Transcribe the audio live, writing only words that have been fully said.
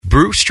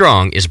Brew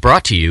Strong is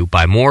brought to you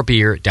by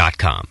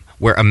morebeer.com,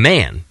 where a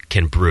man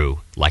can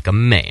brew like a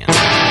man.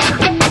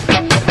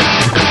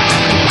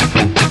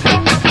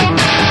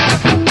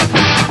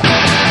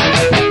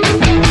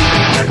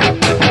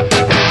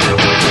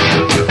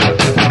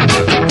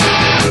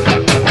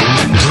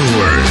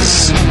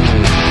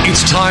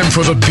 It's time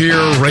for the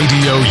beer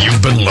radio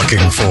you've been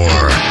looking for.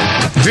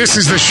 This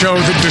is the show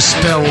that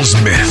dispels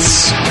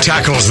myths,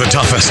 tackles the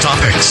toughest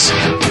topics,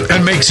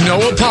 and makes no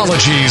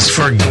apologies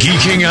for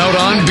geeking out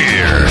on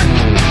beer.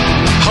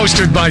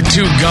 Hosted by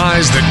two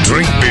guys that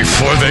drink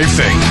before they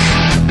think,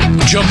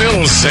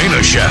 Jamil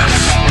Zainashev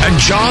and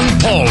John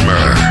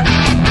Palmer.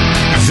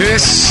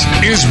 This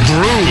is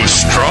Brew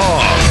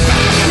Strong.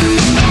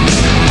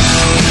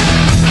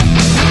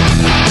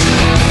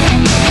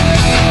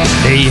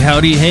 Hey,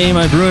 howdy, hey,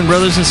 my brewing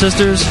brothers and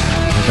sisters.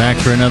 We're back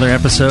for another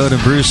episode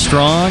of Brew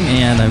Strong,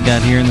 and I've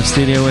got here in the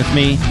studio with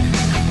me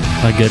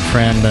my good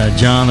friend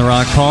John the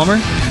Rock Palmer.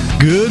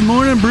 Good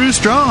morning, Brew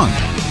Strong.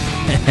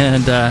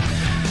 And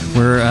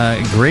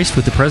we're graced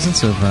with the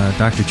presence of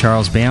Dr.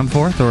 Charles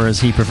Bamforth, or as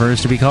he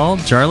prefers to be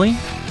called, Charlie.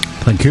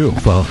 Thank you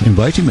for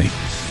inviting me.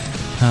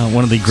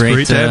 One of the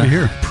great to have you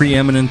here.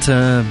 Preeminent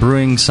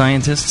brewing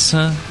scientists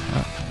in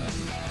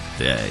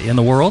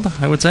the world,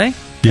 I would say.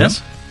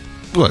 Yes?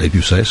 Well, if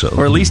you say so.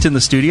 Or at least in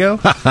the studio.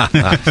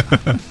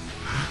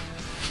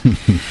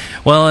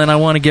 Well, and I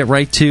want to get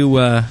right to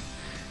our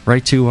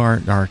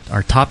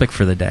topic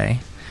for the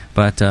day,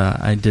 but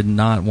I did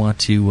not want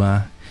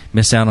to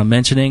miss out on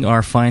mentioning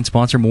our fine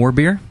sponsor, More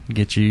Beer.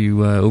 Get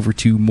you over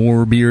to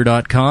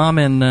morebeer.com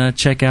and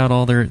check out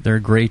all their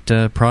great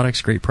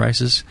products, great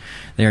prices.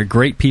 They are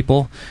great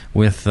people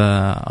with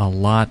a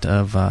lot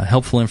of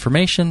helpful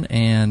information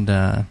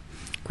and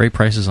great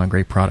prices on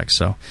great products.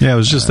 So yeah, I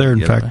was just there,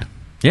 in fact.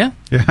 Yeah?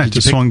 Yeah, I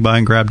just swung by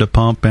and grabbed a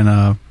pump and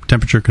a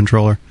temperature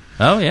controller.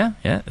 Oh, yeah,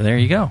 there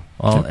you go.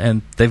 Well,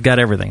 and they've got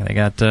everything. They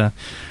got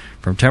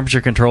from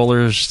temperature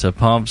controllers to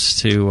pumps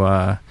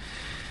to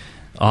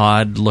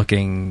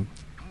odd-looking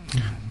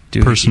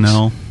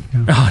personnel.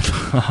 Yeah.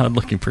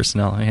 Odd-looking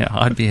personnel, yeah,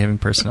 odd-behaving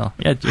personnel.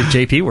 Yeah,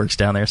 JP works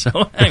down there,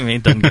 so, I mean,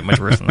 it doesn't get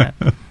much worse than that.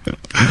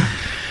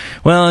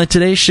 Well, in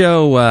today's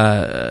show,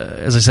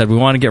 as I said, we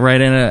want to get right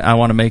in it. I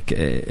want to make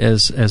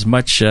as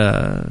much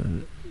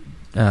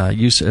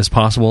use as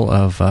possible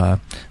of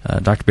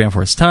Dr.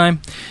 Bamforth's time.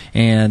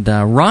 And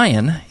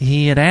Ryan,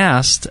 he had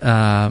asked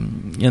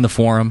in the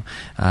forum,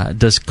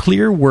 does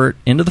clear wort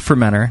into the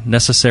fermenter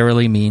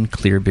necessarily mean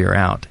clear beer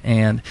out?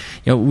 And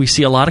we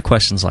see a lot of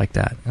questions like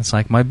that. It's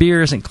like, my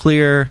beer isn't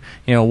clear,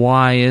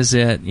 why is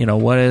it,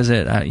 what is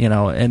it,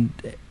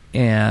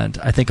 and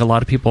I think a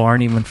lot of people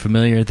aren't even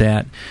familiar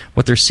that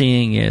what they're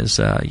seeing is,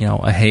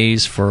 a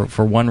haze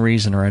for one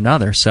reason or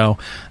another. So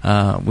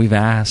we've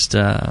asked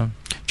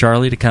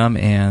Charlie to come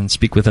and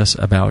speak with us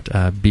about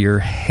beer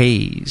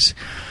haze.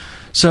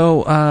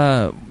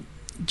 So,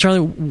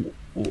 Charlie,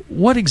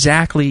 what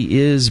exactly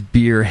is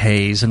beer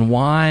haze, and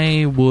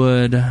why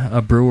would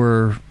a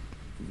brewer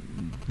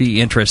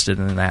be interested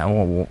in that?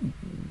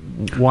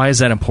 Why is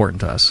that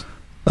important to us?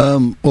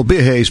 Well,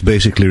 beer haze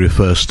basically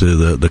refers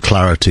to the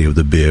clarity of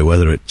the beer,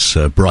 whether it's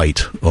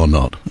bright or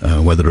not,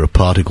 whether there are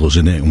particles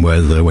in it, and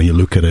whether when you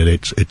look at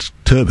it, it's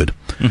turbid.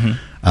 Mm-hmm.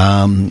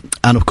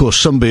 And of course,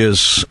 some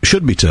beers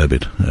should be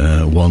turbid.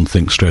 One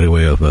thinks straight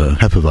away of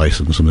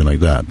Hefeweizen and something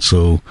like that.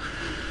 So,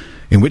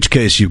 in which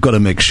case, you've got to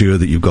make sure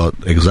that you've got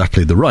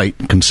exactly the right,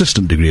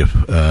 consistent degree of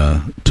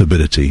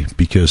turbidity,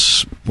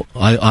 because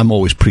I'm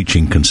always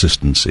preaching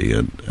consistency,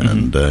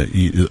 and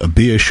a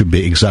beer should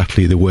be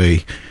exactly the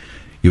way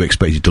you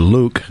expect it to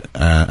look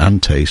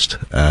and taste.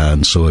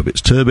 And so if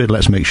it's turbid,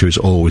 let's make sure it's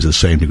always the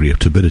same degree of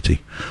turbidity.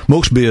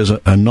 Most beers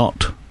are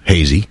not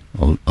hazy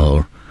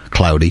or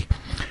cloudy,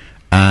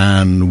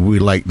 and we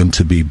like them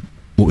to be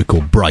what we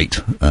call bright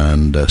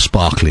and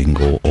sparkling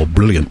or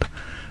brilliant.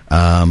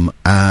 And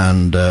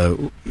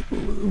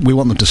we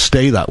want them to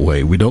stay that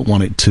way. We don't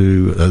want it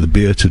to the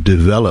beer to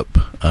develop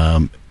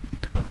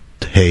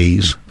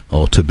haze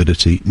or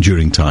turbidity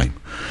during time.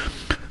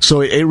 So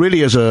it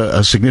really is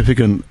a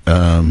significant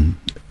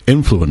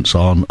influence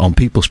on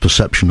people's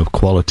perception of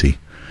quality.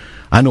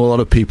 I know a lot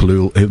of people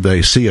who, if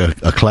they see a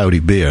cloudy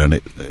beer, and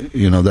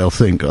they'll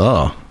think,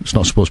 "Oh, it's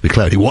not supposed to be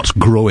cloudy. What's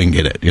growing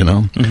in it?"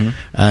 Mm-hmm.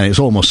 And it's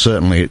almost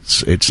certainly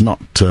it's not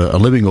a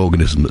living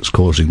organism that's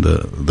causing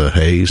the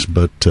haze,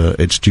 but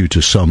it's due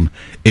to some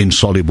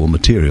insoluble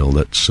material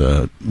that's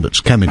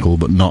chemical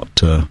but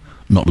not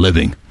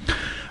living.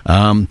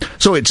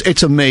 So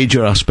it's a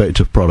major aspect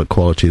of product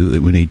quality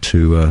that we need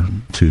to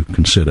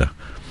consider.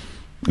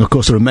 Of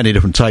course, there are many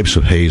different types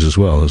of haze as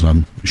well, as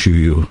I'm sure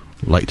you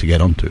like to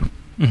get onto.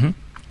 Mm-hmm.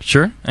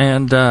 Sure.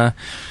 And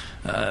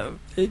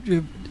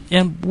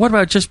what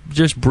about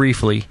just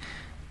briefly,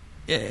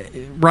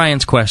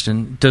 Ryan's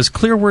question, does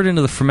clear wort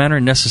into the fermenter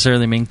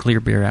necessarily mean clear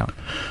beer out?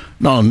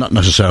 No, not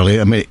necessarily.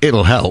 I mean,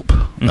 it'll help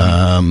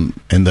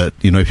in that,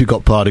 if you've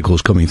got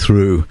particles coming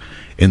through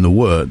in the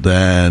wort,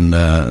 then,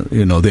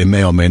 they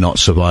may or may not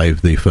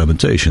survive the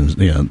fermentation.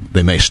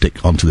 They may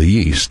stick onto the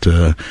yeast.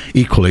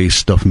 Equally,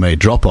 stuff may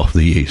drop off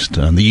the yeast.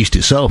 And the yeast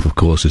itself, of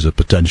course, is a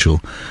potential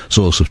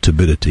source of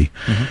turbidity.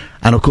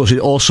 And, of course, it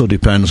also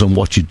depends on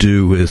what you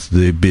do with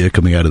the beer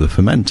coming out of the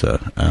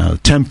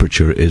fermenter.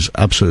 Temperature is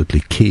absolutely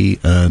key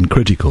and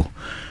critical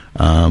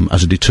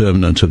as a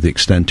determinant of the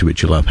extent to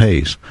which you'll have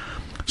haze.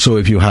 So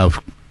if you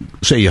have,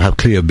 say you have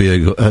clear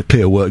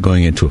wort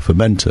going into a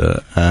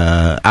fermenter,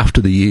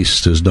 after the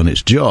yeast has done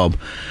its job,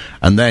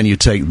 and then you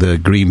take the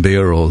green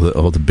beer or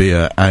the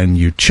beer and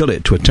you chill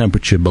it to a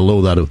temperature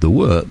below that of the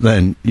wort,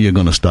 then you're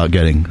going to start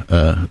getting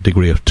a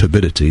degree of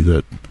turbidity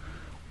that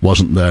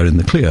wasn't there in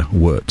the clear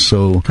wort.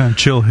 So kind of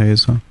chill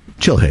haze, huh?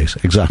 Chill haze,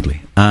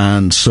 exactly.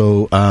 And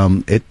so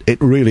it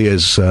really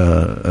is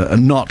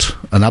not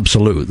an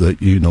absolute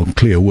that,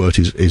 clear wort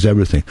is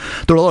everything.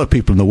 There are a lot of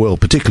people in the world,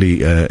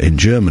 particularly in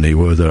Germany,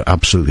 where they're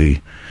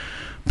absolutely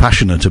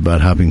passionate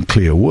about having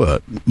clear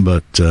wort,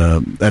 but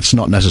that's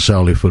not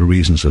necessarily for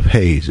reasons of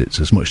haze.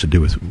 It's as much to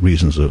do with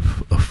reasons of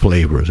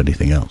flavor as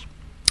anything else.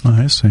 Oh,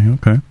 I see.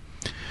 Okay.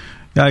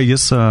 Yeah, I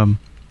guess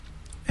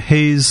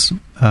haze,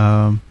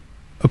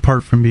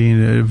 apart from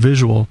being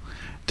visual,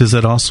 does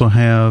that also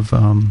have...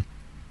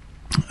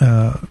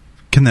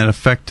 can that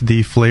affect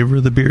the flavor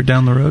of the beer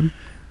down the road?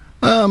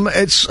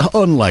 It's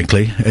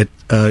unlikely. It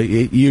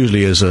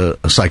usually is a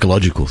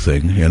psychological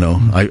thing,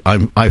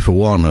 I for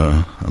one,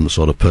 I'm the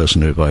sort of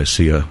person who, if I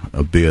see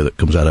a beer that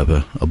comes out of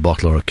a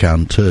bottle or a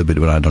can turbid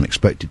when I don't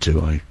expect it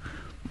to,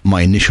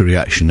 my initial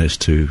reaction is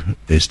to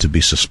be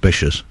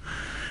suspicious.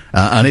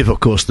 And if, of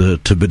course, the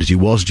turbidity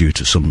was due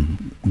to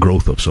some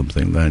growth of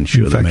something, then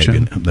sure,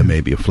 there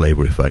may be a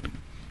flavor effect.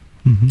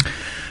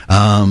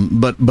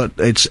 But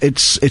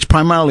it's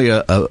primarily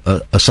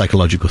a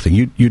psychological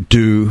thing. You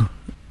do,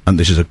 and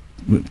this is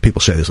people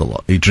say this a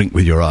lot. You drink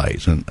with your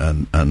eyes, and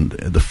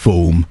the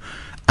foam,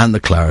 and the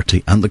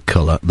clarity, and the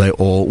colour. They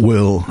all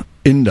will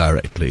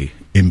indirectly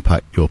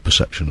impact your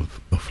perception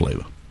of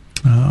flavour.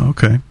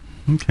 Okay.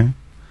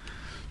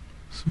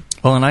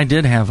 Well, and I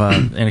did have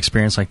an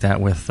experience like that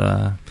with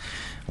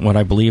what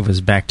I believe was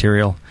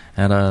bacterial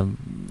at a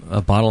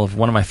bottle of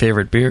one of my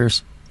favorite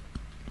beers.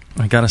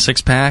 I got a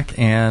 6-pack,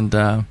 and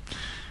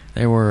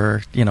they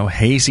were,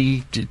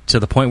 hazy to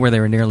the point where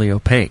they were nearly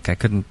opaque. I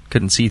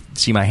couldn't see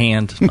my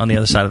hand on the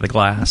other side of the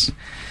glass,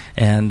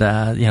 and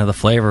the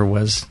flavor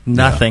was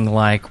nothing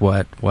like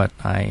what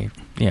I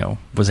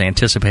was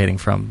anticipating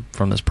from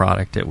this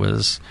product. It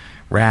was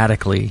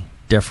radically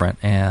different,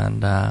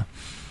 and I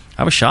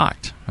was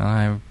shocked.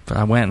 I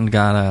went and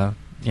got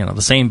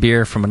the same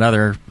beer from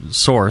another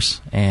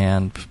source,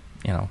 and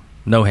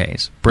no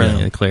haze,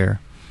 brilliantly clear.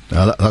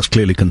 That's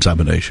clearly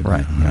contamination.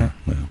 Right.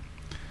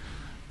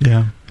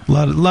 Yeah.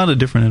 A lot of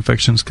different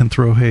infections can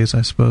throw haze,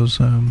 I suppose.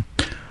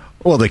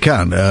 Well, they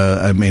can.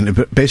 I mean,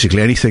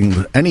 basically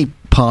any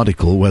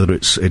particle, whether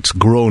it's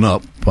grown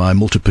up by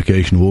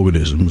multiplication of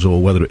organisms or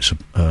whether it's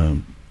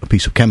a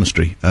piece of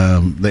chemistry,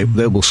 they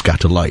will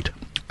scatter light.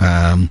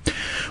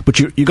 But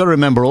you got to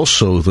remember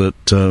also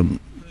that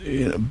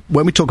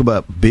when we talk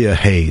about beer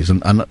haze,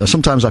 and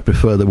sometimes I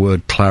prefer the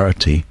word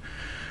clarity.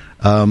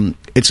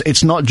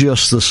 It's not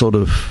just the sort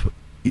of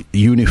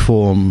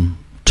uniform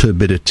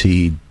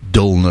turbidity,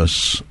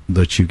 dullness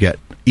that you get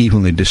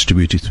evenly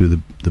distributed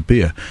through the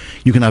beer.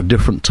 You can have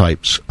different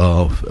types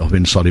of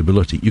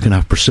insolubility. You can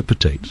have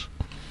precipitates.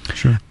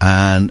 Sure.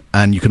 And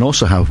you can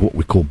also have what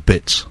we call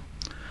bits.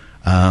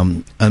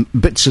 And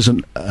bits is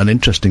an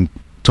interesting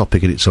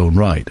topic in its own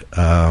right.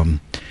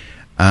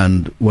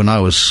 And when I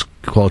was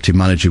quality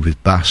manager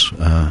with Bass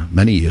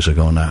many years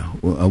ago now,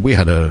 we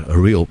had a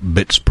real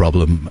bits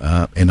problem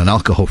in an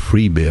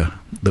alcohol-free beer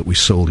that we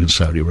sold in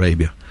Saudi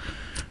Arabia.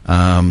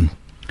 And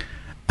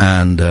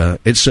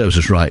it serves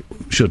us right,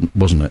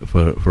 wasn't it,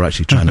 for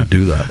actually trying to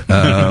do that.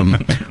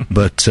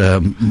 But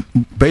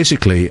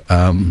basically,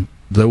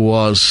 there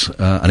was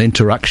an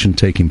interaction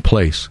taking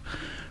place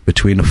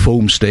between a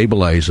foam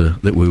stabilizer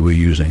that we were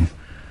using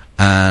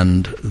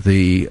and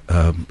the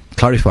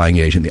clarifying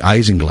agent, the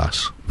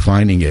isinglass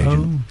fining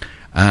agent.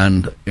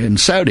 And in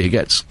Saudi, it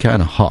gets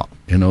kind of hot,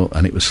 and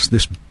it was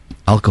this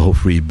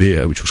alcohol-free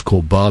beer, which was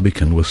called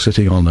Barbican, was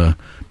sitting on the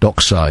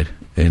dockside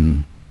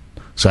in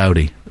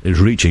Saudi. It was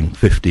reaching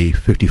 50,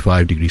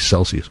 55 degrees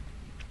Celsius.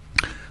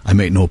 I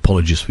make no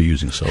apologies for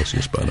using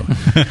Celsius, by the way.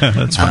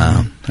 That's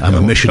fine. I'm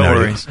a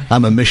missionary.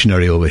 I'm a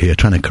missionary over here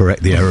trying to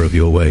correct the error of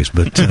your ways.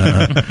 But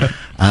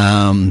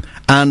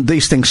and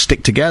these things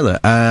stick together,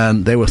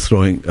 and they were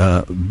throwing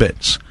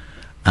bits.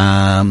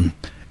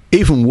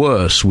 Even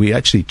worse, we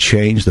actually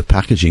changed the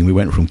packaging. We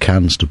went from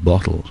cans to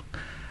bottles,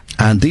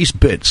 and these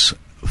bits.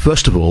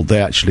 First of all,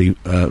 they actually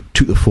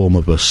took the form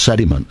of a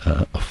sediment,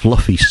 a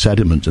fluffy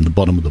sediment in the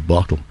bottom of the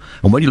bottle.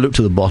 And when you looked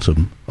to the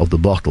bottom of the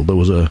bottle, there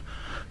was a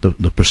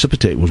the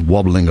precipitate was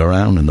wobbling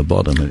around in the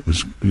bottom. It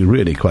was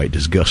really quite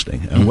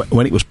disgusting. And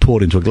when it was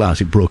poured into a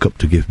glass, it broke up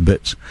to give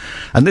bits.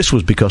 And this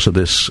was because of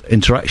this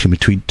interaction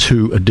between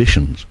two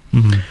additions.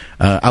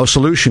 Our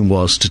solution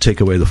was to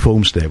take away the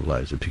foam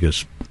stabilizer,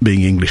 because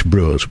being English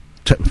brewers,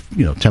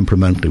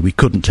 temperamentally, we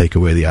couldn't take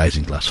away the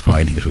isinglass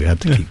findings. We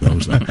had to keep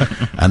those there.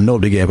 And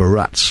nobody gave a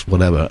rat's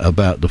whatever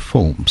about the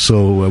foam.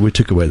 So we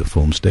took away the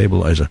foam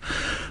stabilizer.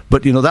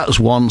 But, that was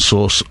one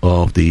source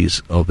of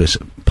this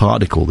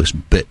particle, this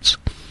bits.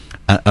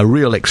 A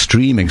real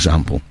extreme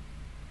example.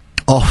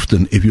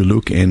 Often, if you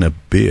look in a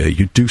beer,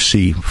 you do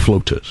see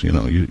floaters.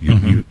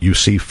 You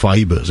see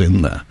fibers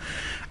in there.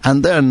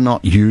 And they're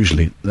not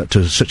usually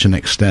to such an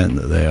extent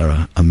that they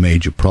are a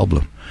major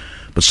problem.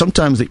 But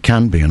sometimes it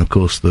can be, and of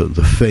course the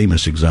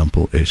famous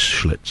example is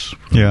Schlitz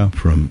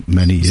from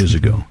many years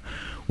ago,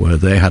 where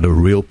they had a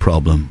real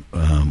problem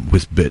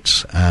with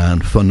bits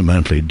and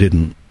fundamentally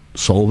didn't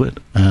solve it,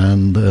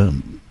 and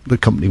the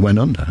company went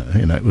under.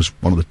 It was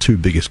one of the two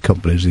biggest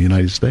companies in the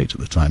United States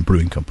at the time,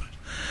 brewing companies,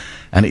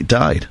 and it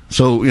died.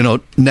 So,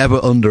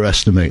 never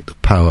underestimate the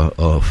power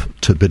of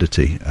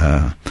turbidity.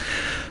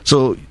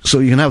 So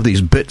you can have these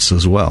bits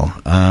as well.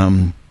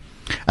 And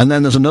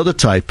then there's another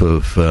type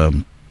of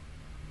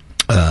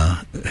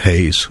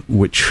haze,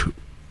 which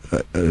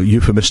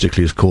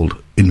euphemistically is called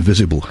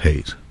invisible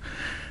haze,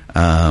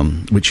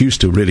 which used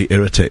to really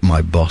irritate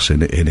my boss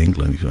in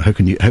England. How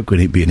can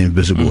it be an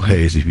invisible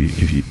haze if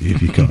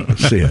you can't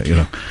see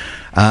it?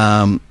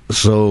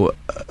 So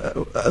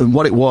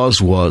what it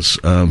was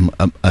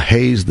a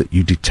haze that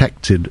you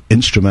detected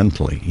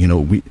instrumentally.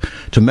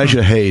 To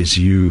measure haze,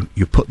 you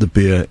put the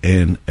beer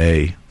in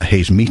a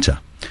haze meter.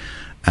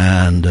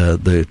 And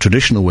the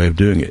traditional way of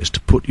doing it is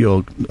to put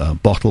your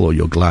bottle or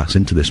your glass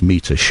into this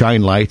meter,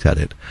 shine light at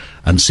it,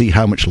 and see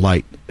how much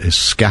light is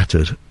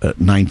scattered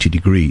at 90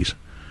 degrees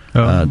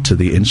to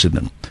the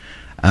incident,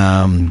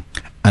 and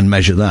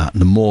measure that.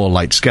 The more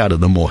light scattered,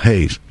 the more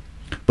haze.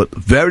 But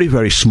very,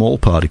 very small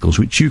particles,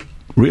 which you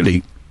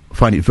really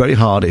find it very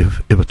hard,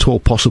 if at all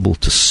possible,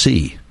 to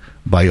see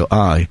by your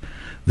eye,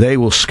 they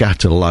will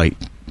scatter light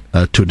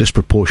to a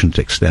disproportionate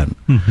extent.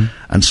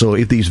 And so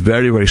if these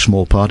very, very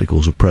small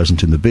particles are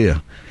present in the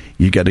beer,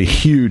 you get a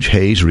huge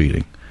haze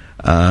reading,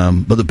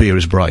 but the beer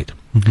is bright.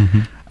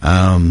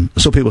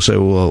 So people say,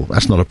 well,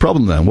 that's not a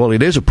problem then. Well,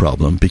 it is a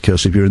problem,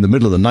 because if you're in the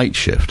middle of the night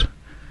shift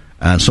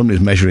and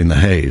somebody's measuring the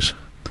haze,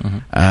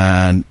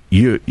 and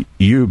you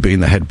being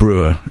the head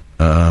brewer,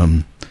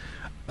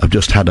 I've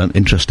just had an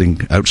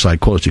interesting outside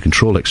quality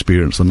control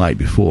experience the night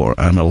before,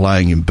 and are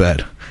lying in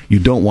bed. You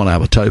don't want to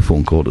have a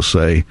telephone call to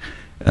say,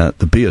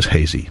 the beer's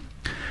hazy,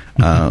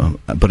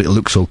 but it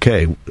looks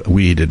okay.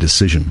 We need a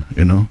decision,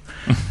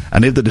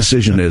 And if the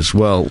decision is,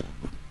 well,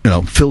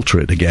 filter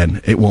it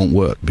again, it won't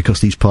work, because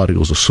these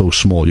particles are so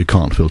small you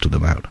can't filter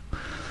them out.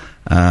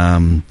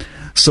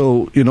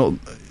 So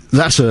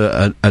that's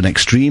an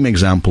extreme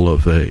example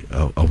of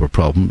a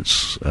problem.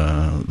 It's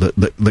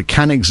that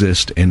can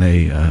exist in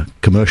a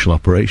commercial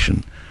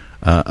operation.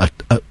 An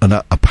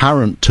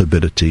apparent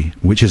turbidity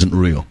which isn't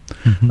real.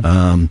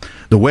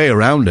 The way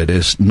around it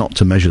is not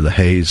to measure the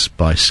haze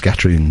by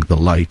scattering the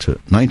light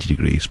at 90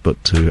 degrees,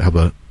 but to have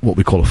what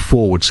we call a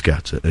forward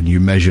scatter, and you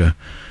measure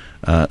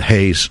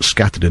haze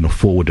scattered in a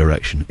forward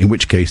direction, in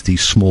which case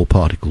these small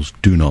particles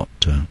do not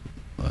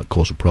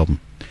cause a problem.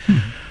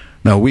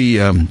 Now, we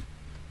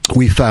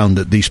found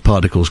that these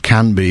particles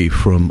can be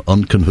from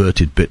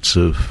unconverted bits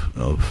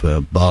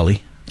of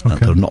barley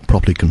that are not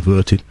properly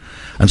converted.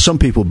 And some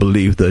people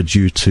believe they're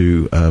due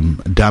to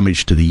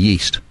damage to the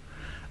yeast,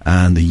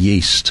 and the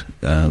yeast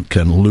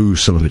can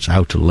lose some of its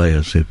outer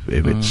layers if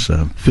it's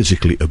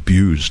physically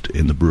abused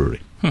in the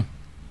brewery.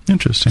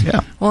 Interesting.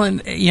 Yeah. Well,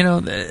 and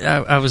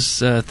I was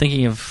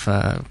thinking of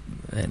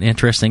an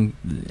interesting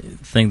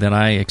thing that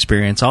I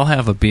experience. I'll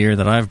have a beer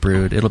that I've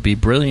brewed. It'll be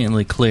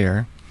brilliantly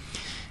clear,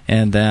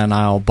 and then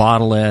I'll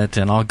bottle it,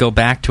 and I'll go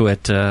back to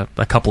it a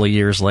couple of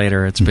years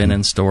later. It's been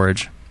in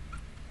storage,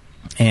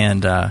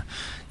 and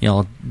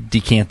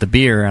decant the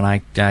beer, and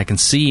I can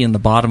see in the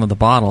bottom of the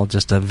bottle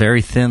just a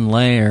very thin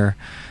layer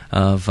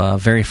of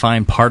very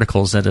fine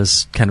particles that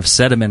is kind of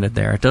sedimented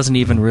there. It doesn't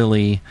even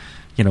really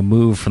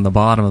move from the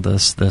bottom of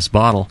this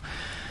bottle.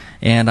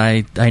 And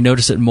I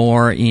notice it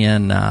more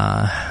in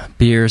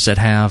beers that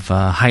have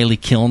highly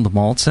kilned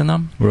malts in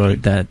them.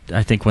 Right. That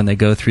I think when they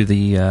go through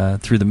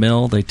the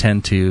mill, they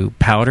tend to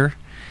powder.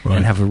 Right.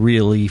 And have a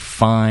really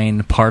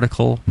fine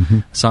particle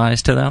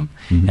size to them,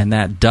 and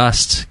that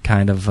dust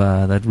kind of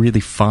that really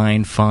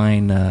fine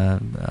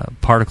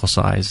particle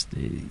size,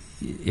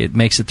 it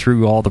makes it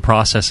through all the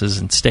processes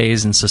and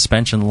stays in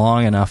suspension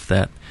long enough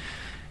that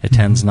it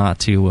tends not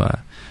to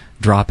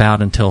drop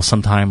out until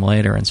sometime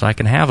later. And so I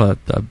can have a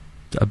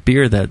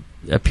beer that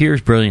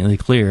appears brilliantly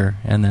clear,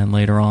 and then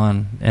later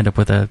on end up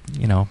with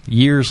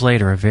years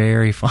later a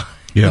very fine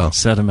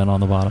sediment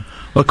on the bottom.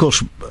 Well, of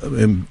course,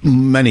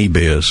 many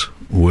beers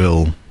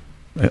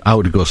I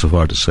would go so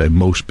far to say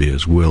most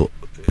beers will,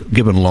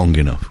 given long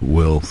enough,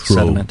 will throw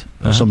sediment.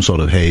 Some sort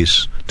of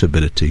haze,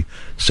 turbidity,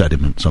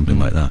 sediment, something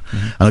like that.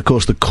 And of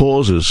course the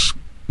causes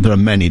there are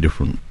many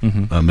different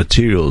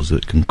materials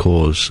that can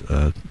cause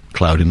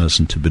cloudiness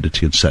and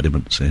turbidity and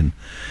sediments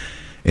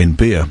in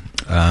beer,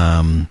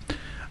 and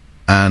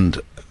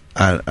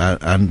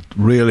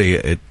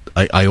really,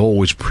 I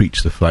always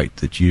preach the fact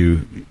that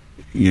you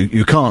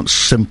can't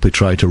simply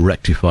try to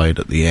rectify it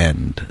at the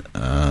end,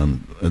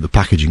 at the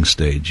packaging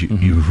stage.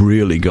 You've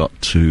really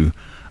got to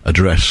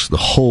address the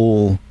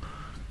whole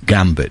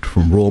gambit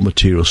from raw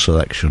material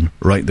selection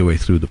right the way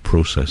through the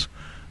process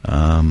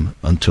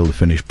until the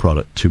finished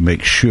product to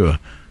make sure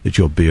that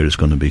your beer is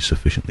going to be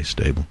sufficiently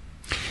stable.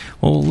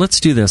 Well, let's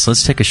do this.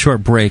 Let's take a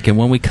short break, and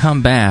when we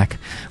come back,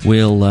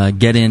 we'll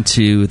get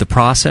into the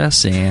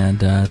process and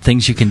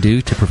things you can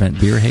do to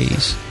prevent beer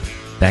haze.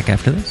 Back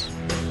after this.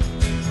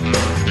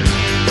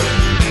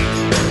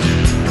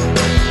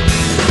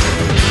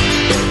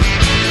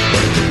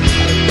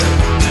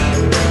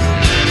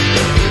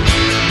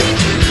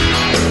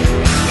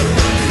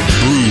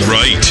 Brew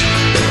right.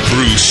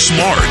 Brew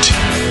smart.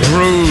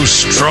 Brew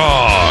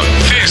strong.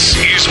 This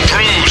is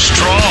Brew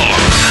Strong.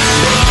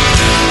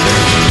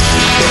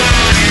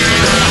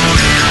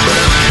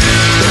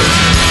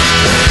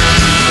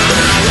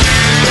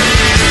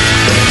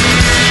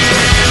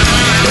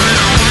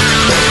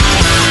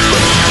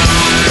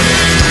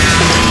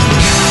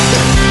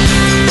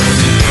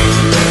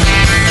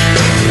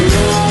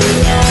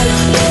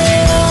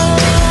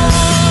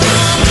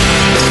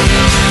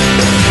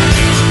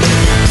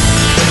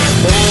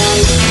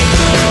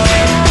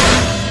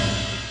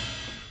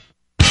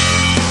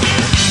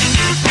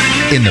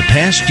 In the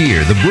past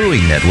year, the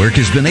Brewing Network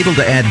has been able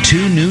to add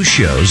 2 new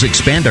shows,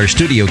 expand our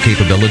studio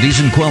capabilities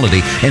and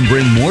quality, and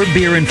bring more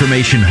beer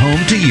information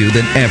home to you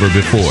than ever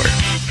before.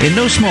 In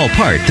no small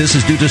part, this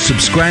is due to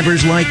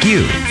subscribers like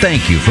you.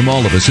 Thank you from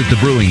all of us at the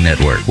Brewing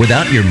Network.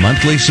 Without your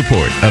monthly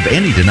support of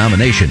any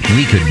denomination,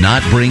 we could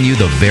not bring you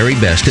the very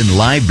best in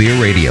live beer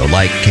radio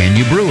like Can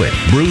You Brew It,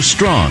 Brew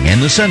Strong,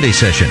 and the Sunday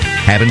Session.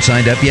 Haven't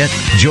signed up yet?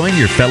 Join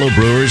your fellow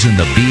brewers in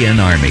the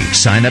BN Army.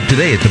 Sign up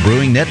today at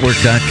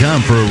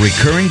thebrewingnetwork.com for a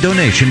recurring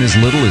donation as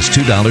little as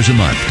 $2 a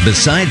month.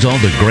 Besides all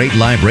the great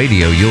live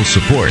radio you'll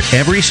support,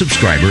 every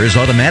subscriber is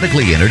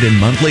automatically entered in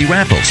monthly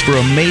raffles for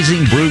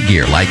amazing brew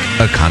gear like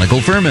a conical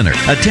fermenter,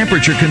 a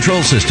temperature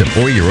control system,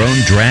 or your own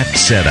draft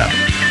setup.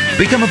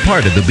 Become a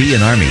part of the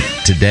BN Army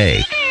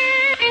today.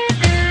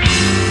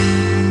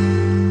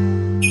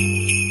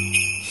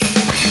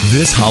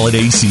 This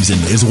holiday season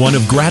is one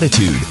of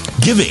gratitude,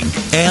 giving,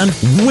 and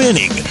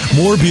winning.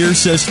 More Beer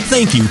says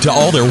thank you to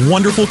all their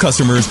wonderful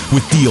customers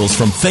with deals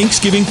from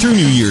Thanksgiving through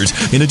New Year's,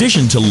 in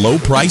addition to low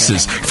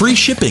prices, free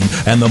shipping,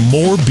 and the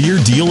More Beer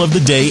deal of the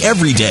day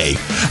every day.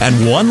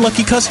 And one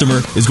lucky customer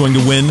is going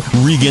to win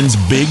Regan's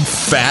Big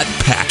Fat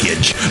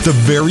Package, the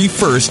very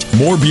first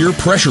More Beer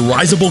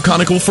pressurizable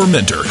conical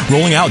fermenter.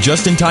 Rolling out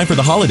just in time for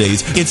the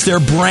holidays, it's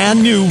their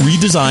brand new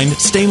redesigned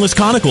stainless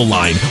conical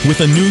line with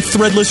a new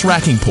threadless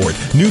racking port,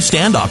 new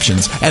stand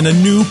options, and a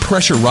new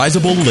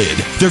pressurizable lid.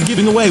 They're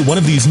giving away one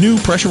of these new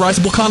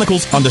pressurizable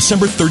conicals on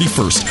December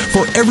 31st.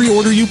 For every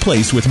order you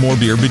place with More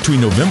Beer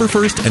between November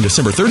 1st and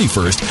December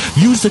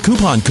 31st, use the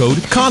coupon code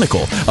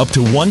CONICAL up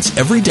to once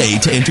every day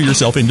to enter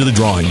yourself into the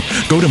drawing.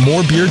 Go to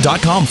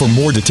morebeer.com for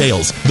more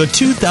details. The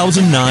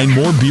 2009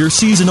 More Beer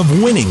season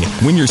of winning.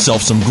 Win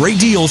yourself some great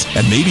deals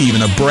and maybe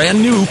even a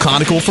brand new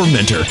conical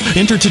fermenter.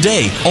 Enter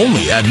today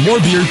only at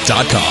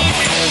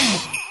morebeer.com.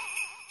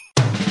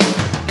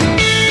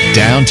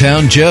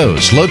 Downtown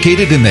Joe's,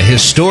 located in the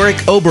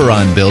historic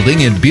Oberon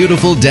building in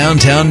beautiful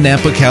downtown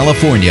Napa,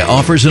 California,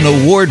 offers an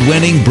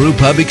award-winning brew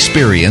pub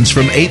experience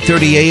from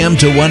 8:30 a.m.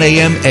 to 1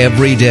 a.m.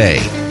 every day.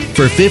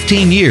 For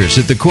 15 years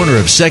at the corner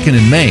of 2nd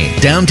and Main,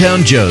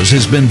 Downtown Joe's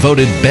has been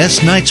voted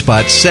Best Night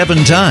Spot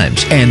 7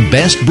 times and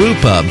Best Brew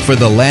Pub for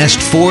the last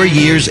 4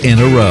 years in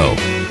a row.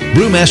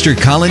 Brewmaster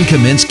Colin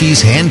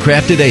Kaminsky's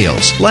handcrafted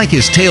ales, like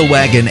his Tail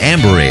Wagon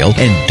Amber Ale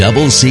and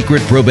Double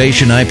Secret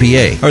Probation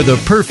IPA, are the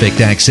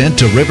perfect accent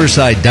to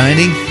riverside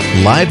dining,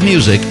 live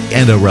music,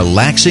 and a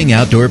relaxing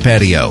outdoor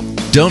patio.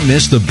 Don't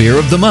miss the Beer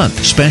of the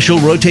Month, special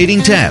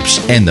rotating taps,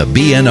 and the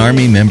BN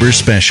Army Member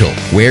Special.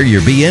 Wear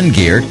your BN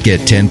gear,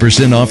 get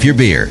 10% off your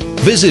beer.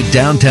 Visit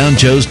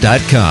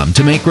downtownjoes.com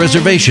to make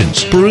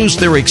reservations, peruse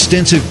their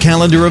extensive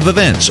calendar of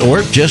events,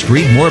 or just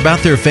read more about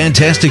their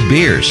fantastic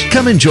beers.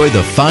 Come enjoy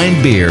the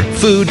fine beer,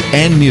 food,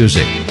 and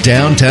music.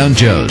 Downtown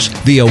Joe's,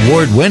 the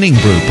award-winning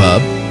brew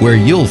pub where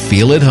you'll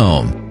feel at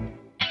home.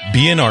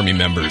 BN Army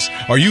members,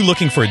 are you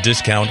looking for a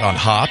discount on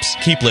hops?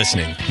 Keep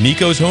listening.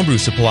 Nico's Homebrew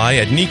Supply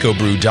at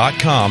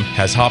nicobrew.com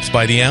has hops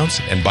by the ounce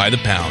and by the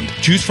pound.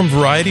 Choose from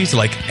varieties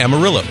like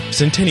Amarillo,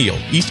 Centennial,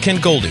 East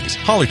Kent Goldings,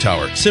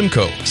 Hallertauer,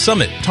 Simcoe,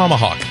 Summit,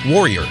 Tomahawk,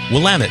 Warrior,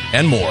 Willamette,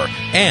 and more.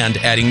 And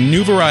adding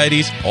new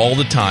varieties all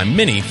the time,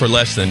 many for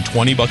less than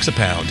 $20 a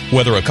pound.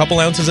 Whether a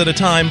couple ounces at a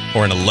time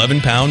or an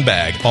 11-pound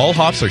bag, all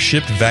hops are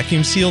shipped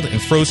vacuum sealed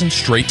and frozen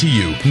straight to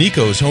you.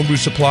 Nico's Homebrew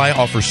Supply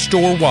offers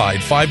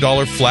store-wide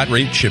 $5 flat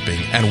rate shipping.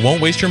 shipping and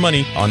won't waste your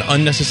money on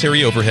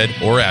unnecessary overhead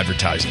or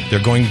advertising. They're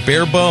going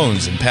bare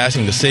bones and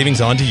passing the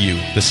savings on to you.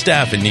 The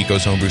staff at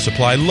Nico's Homebrew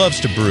Supply loves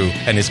to brew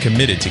and is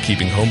committed to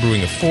keeping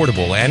homebrewing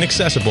affordable and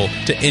accessible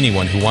to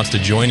anyone who wants to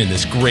join in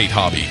this great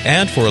hobby.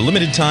 And for a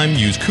limited time,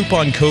 use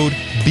coupon code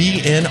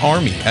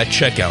BNARMY at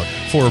checkout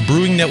for a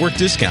Brewing Network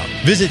discount.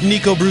 Visit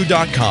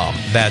nicobrew.com.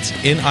 That's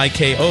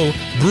Niko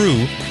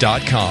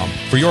brew.com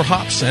for your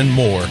hops and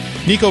more.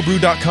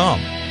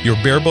 nicobrew.com, your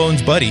bare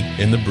bones buddy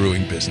in the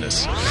brewing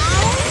business.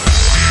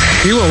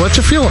 Hilo, what's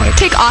it feel like?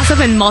 Take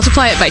awesome and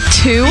multiply it by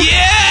 2.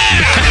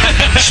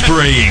 Yeah!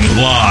 Spraying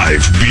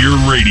live beer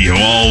radio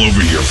all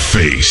over your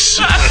face.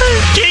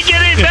 Can't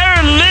get any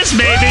better than this,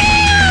 baby.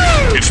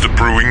 It's the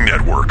Brewing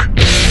Network.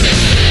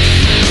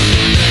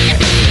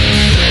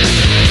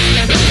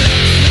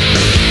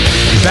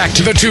 Back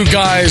to the two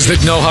guys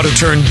that know how to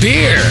turn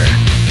beer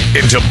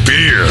into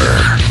beer.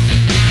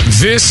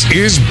 This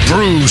is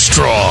Brew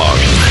Strong.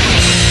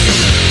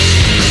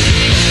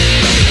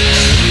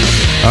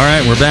 All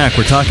right, we're back.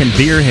 We're talking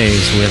Beer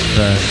Haze with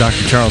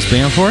Dr. Charles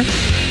Bamforth.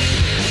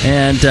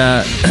 And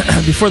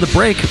before the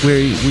break,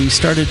 we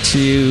started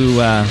to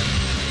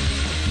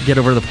get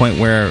over to the point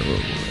where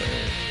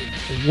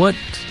what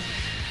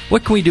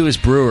can we do as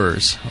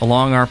brewers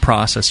along our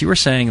process? You were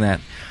saying that,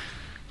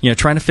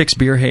 trying to fix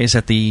Beer Haze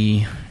at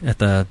the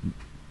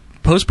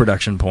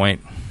post-production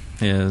point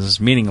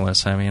is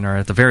meaningless. I mean, or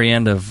at the very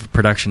end of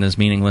production is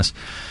meaningless.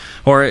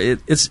 Or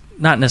it's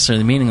not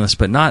necessarily meaningless,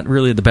 but not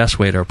really the best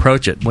way to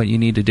approach it. What you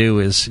need to do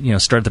is,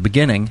 start at the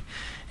beginning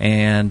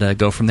and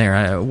go from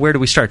there. Where do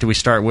we start? Do we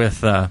start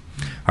with our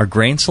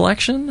grain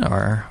selection?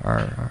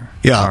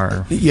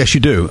 Yes, you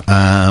do.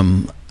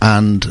 And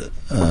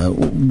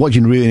what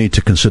you really need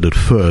to consider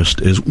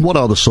first is what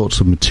are the sorts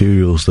of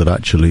materials that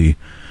actually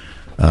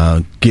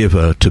give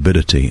a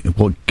turbidity,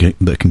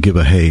 that can give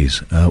a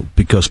haze.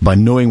 Because by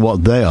knowing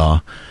what they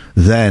are,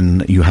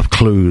 then you have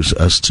clues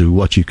as to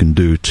what you can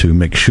do to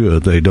make sure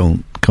they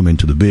don't come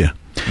into the beer.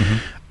 Mm-hmm.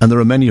 And there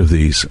are many of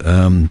these.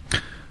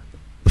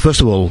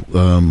 First of all,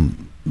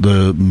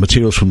 the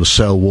materials from the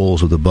cell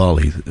walls of the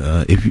barley.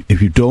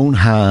 If you don't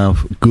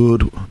have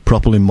good,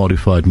 properly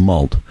modified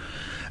malt,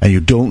 and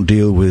you don't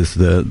deal with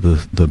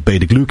the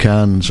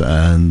beta-glucans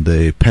and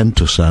the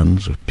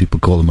pentosands, people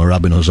call them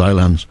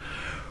arabinoxylans,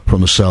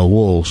 from the cell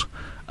walls,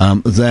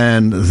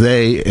 then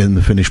they, in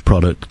the finished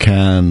product,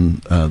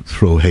 can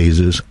throw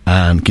hazes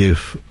and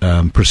give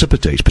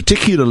precipitates,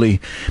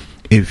 particularly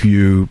if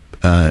you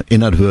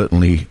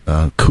inadvertently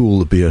cool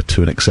the beer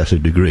to an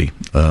excessive degree,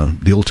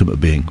 the ultimate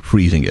being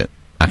freezing it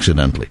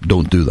accidentally.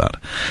 Don't do that.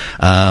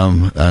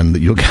 And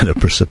you'll get a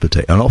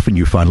precipitate. And often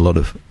you find a lot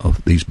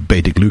of these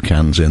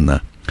beta-glucans in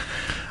there.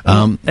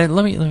 And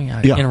let me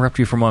interrupt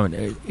you for a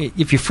moment.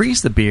 If you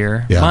freeze the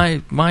beer,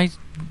 my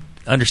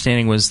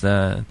understanding was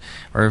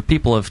or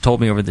people have told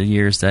me over the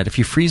years that if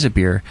you freeze a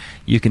beer,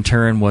 you can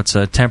turn what's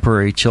a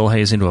temporary chill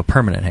haze into a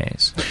permanent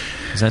haze.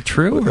 Is that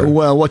true?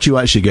 Well, what you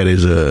actually get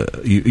is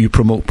you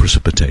promote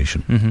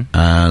precipitation. Mm-hmm.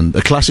 And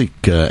a classic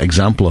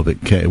example of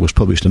it was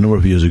published a number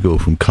of years ago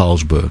from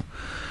Carlsberg,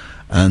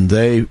 and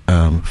they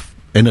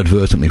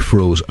inadvertently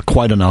froze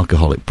quite an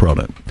alcoholic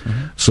product.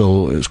 Mm-hmm.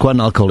 So it's quite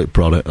an alcoholic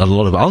product, a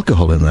lot of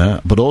alcohol in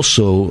there, but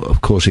also, of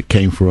course, it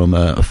came from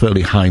a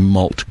fairly high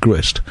malt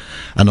grist,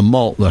 and a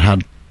malt that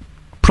had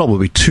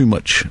probably too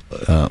much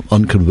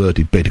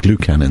unconverted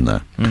beta-glucan in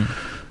there. Mm.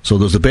 So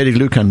there's the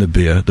beta-glucan in the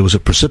beer, there was a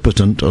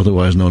precipitant,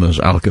 otherwise known as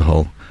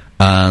alcohol,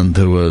 and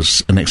there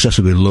was an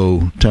excessively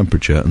low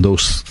temperature, and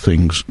those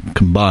things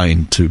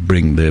combined to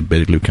bring the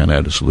beta-glucan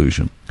out of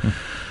solution.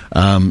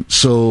 Mm.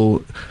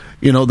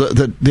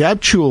 The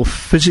actual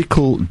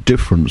physical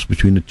difference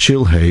between a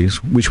chill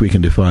haze, which we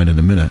can define in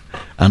a minute,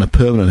 and a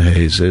permanent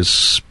haze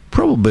is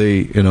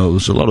probably,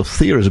 there's a lot of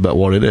theories about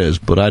what it is,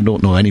 but I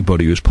don't know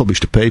anybody who's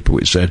published a paper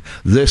which said,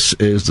 this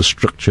is the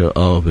structure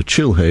of a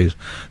chill haze,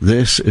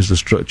 this is the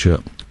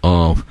structure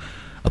of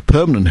a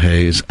permanent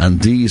haze,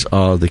 and these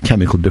are the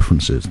chemical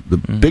differences. The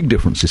big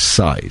difference is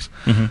size.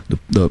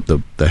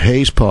 Mm-hmm. The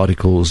haze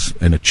particles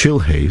in a chill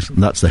haze,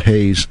 and that's the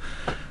haze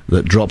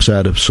that drops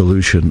out of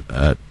solution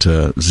at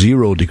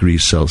 0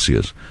 degrees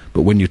Celsius,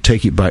 but when you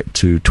take it back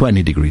to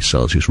 20 degrees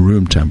Celsius,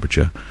 room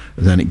temperature,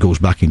 then it goes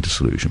back into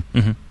solution.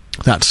 Mm-hmm.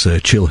 That's a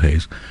chill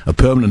haze. A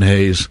permanent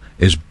haze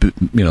is,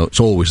 it's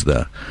always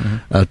there. Mm-hmm.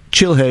 A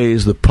chill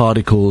haze, the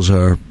particles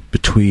are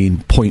between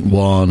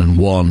 0.1 and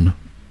 1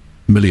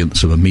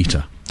 millionths of a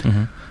meter,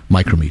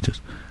 micrometers.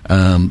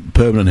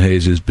 Permanent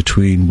haze is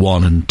between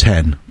 1 and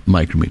 10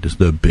 micrometers.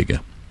 They're bigger.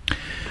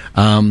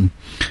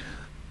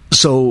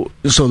 So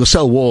the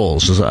cell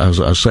walls, as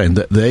I was saying,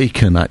 that they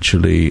can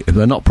actually, if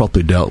they're not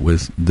properly dealt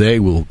with, they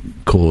will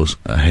cause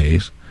a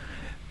haze.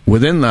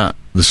 Within that,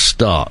 the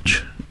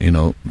starch,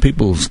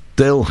 people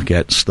still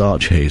get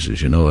starch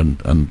hazes,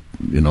 and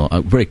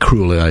very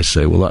cruelly I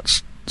say, well,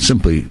 that's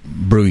simply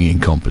brewing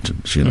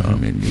incompetence, I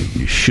mean,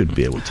 you should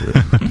be able to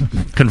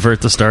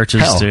convert the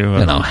starches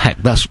heck,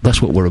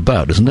 that's what we're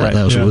about, isn't it?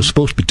 Right, We're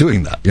supposed to be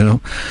doing that,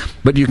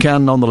 But you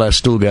can nonetheless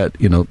still get,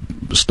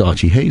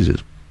 starchy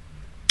hazes.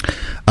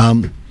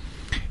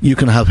 You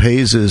can have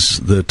hazes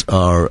that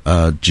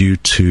are due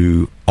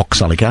to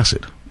oxalic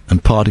acid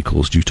and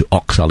particles due to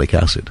oxalic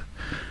acid.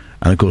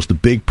 And, of course, the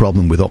big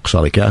problem with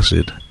oxalic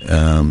acid,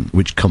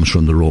 which comes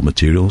from the raw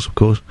materials, of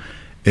course,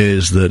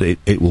 is that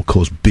it will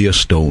cause beer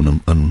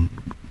stone and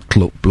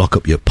block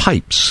up your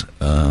pipes,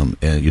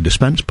 your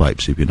dispense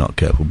pipes, if you're not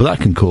careful. But that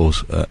can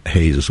cause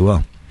haze as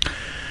well.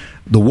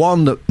 The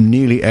one that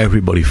nearly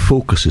everybody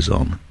focuses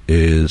on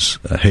is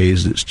a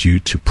haze that's due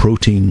to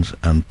proteins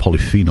and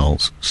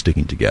polyphenols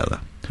sticking together.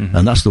 Mm-hmm.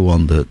 And that's the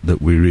one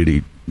that we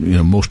really,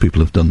 most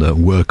people have done their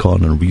work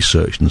on and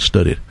researched and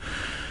studied.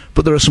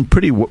 But there are some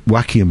pretty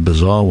wacky and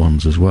bizarre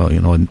ones as well.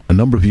 A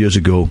number of years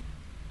ago,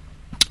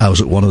 I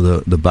was at one of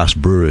the Bass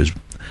breweries,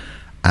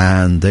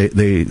 and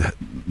they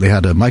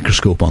had a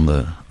microscope on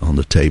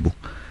the table,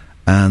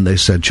 and they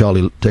said,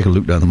 "Charlie, take a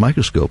look down the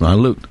microscope." And I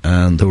looked,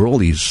 and there were all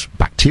these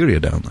bacteria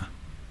down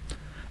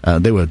there.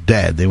 They were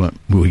dead. They weren't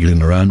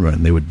wiggling around,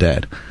 they were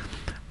dead.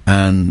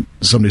 And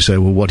somebody said,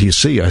 "Well, what do you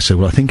see?" I said,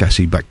 "Well, I think I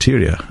see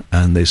bacteria."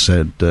 And they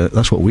said,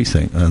 "That's what we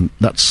think." And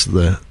that's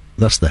the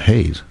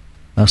haze.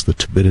 That's the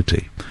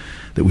turbidity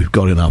that we've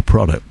got in our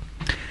product.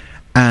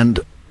 And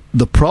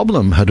the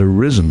problem had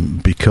arisen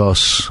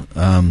because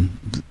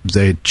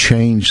they had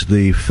changed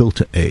the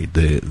filter aid,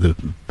 the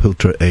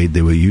filter aid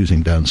they were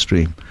using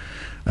downstream.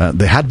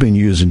 They had been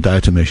using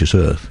diatomaceous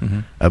earth,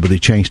 but they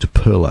changed to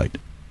perlite.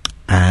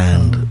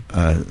 And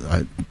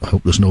I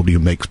hope there's nobody who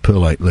makes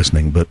perlite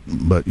listening, but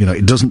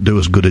it doesn't do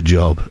as good a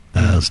job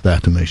as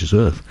diatomaceous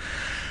earth.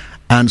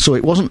 And so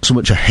it wasn't so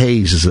much a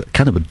haze as a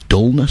kind of a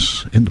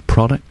dullness in the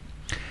product.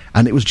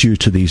 And it was due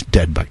to these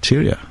dead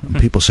bacteria. And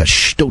people said,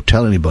 "Shh, don't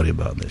tell anybody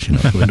about this. We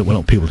don't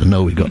want people to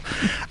know we got."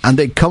 And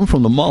they come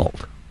from the malt.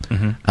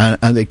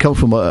 And they come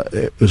from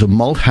it was a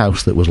malt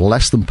house that was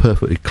less than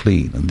perfectly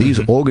clean. And these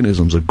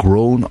organisms are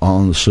grown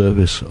on the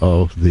surface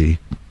of the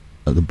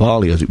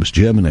barley as it was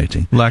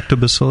germinating.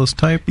 Lactobacillus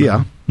type?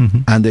 Yeah.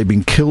 And they'd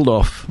been killed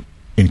off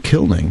in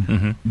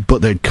kilning,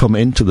 but they'd come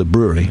into the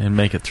brewery and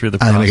make it through the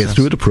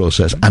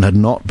process. And had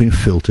not been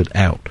filtered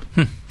out.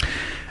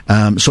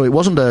 So it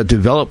wasn't a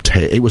developed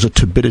haze, it was a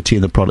turbidity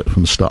in the product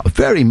from the start, a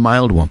very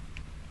mild one.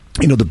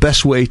 The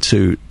best way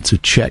to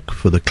check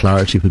for the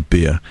clarity of a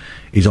beer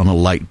is on a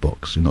light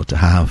box, to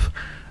have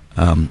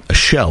a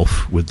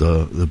shelf with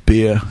the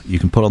beer you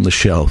can put on the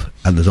shelf,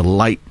 and there's a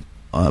light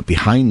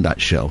behind that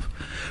shelf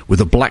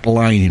with a black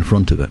line in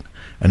front of it.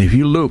 And if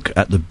you look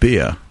at the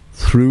beer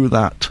through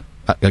that,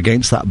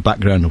 against that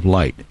background of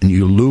light, and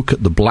you look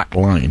at the black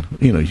line,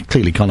 you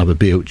clearly can't have a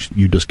beer which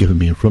you just given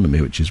me in front of me,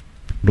 which is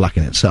black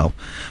in itself.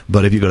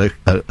 But if you've got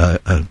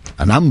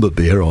an amber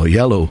beer or a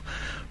yellow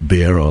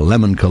beer or a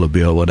lemon colour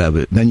beer or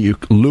whatever, then you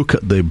look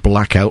at the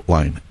black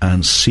outline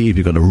and see if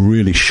you've got a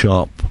really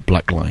sharp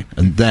black line.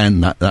 And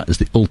then that is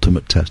the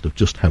ultimate test of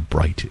just how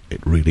bright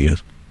it really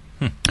is.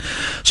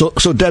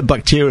 So dead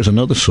bacteria is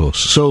another source.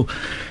 So,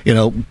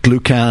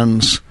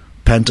 glucans,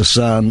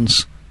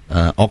 pentasans,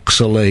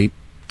 oxalate,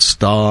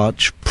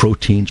 starch,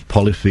 proteins,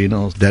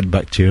 polyphenols, dead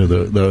bacteria.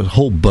 There are a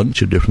whole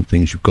bunch of different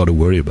things you've got to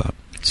worry about.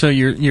 So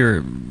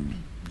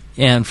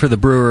and for the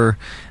brewer,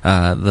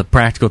 the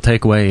practical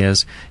takeaway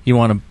is you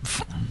want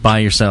to buy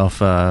yourself,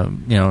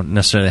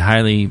 necessarily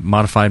highly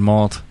modified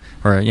malt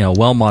or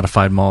well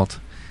modified malt,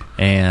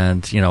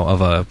 and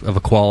of a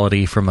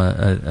quality from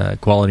a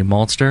quality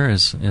maltster.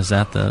 Is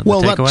that the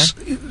takeaway?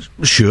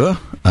 That's sure,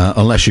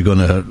 unless you're going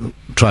to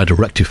try to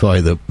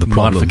rectify the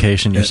problem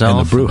modification yourself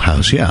in the brew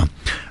house. Yeah,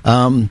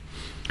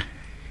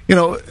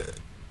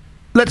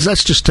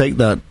 Let's just take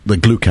the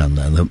glucan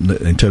then,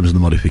 in terms of the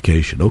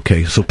modification.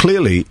 Okay, so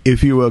clearly,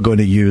 if you are going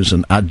to use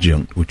an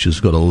adjunct which has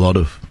got a lot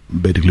of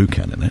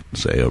beta-glucan in it,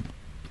 say a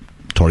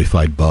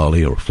torrefied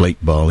barley or a flake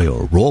barley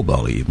or a raw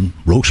barley even,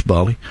 roast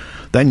barley,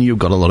 then you've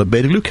got a lot of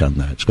beta-glucan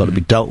there. It's got to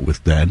be dealt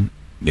with then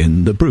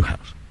in the brew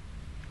house.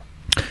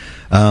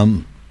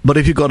 But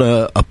if you've got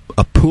a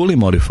poorly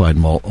modified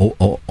malt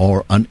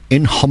or an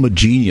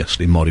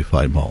inhomogeneously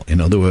modified malt,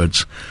 in other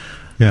words,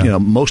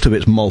 most of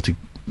it's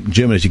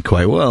germinated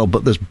quite well,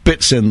 but there's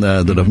bits in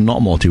there that have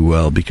not malted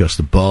well because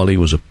the barley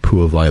was of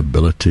poor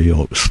viability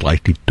or it was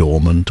slightly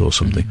dormant or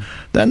something,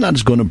 then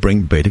that's going to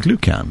bring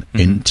beta-glucan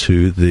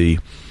into the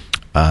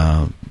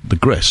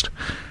grist.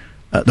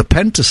 The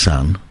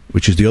pentasan,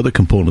 which is the other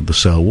component of the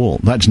cell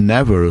wall, that's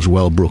never as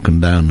well broken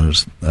down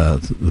as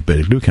the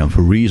beta-glucan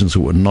for reasons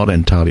that we're not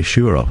entirely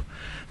sure of.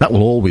 That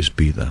will always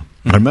be there.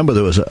 I remember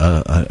there was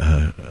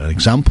an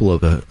example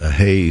of a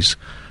haze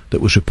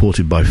that was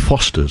reported by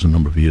Foster's a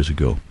number of years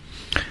ago.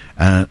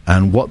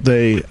 And what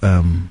they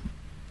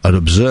had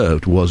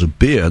observed was a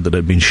beer that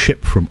had been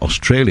shipped from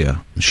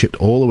Australia and shipped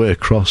all the way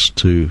across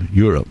to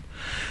Europe.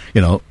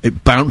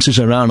 It bounces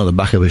around on the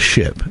back of a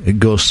ship. It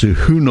goes through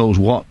who knows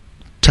what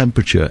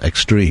temperature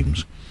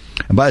extremes.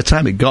 And by the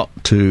time it got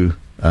to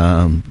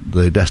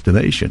the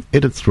destination,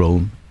 it had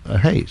thrown a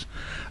haze.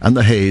 And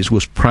the haze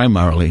was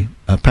primarily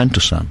a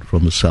pentasan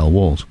from the cell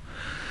walls.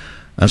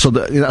 And so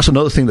that's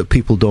another thing that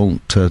people don't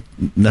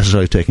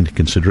necessarily take into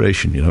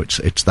consideration.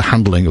 It's the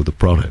handling of the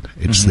product.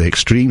 It's the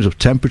extremes of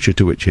temperature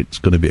to which it's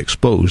going to be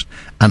exposed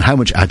and how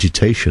much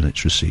agitation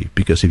it's received.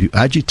 Because if you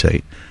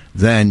agitate,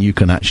 then you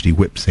can actually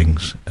whip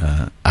things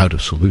out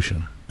of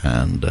solution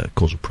and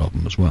cause a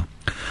problem as well.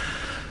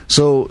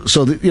 So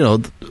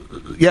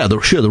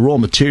the raw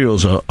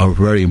materials are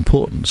very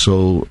important.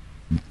 So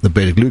the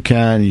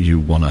beta-glucan, you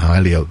want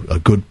a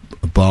good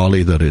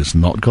barley that has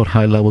not got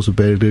high levels of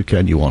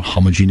beta-glucan. You want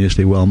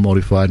homogeneously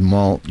well-modified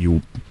malt.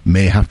 You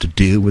may have to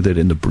deal with it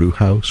in the brew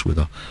house with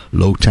a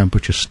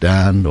low-temperature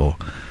stand, or,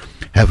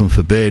 heaven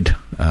forbid,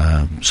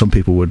 some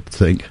people would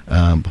think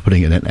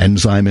putting an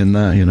enzyme in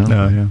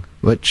there,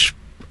 which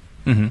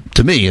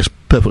to me is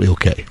perfectly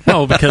okay.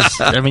 Well, because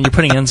you're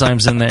putting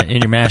enzymes in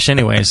your mash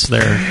anyways.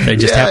 They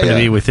just happen to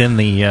be within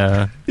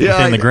the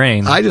the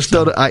grain. I just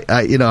don't.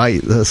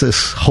 There's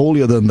this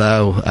holier than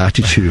thou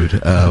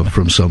attitude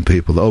from some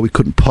people. We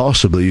couldn't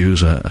possibly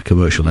use a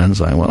commercial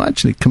enzyme. Well,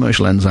 actually,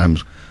 commercial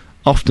enzymes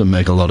often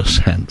make a lot of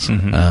sense.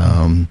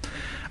 And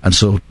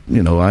so,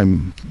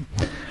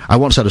 I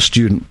once had a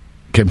student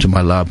came to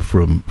my lab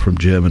from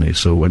Germany.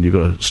 So when you've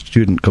got a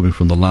student coming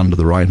from the land of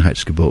the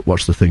Reinheitsgebot,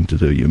 what's the thing to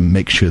do? You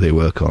make sure they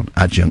work on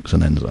adjuncts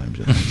and enzymes.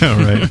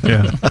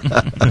 Yeah.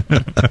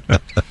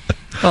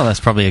 Well, that's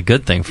probably a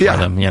good thing for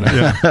them,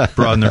 Yeah.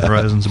 Broaden their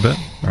horizons a bit.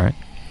 All right.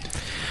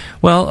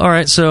 Well, all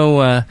right.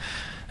 So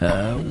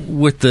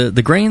with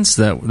the grains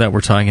that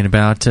we're talking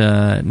about,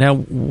 now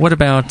what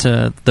about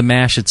the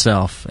mash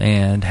itself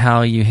and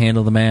how you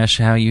handle the mash,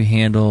 how you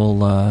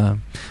handle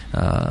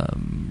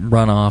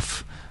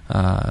runoff,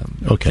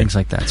 things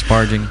like that,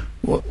 sparging?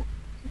 Well,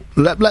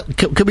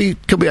 can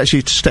we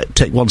actually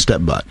take one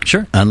step back?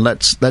 Sure. And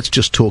let's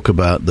just talk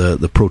about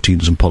the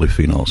proteins and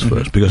polyphenols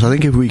first, because I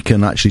think if we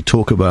can actually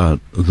talk about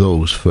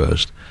those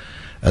first,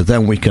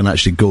 then we can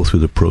actually go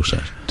through the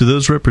process. Do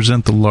those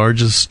represent the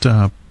largest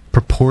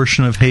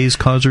proportion of haze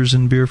causers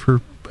in beer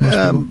for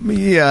most people?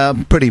 Yeah,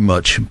 pretty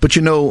much. But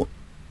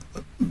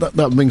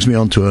that brings me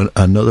on to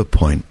another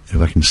point,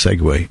 if I can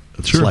segue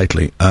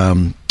slightly,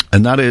 and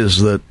that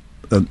is that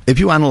if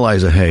you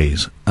analyze a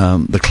haze,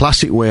 the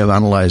classic way of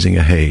analyzing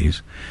a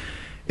haze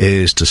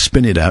is to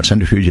spin it out,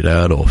 centrifuge it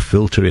out, or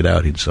filter it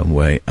out in some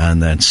way,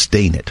 and then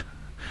stain it.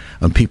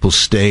 And people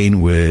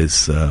stain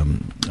with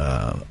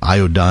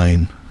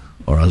iodine,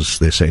 or as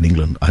they say in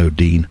England,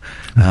 iodine,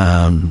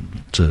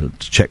 to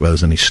check whether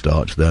there's any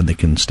starch there. And they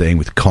can stain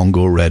with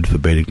Congo red for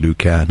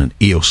beta-glucan and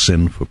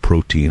eosin for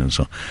protein and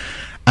so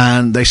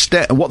on.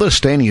 And what they're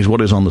staining is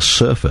what is on the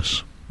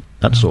surface.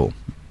 That's all.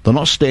 They're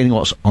not staining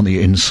what's on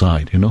the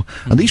inside, And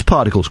these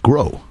particles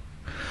grow.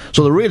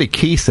 So the really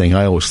key thing,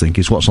 I always think,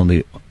 is what's on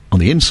the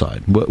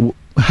inside.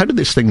 How did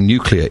this thing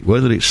nucleate?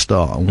 Where did it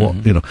start? And what,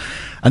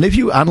 And if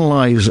you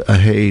analyze a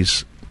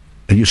haze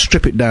and you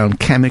strip it down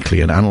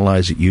chemically and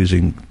analyze it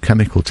using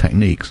chemical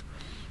techniques,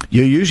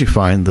 you usually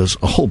find there's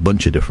a whole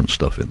bunch of different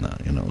stuff in there,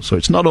 So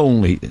it's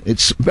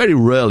very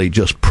rarely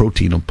just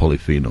protein and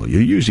polyphenol. You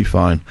usually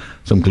find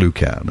some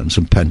glucan and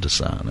some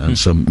pentosan and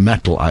some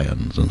metal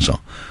ions and so on.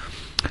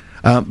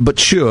 But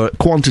sure,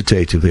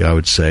 quantitatively, I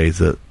would say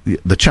that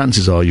the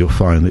chances are you'll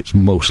find it's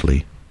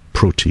mostly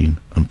protein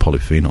and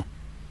polyphenol.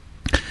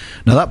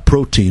 Now, that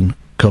protein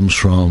comes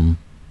from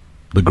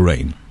the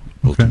grain,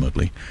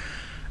 ultimately.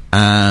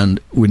 And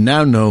we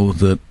now know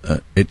that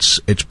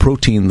it's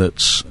protein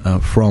that's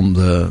from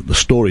the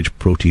storage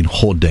protein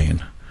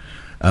hordein,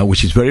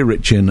 which is very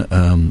rich in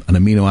an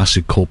amino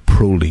acid called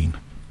proline.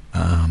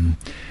 And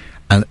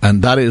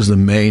that is the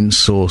main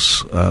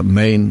source,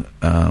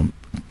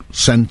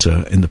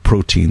 center in the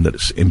protein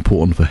that's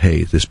important for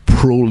haze, this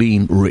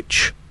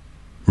proline-rich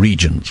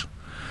regions.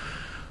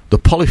 The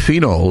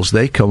polyphenols,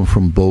 they come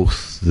from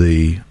both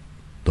the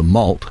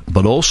malt,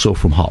 but also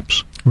from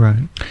hops.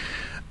 Right.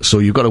 So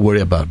you've got to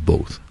worry about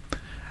both.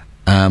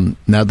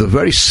 Now, the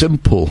very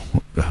simple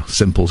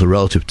is a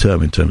relative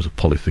term in terms of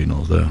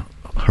polyphenols. They're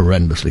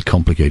horrendously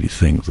complicated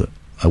things that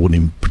I wouldn't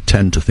even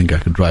pretend to think I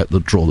could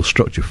draw the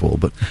structure for.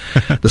 But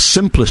the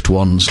simplest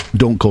ones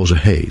don't cause a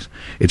haze.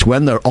 It's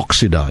when they're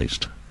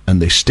oxidized and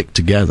they stick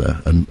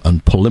together and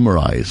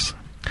polymerize.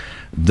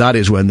 That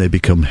is when they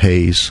become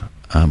haze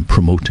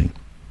promoting.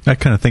 I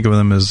kind of think of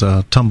them as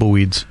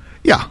tumbleweeds.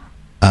 Yeah.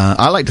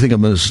 I like to think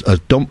of them as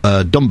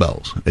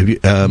dumbbells.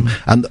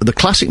 And the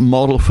classic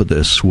model for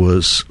this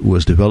was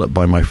developed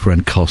by my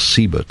friend Carl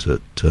Siebert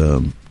at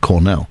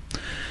Cornell,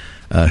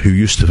 who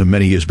used to for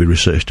many years be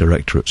research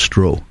director at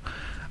Stroh.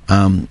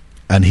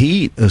 And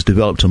he has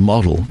developed a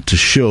model to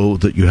show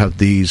that you have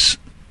these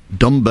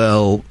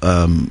dumbbell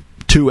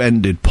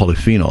two-ended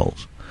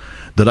polyphenols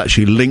that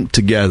actually link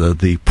together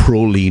the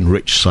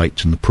proline-rich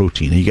sites in the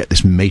protein, and you get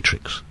this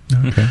matrix.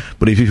 Okay.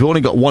 But if you've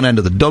only got one end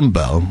of the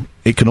dumbbell,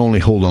 it can only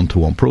hold on to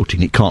one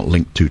protein. It can't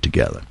link two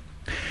together.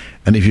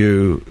 And if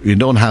you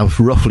don't have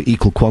roughly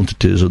equal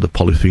quantities of the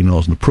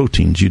polyphenols and the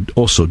proteins, you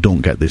also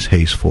don't get this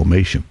haze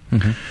formation.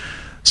 Mm-hmm.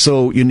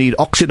 So you need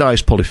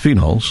oxidized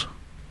polyphenols,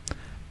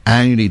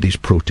 and you need these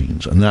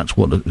proteins, and that's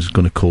what is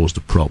going to cause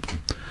the problem.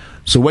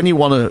 So when you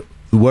want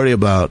to worry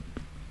about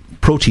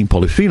protein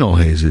polyphenol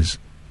hazes,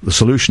 the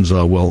solutions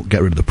are, well,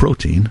 get rid of the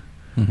protein,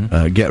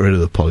 get rid of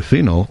the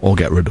polyphenol, or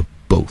get rid of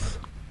both.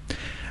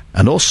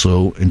 And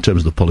also, in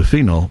terms of the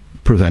polyphenol,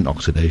 prevent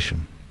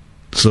oxidation.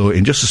 So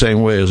in just the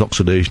same way as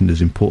oxidation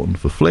is important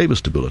for flavor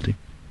stability,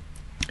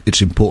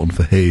 it's important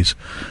for haze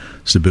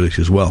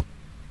stability as well.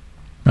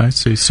 I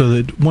see. So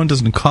that one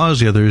doesn't cause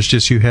the other, it's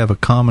just you have a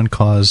common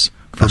cause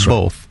for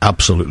both. Right.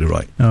 Absolutely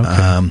right.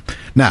 Okay.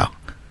 Now,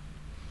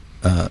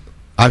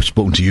 I've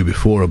spoken to you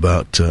before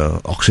about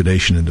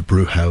oxidation in the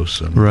brew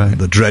house and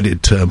the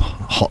dreaded term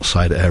hot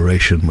side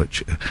aeration, which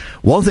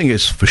one thing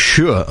is for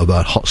sure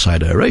about hot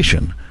side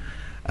aeration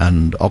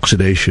and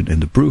oxidation in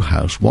the brew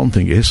house, one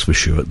thing is for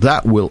sure,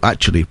 that will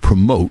actually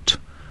promote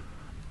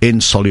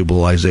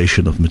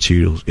insolubilization of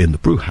materials in the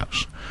brew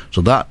house.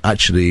 So that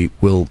actually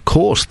will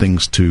cause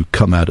things to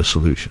come out of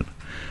solution.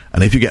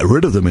 And if you get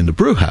rid of them in the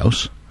brew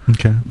house,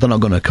 they're not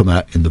going to come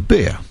out in the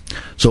beer.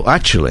 So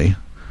actually,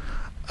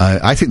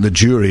 I think the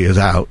jury is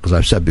out, as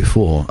I've said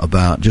before,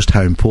 about just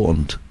how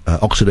important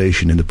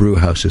oxidation in the brew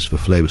house is for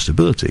flavor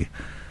stability.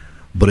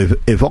 But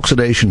if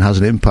oxidation has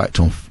an impact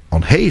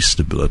on haze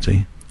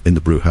stability in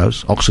the brew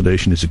house,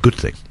 oxidation is a good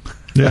thing.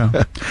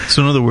 Yeah.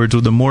 So in other words,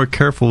 the more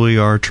careful we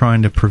are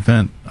trying to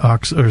prevent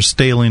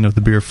staling of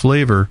the beer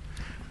flavor,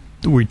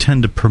 we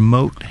tend to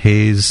promote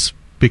haze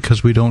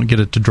because we don't get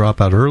it to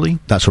drop out early.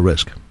 That's a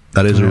risk.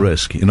 That is a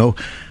risk, you know.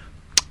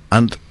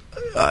 And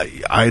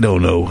I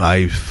don't know.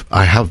 I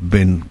have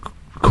been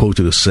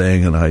quoted as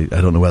saying, and I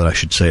don't know whether I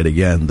should say it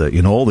again, that,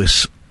 you know, all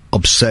this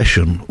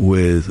obsession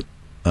with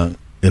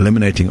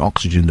eliminating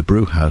oxygen in the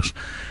brew house,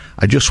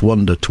 I just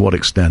wonder to what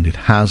extent it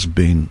has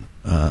been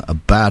a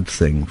bad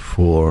thing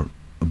for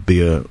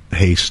beer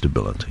haze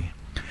stability.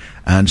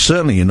 And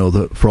certainly, you know,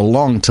 that for a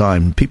long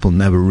time, people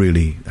never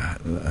really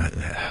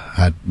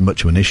had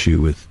much of an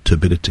issue with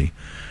turbidity.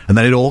 And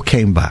then it all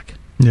came back.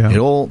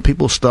 Yeah.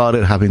 People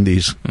started having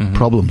these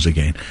problems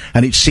again.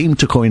 And it seemed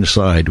to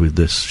coincide with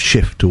this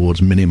shift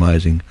towards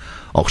minimizing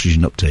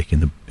oxygen uptake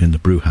in the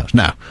brew house.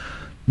 Now,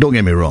 don't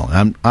get me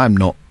wrong, I'm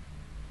not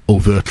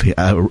overtly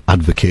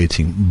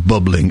advocating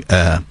bubbling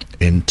air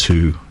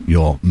into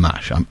your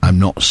mash. I'm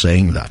not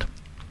saying that.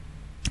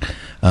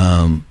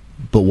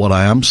 But what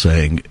I am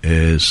saying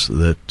is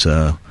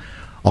that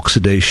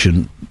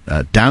oxidation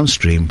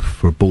downstream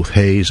for both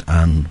haze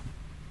and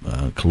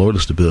colloidal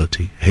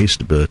stability, haze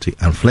stability,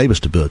 and flavor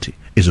stability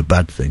is a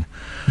bad thing.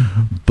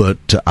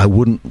 But I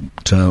wouldn't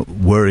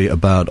worry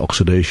about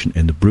oxidation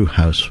in the brew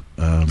house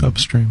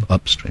upstream.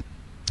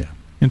 Yeah.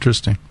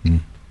 Interesting.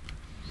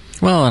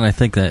 Well, and I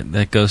think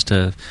that goes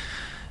to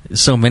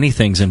so many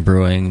things in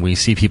brewing. We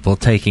see people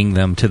taking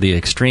them to the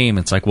extreme.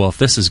 It's like, well, if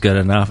this is good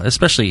enough,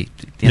 especially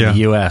in the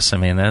U.S., I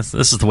mean, this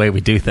is the way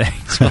we do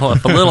things. Well,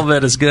 if a little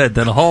bit is good,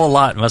 then a whole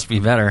lot must be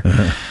better.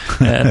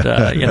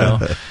 And, you know,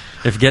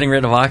 if getting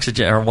rid of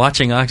oxygen or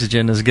watching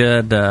oxygen is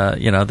good,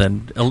 you know,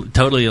 then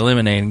totally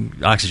eliminating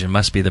oxygen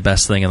must be the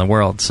best thing in the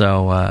world.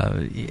 So,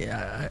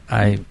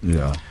 I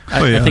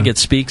think it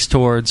speaks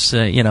towards,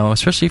 you know,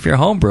 especially if you're a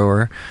home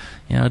brewer,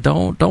 you know,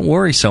 don't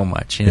worry so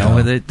much. You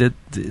know,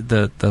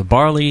 the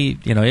barley,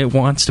 you know, it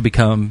wants to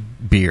become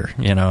beer.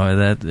 You know,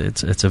 that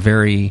it's a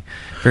very,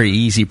 very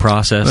easy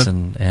process,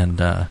 and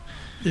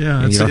you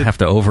don't have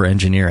to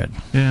over-engineer it.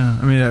 Yeah,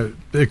 I mean,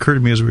 it occurred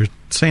to me as we were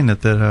saying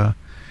that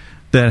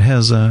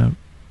has a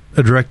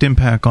direct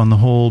impact on the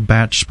whole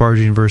batch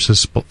sparging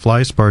versus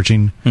fly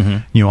sparging,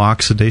 you know,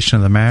 oxidation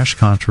of the mash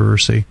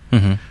controversy.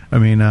 I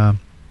mean,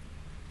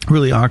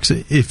 really,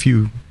 if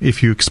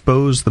you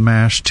expose the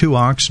mash to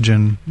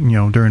oxygen, you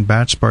know, during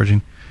batch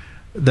sparging,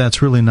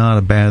 that's really not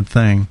a bad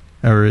thing,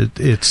 or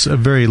it's a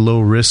very low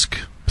risk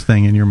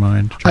thing in your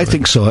mind, Charlie. I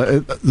think so.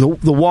 The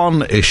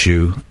one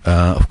issue,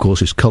 of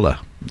course, is color.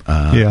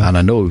 And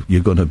I know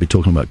you're going to be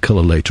talking about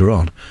color later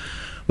on.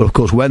 But, of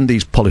course, when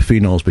these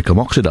polyphenols become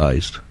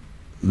oxidized,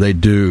 they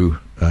do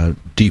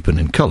deepen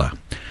in color.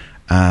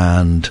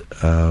 And,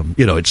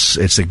 you know,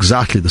 it's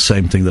exactly the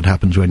same thing that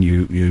happens when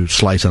you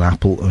slice an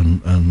apple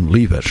and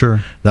leave it.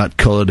 Sure. That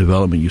color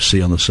development you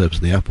see on the surface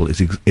of the apple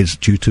is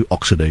due to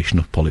oxidation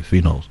of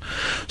polyphenols.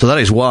 So that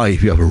is why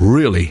if you have a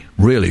really,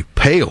 really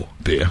pale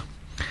beer,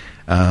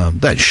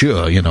 then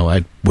sure, you know,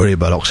 I'd worry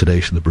about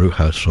oxidation in the brew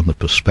house from the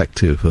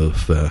perspective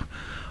of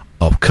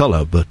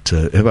color. But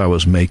if I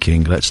was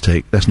making, let's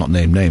not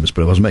name names,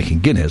 but if I was making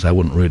Guinness, I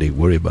wouldn't really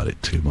worry about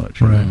it too much.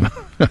 Right.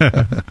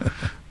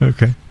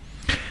 Okay.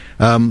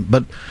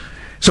 But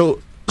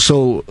so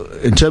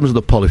in terms of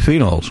the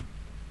polyphenols,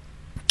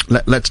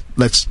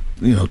 let's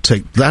you know,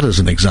 take that as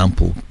an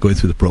example going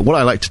through the program. What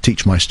I like to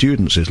teach my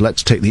students is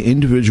let's take the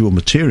individual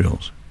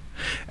materials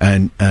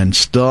and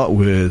start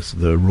with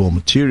the raw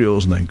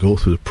materials and then go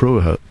through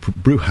the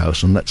brew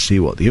house and let's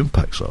see what the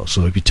impacts are.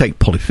 So if you take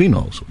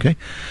polyphenols, okay,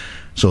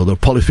 so there are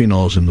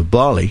polyphenols in the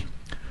barley,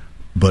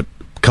 but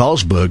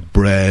Carlsberg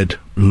bred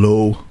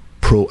low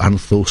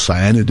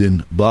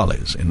proanthocyanidin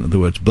barleys. In other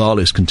words,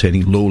 barleys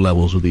containing low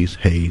levels of these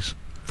haze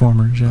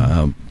formers,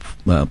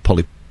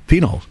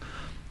 polyphenols.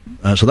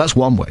 So that's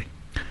one way.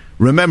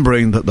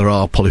 Remembering that there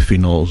are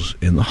polyphenols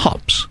in the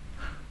hops.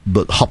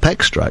 But hop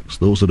extracts,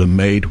 those that are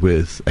made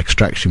with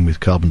extraction with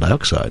carbon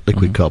dioxide,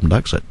 liquid carbon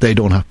dioxide, they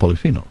don't have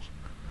polyphenols.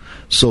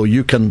 So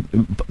you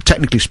can,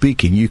 technically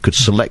speaking, you could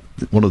select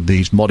one of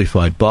these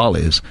modified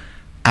barleys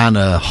and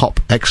a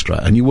hop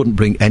extract, and you wouldn't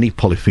bring any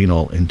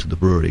polyphenol into the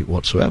brewery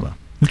whatsoever.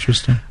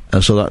 Interesting.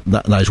 And so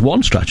that is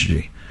one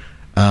strategy.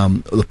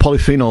 The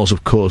polyphenols,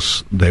 of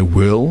course, they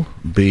will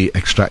be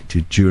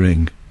extracted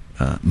during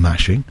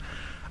mashing,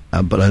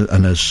 but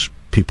as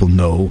people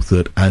know,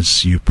 that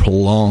as you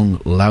prolong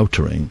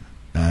lautering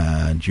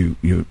and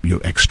you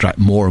extract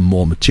more and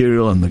more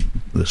material, and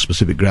the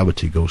specific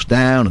gravity goes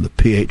down and the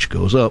pH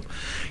goes up,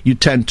 you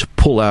tend to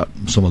pull out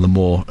some of the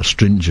more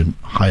astringent,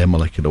 higher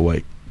molecular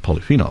weight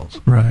polyphenols.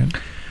 Right.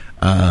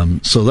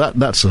 So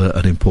that's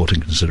an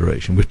important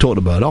consideration. We've talked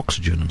about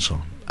oxygen and so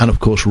on. And of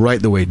course,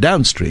 right the way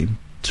downstream,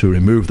 to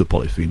remove the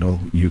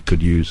polyphenol, you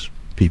could use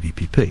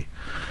PBPP.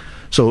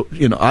 So,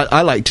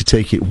 I like to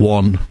take it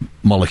one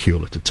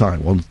molecule at a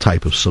time, one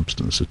type of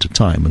substance at a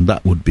time, and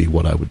that would be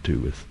what I would do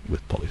with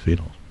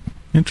polyphenols.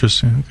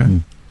 Interesting,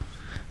 okay.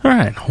 All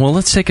right, well,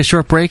 let's take a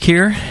short break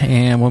here,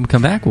 and when we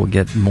come back, we'll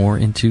get more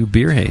into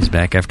Beer Haze.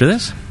 Back after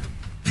this.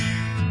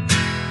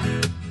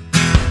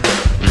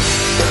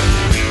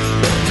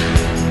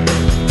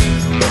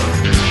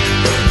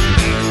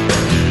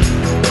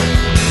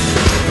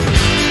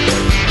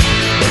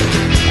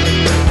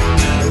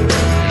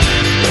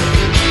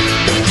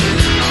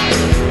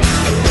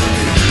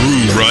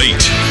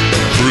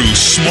 Brew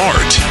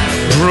smart.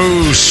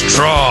 Brew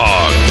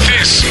strong.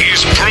 This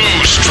is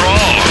Brew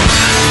Strong.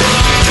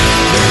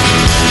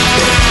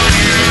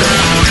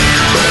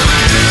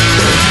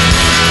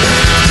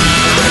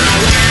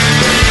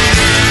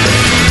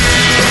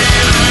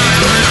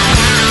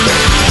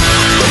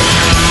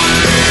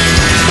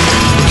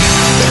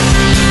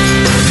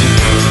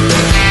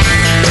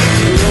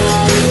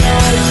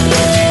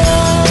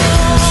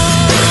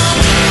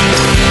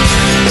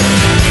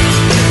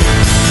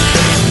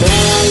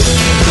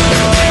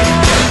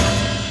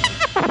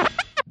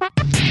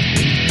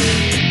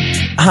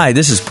 Hi,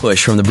 this is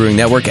Push from the Brewing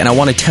Network, and I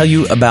want to tell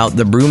you about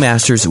the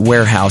Brewmaster's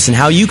Warehouse and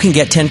how you can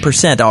get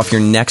 10% off your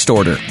next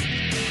order.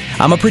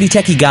 I'm a pretty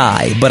techie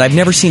guy, but I've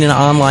never seen an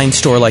online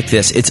store like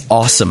this. It's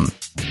awesome.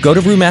 Go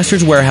to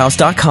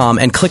brewmasterswarehouse.com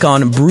and click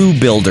on Brew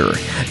Builder.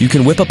 You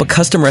can whip up a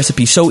custom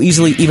recipe so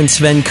easily even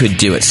Sven could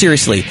do it.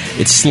 Seriously,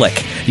 it's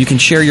slick. You can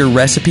share your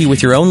recipe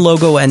with your own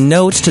logo and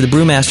notes to the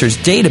Brewmaster's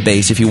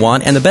database if you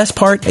want, and the best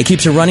part, it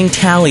keeps a running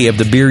tally of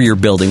the beer you're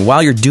building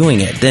while you're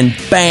doing it. Then,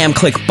 bam,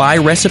 click Buy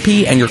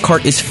Recipe, and your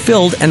cart is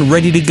filled and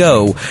ready to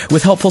go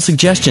with helpful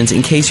suggestions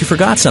in case you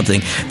forgot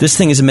something. This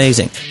thing is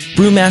amazing.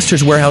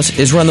 Brewmaster's Warehouse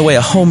is run the way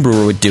a home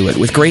brewer would do it,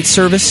 with great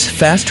service,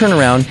 fast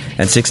turnaround,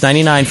 and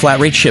 $6.99 flat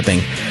rate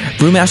shipping.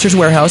 Brewmaster's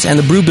Warehouse and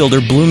the Brew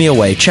Builder blew me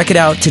away. Check it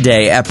out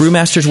today at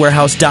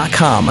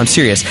brewmasterswarehouse.com. I'm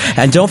serious.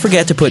 And don't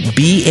forget to put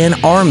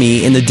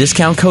BNARMY in the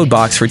discount code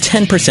box for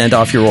 10%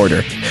 off your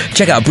order.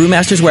 Check out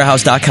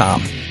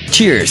brewmasterswarehouse.com.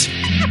 Cheers.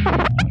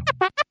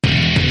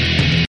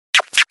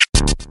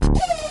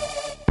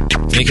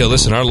 Nico,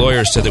 listen, our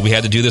lawyers said that we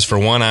had to do this for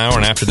 1 hour,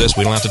 and after this,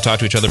 we don't have to talk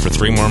to each other for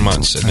 3 more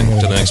months to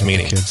the next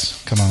meeting.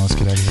 Kids, come on, let's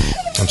get out of here.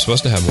 I'm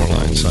supposed to have more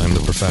lines. I'm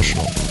the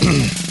professional.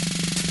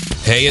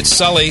 Hey, it's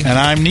Sully. And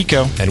I'm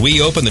Nico. And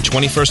we opened the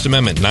 21st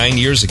Amendment 9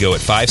 years ago at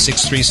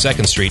 563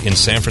 2nd Street in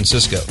San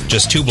Francisco,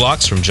 just 2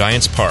 blocks from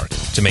Giants Park,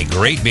 to make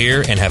great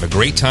beer and have a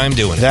great time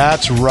doing it.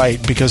 That's right,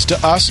 because to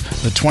us,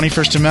 the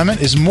 21st Amendment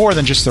is more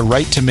than just the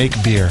right to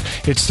make beer.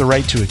 It's the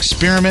right to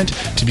experiment,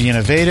 to be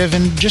innovative,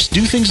 and just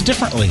do things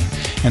differently.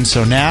 And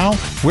so now,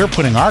 we're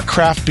putting our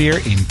craft beer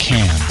in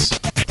cans.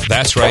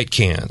 That's right,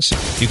 cans.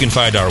 You can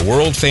find our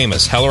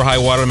world-famous Hell or High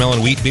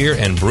Watermelon Wheat Beer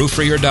and Brew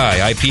Free or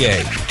Die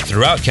IPA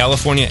throughout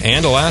California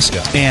and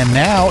Alaska. And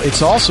now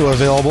it's also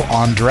available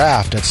on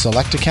draft at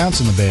select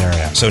accounts in the Bay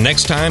Area. So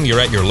next time you're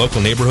at your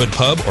local neighborhood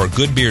pub or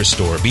good beer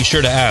store, be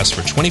sure to ask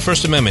for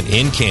 21st Amendment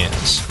in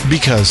cans.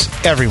 Because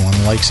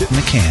everyone likes it in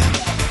a can.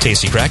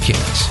 Tasty crack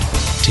cans.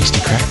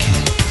 Tasty crack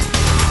can.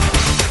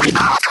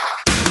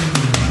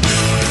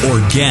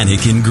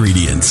 Organic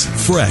ingredients.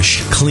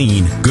 Fresh,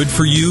 clean, good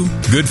for you,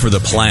 good for the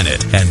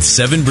planet. And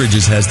Seven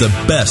Bridges has the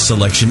best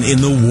selection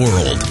in the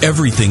world.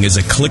 Everything is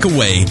a click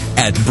away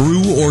at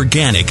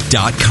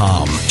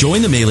breworganic.com.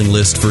 Join the mailing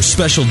list for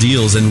special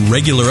deals and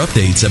regular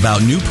updates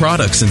about new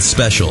products and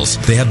specials.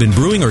 They have been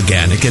brewing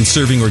organic and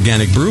serving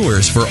organic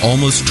brewers for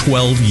almost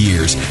 12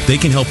 years. They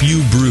can help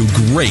you brew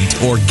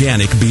great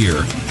organic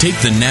beer. Take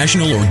the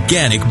National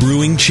Organic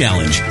Brewing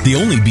Challenge, the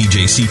only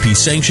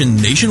BJCP-sanctioned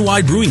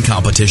nationwide brewing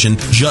competition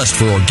just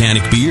for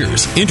organic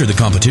beers. Enter the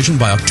competition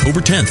by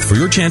October 10th for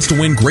your chance to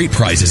win great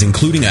prizes,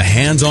 including a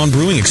hands-on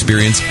brewing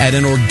experience at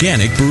an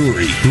organic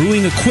brewery,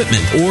 brewing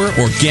equipment, or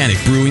organic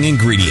brewing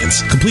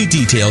ingredients. Complete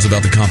details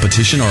about the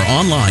competition are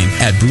online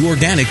at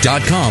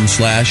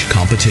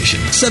breworganic.com/competition.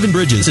 Seven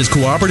Bridges is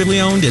cooperatively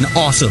owned in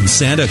awesome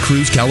Santa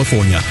Cruz,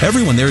 California.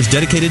 Everyone there is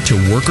dedicated to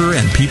worker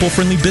and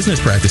people-friendly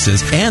business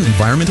practices and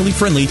environmentally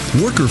friendly,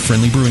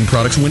 worker-friendly brewing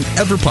products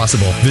whenever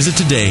possible. Visit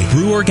today,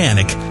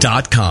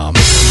 breworganic.com.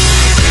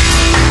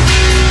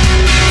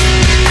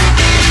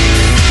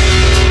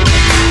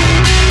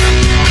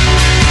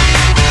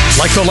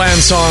 like the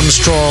Lance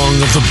Armstrong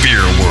of the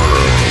beer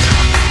world.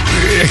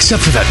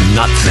 Except for that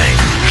nut thing.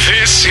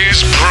 This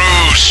is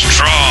Brew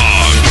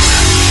Strong.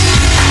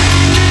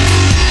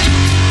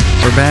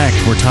 We're back.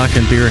 We're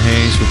talking Beer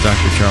Haze with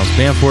Dr. Charles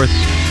Bamforth.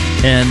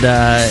 And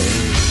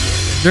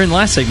during the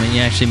last segment, you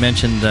actually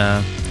mentioned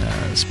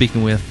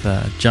speaking with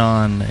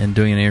John and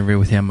doing an interview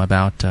with him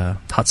about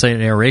hot site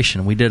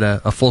aeration. We did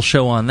a full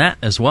show on that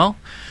as well.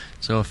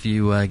 So if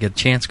you get a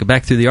chance, go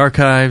back through the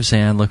archives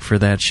and look for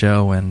that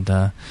show. And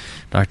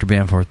Dr.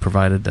 Bamforth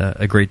provided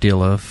a great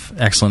deal of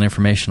excellent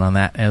information on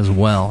that as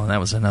well. And that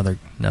was another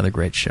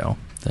great show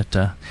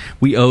that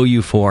we owe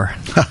you for.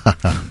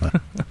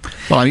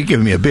 Well, you're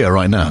giving me a beer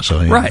right now.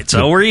 So right,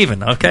 so we're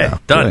even. Okay, yeah,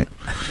 done.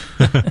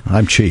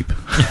 I'm cheap.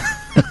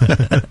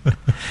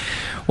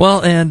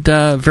 Well, and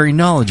very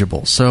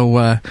knowledgeable.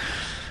 So,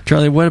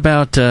 Charlie, what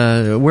about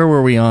where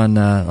were we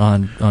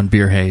on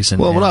Beer Haze?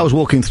 Well, when I was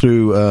walking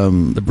through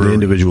the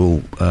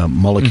individual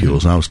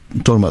molecules, and I was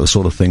talking about the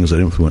sort of things that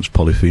influence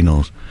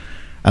polyphenols.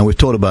 And we've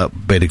talked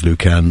about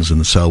beta-glucans and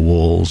the cell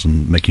walls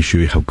and making sure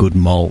you have good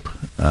malt,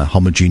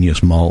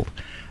 homogeneous malt.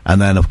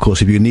 And then, of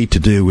course, if you need to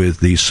do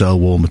with these cell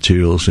wall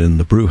materials in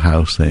the brew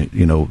house, we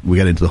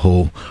get into the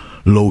whole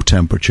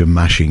low-temperature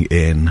mashing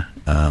in,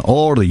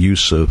 or the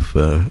use of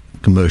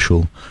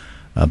commercial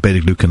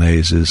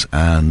beta-glucanases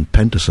and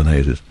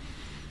pentasinases.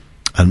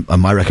 And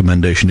my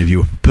recommendation, if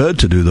you're prepared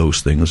to do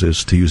those things,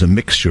 is to use a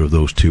mixture of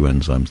those two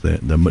enzymes.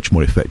 They're much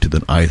more effective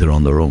than either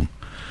on their own.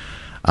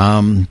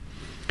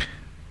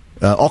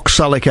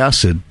 Oxalic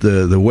acid,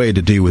 the way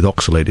to deal with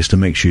oxalate is to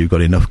make sure you've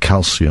got enough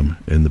calcium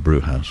in the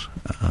brew house.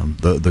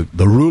 The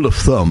rule of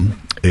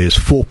thumb is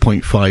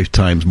 4.5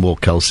 times more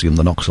calcium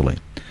than oxalate.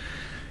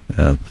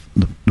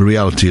 The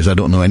reality is I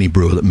don't know any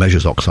brewer that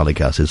measures oxalic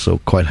acid, so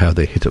quite how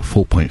they hit at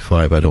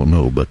 4.5 I don't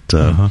know, but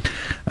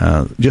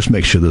just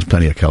make sure there's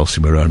plenty of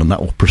calcium around, and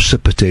that will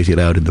precipitate it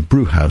out in the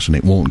brew house and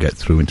it won't get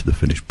through into the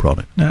finished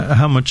product.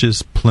 How much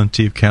is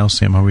plenty of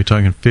calcium? Are we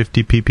talking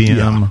 50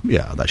 ppm?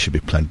 Yeah, that should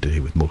be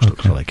plenty with most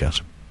oxalic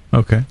acid.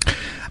 Okay.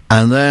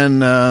 And then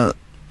the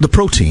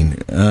protein,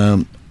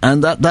 and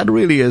that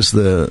really is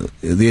the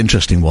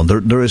interesting one.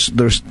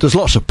 There's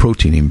lots of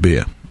protein in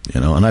beer.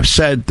 And I've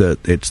said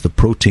that it's the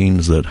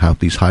proteins that have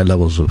these high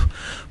levels of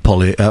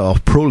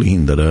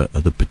proline that are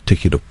the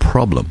particular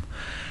problem.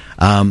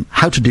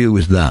 How to deal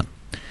with that?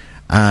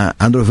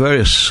 And there are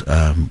various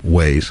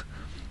ways,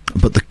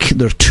 but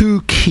there are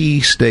two key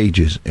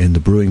stages in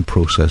the brewing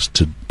process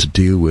to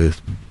deal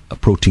with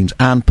proteins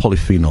and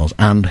polyphenols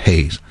and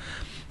haze.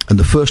 And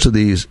the first of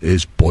these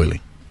is boiling.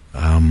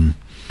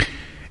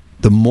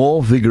 The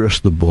more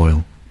vigorous the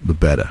boil, the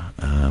better.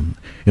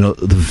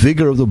 The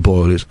vigor of the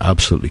boil is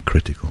absolutely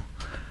critical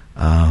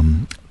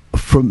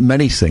for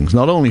many things,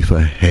 not only for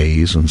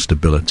haze and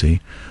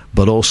stability,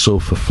 but also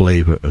for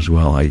flavor as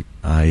well. I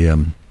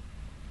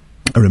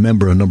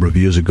remember a number of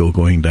years ago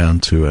going down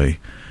to a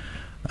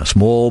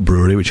small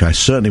brewery, which I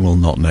certainly will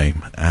not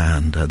name,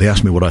 and they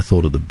asked me what I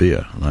thought of the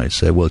beer. And I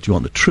said, well, do you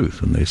want the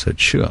truth? And they said,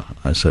 sure.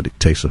 I said, it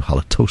tastes of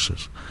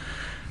halitosis.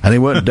 And they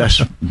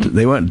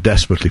weren't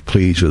desperately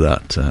pleased with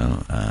that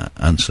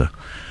answer.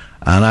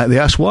 And they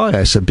asked why.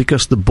 I said,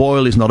 because the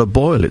boil is not a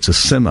boil, it's a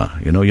simmer.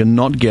 You're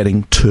not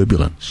getting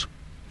turbulence.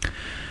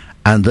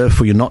 And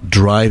therefore you're not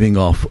driving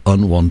off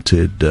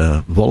unwanted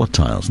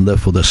volatiles, and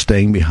therefore they're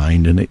staying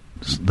behind, and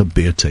the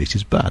beer taste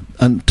is bad.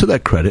 And to their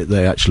credit,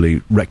 they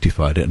actually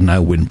rectified it and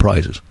now win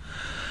prizes.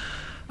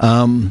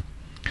 It's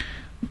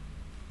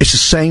the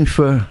same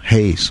for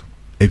haze.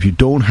 If you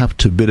don't have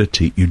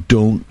turbidity, you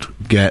don't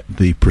get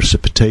the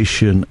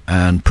precipitation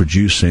and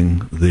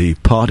producing the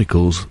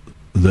particles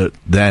that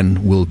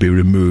then will be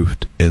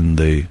removed in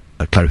the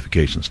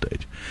clarification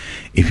stage.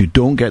 If you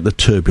don't get the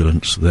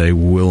turbulence, they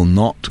will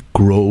not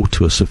grow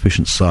to a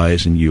sufficient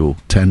size, and you'll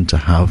tend to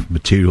have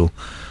material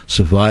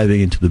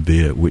surviving into the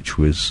beer, which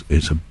is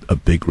a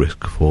big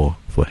risk for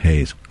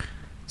haze.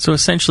 So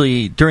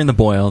essentially, during the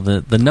boil,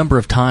 the number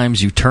of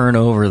times you turn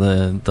over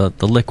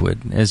the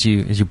liquid as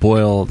you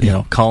boil,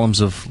 columns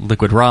of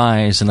liquid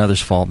rise and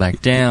others fall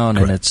back down,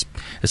 Correct. And it's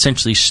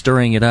essentially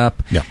stirring it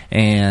up. Yeah.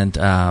 And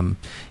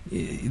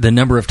the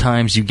number of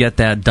times you get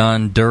that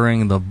done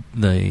during the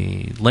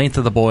length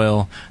of the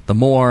boil, the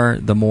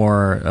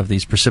more of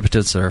these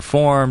precipitates that are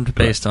formed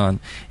based on,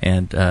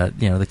 and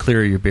the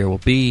clearer your beer will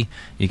be.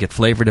 You get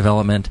flavor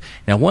development.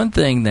 Now, one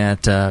thing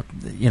that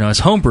as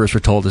homebrewers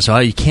were told is,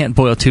 you can't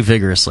boil too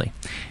vigorously,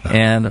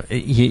 and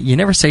you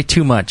never say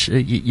too much.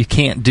 You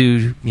can't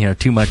do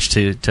too much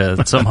to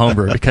some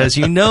homebrewer because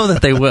that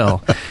they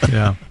will.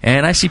 Yeah.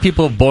 And I see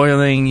people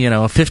boiling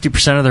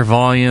 50% of their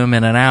volume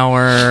in an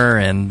hour,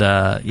 and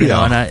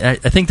and I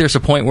think there's a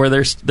point where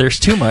there's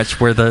too much,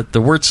 where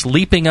the wort's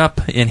leaping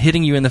up and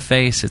hitting you in the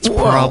face. It's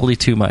probably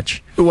too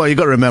much. Well, you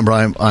got to remember,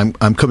 I'm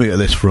coming at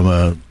this from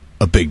a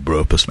big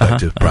brewer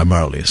perspective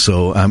primarily.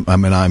 So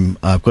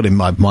I've got in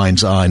my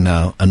mind's eye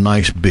now a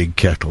nice big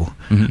kettle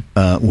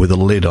with a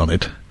lid on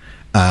it,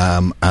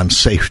 and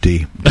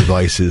safety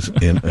devices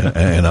and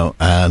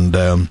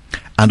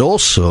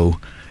also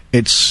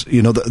it's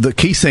the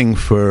key thing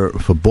for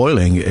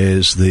boiling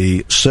is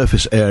the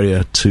surface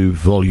area to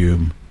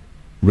volume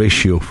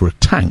ratio for a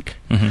tank.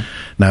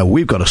 Now,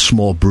 we've got a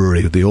small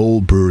brewery, the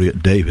old brewery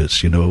at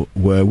Davis,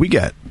 where we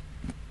get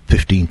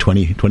 15,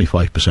 20,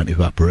 25%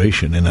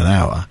 evaporation in an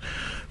hour,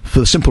 for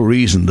the simple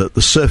reason that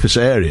the surface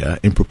area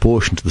in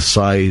proportion to the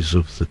size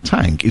of the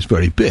tank is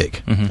very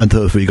big, and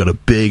therefore you've got a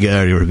big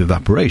area of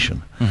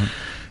evaporation.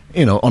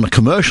 On a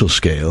commercial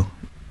scale,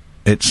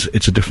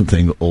 it's a different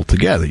thing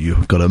altogether.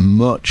 You've got a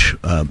much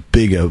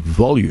bigger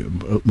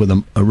volume with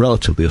a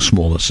relatively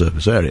smaller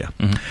surface area,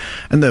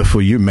 and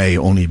therefore you may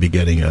only be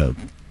getting a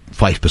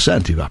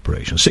 5%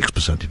 evaporation,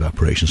 6%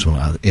 evaporation, something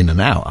like that, in an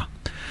hour.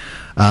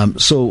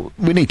 So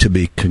we need to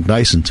be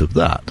cognizant of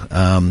that.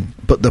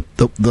 But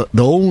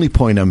the only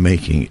point I'm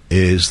making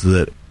is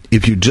that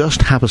if you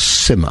just have a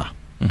simmer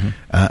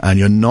and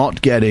you're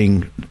not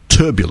getting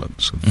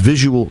turbulence,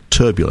 visual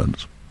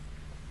turbulence,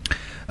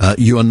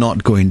 you are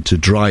not going to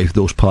drive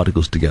those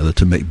particles together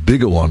to make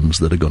bigger ones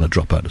that are going to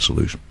drop out of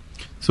solution.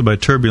 So by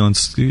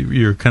turbulence,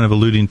 you're kind of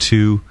alluding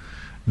to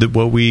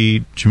what we,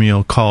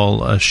 Jamil,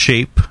 call a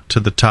shape to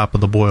the top of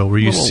the boil, where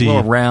you see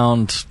little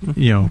round,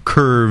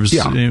 curves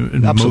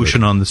in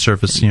motion on the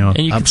surface. And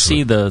you can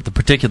see the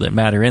particulate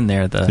matter in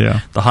there,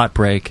 the hot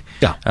break,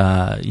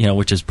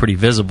 which is pretty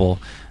visible,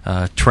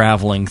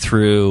 traveling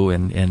through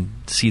and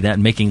see that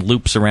making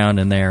loops around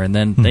in there, and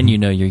then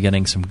you're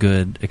getting some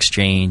good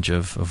exchange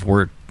of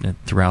wort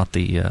throughout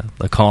the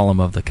column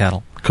of the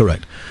kettle.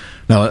 Correct.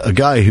 Now, a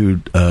guy who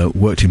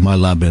worked in my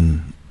lab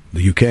in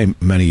the UK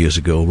many years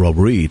ago, Rob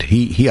Reed,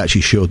 he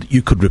actually showed that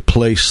you could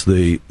replace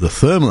the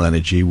thermal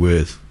energy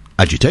with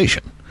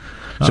agitation.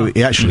 So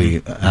he actually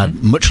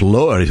had much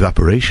lower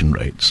evaporation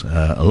rates,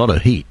 a lot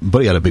of heat, but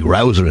he had a big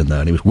rouser in there,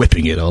 and he was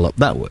whipping it all up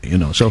that way.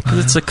 So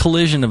it's a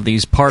collision of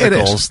these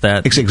particles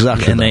it's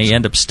exactly, and they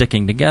end up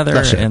sticking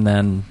together, and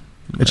then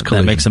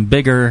that makes them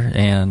bigger,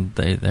 and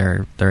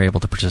they're able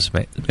to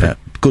participate. Yeah,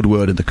 good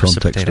word in the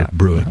context of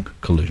brewing,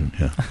 collision.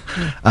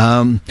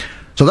 Yeah.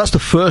 So that's the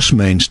first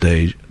main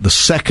stage. The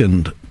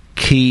second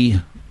key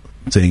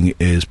thing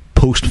is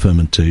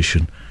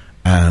post-fermentation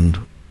and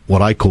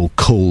what I call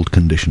cold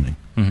conditioning.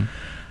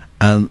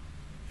 And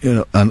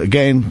and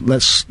again,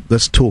 let's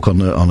talk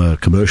on a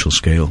commercial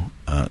scale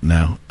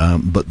now.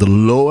 But the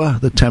lower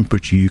the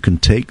temperature you can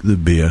take the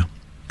beer,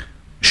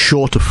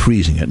 short of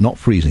freezing it, not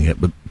freezing it,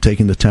 but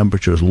taking the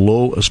temperature as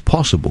low as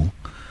possible,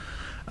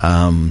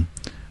 the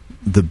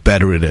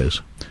better it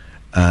is.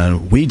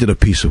 And we did a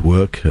piece of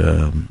work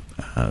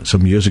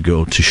some years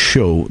ago to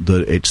show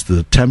that it's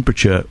the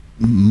temperature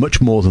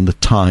much more than the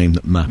time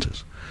that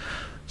matters,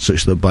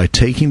 such that by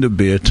taking the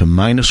beer to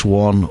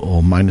 -1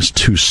 or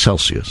 -2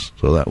 Celsius,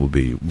 so that would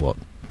be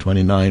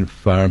 29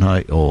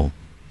 Fahrenheit or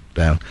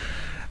down,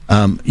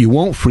 you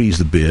won't freeze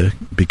the beer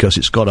because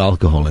it's got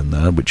alcohol in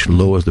there, which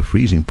lowers the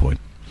freezing point,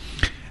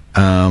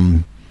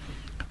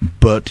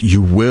 but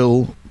you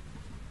will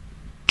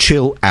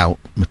chill out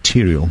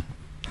material,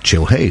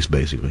 chill haze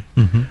basically,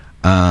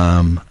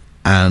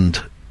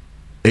 and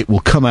it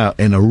will come out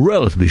in a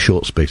relatively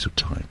short space of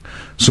time.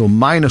 So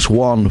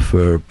 -1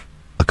 for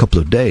a couple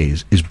of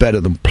days is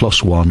better than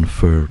 +1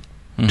 for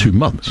 2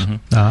 months.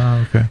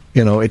 Okay.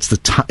 It's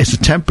the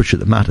temperature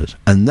that matters,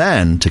 and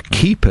then to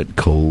keep it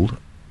cold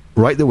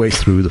right the way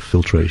through the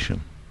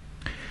filtration,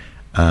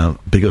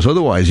 because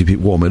otherwise, if you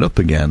warm it up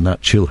again,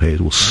 that chill haze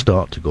will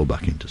start to go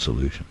back into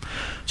solution.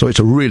 So it's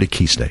a really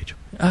key stage.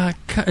 A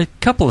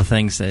couple of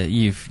things that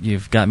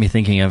you've got me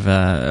thinking of.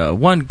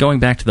 One, going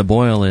back to the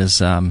boil,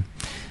 is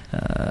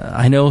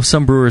I know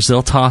some brewers,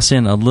 they'll toss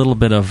in a little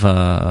bit of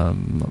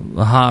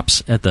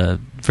hops at the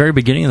very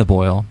beginning of the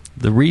boil.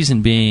 The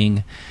reason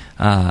being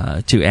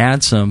to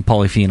add some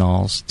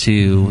polyphenols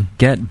to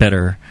get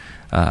better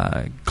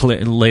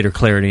later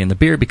clarity in the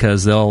beer,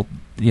 because those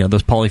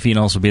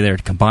polyphenols will be there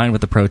to combine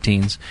with the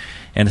proteins,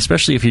 and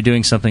especially if you're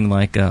doing something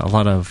like a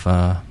lot of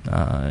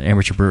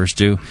amateur brewers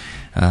do,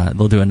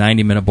 they'll do a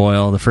 90-minute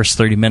boil. The first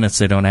 30 minutes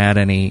they don't add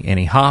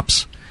any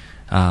hops.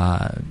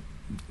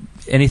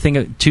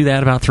 Anything to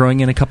that about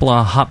throwing in a couple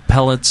of hop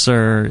pellets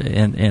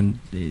and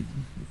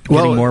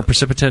getting more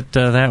precipitate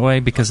that way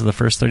because of the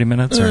first 30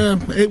 minutes?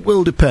 It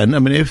will depend. I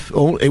mean, it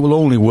will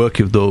only work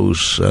if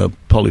those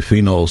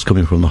polyphenols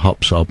coming from the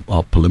hops are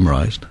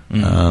polymerized.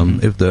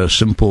 If they're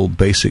simple,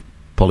 basic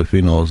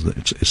polyphenols,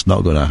 it's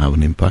not going to have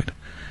an impact.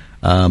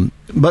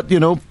 But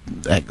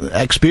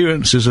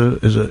experience is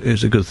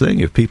a good thing.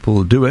 If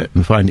people do it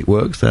and find it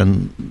works,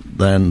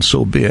 then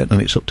so be it.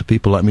 And it's up to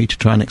people like me to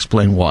try and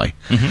explain why.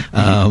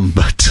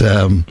 But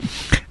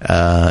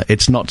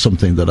it's not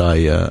something that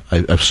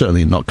I've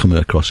certainly not come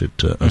across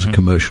it as a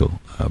commercial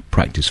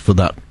practice for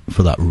that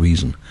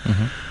reason.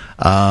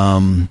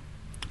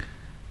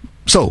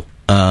 So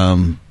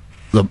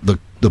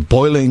the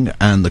boiling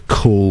and the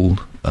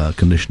cold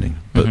conditioning.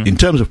 But in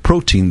terms of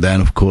protein,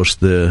 then of course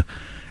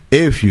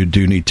if you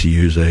do need to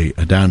use a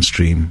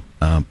downstream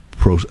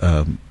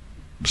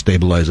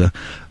stabilizer,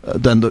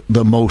 then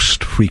the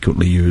most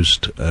frequently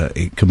used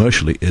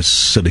commercially is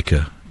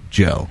silica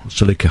gel.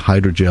 Silica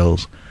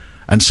hydrogels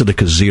and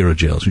silica zero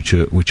gels, which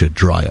are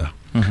drier.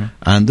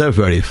 And they're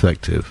very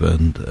effective,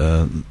 and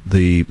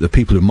the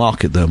people who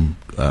market them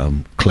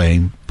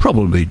claim,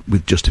 probably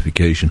with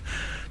justification,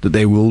 that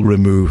they will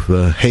remove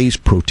haze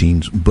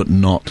proteins, but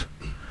not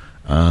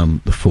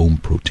the foam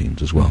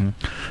proteins as well.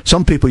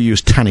 Some people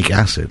use tannic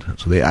acid,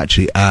 so they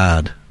actually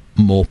add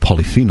more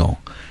polyphenol.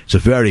 It's a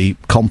very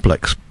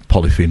complex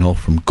polyphenol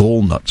from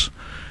gall nuts,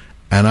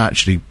 and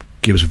actually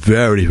gives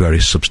very, very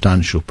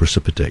substantial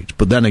precipitates.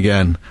 But then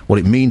again, what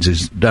it means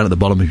is down at the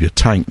bottom of your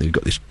tank, you've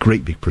got this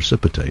great big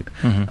precipitate,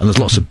 and there's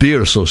lots of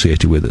beer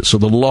associated with it, so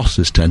the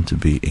losses tend to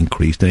be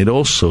increased, and it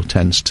also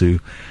tends to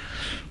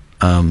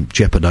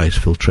jeopardize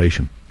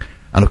filtration.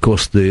 And of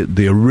course,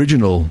 the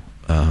original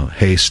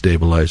haze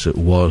stabilizer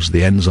was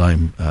the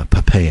enzyme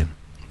papain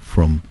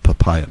from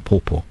papaya,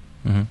 pawpaw,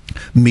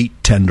 meat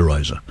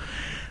tenderizer.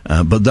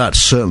 But that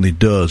certainly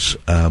does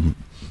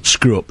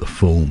screw up the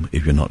foam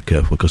if you're not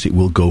careful, because it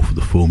will go for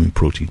the foaming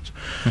proteins.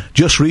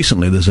 Just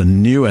recently, there's a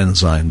new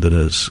enzyme that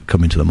has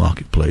come into the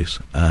marketplace,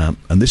 and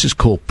this is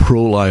called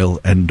prolyl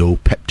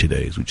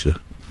endopeptidase, which is a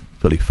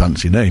fairly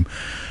fancy name.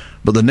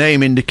 But the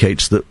name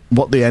indicates that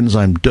what the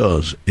enzyme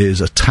does is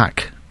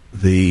attack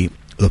the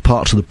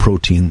parts of the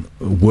protein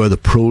where the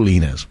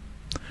proline is,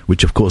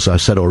 which, of course, I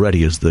said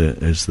already is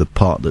the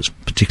part that's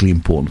particularly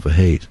important for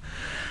haze.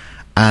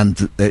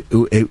 And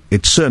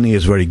it certainly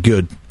is very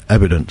good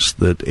evidence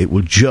that it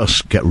will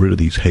just get rid of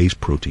these haze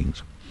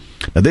proteins.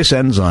 Now, this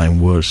enzyme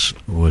was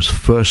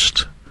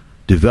first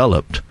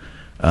developed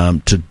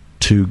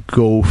to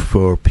go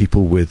for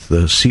people with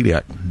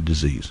celiac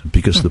disease,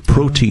 because the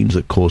proteins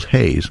that cause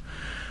haze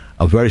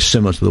are very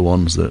similar to the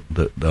ones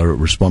that are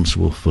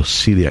responsible for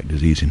celiac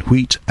disease in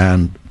wheat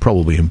and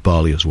probably in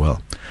barley as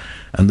well.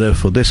 And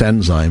therefore, this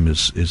enzyme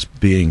is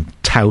being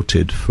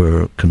touted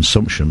for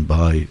consumption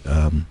by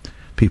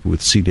people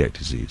with celiac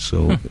disease.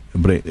 So,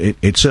 but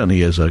it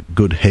certainly is a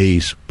good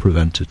haze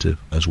preventative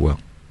as well.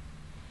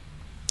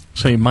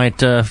 So you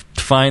might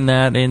find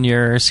that in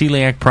your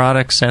celiac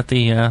products at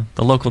the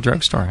local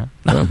drugstore. Huh?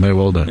 Yeah, may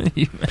well done.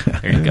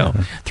 There you go.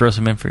 Throw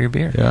some in for your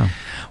beer. Yeah.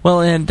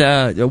 Well, and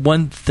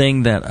one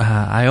thing that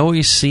I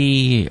always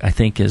see, I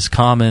think, is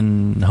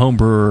common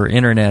homebrewer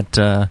internet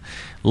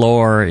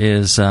lore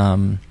is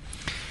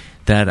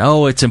that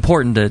it's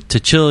important to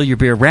chill your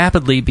beer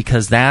rapidly,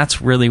 because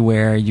that's really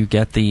where you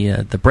get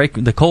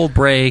the cold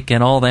break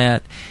and all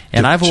that.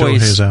 And I've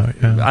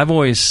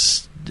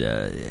always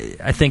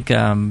I think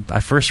I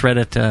first read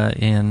it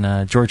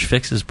in George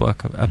Fix's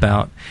book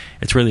about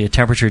it's really a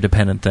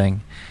temperature-dependent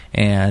thing,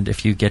 and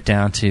if you get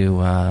down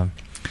to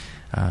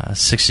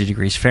 60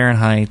 degrees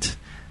Fahrenheit,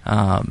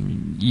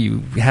 you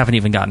haven't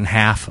even gotten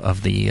half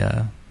of the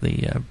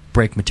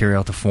break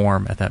material to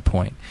form at that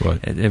point. Right.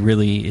 It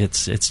really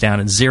it's down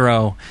at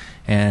zero,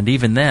 and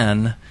even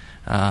then,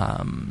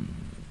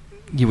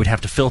 you would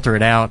have to filter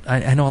it out.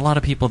 I know a lot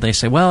of people, they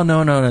say, well,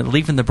 no,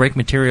 leaving the break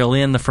material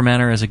in the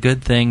fermenter is a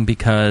good thing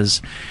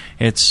because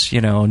it's,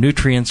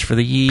 nutrients for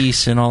the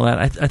yeast and all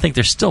that. I think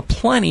there's still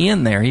plenty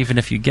in there, even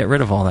if you get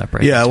rid of all that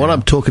break material. What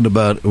I'm talking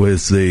about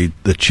with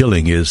the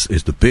chilling is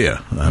the beer,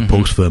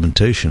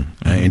 post-fermentation.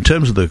 In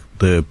terms of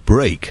the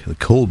break, the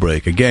cold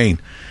break, again,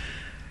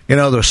 there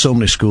are so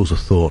many schools of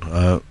thought.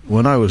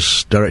 When I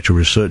was director of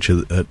research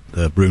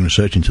at Brew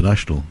Research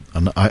International,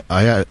 and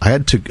I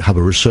had to have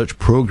a research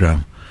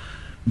program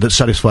that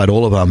satisfied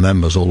all of our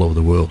members all over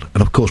the world.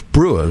 And of course,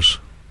 brewers,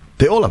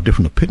 they all have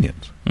different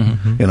opinions.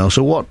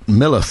 So what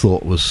Miller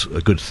thought was a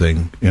good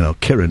thing,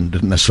 Kirin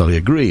didn't necessarily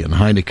agree, and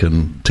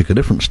Heineken took a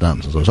different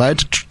stance. So I had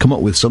to come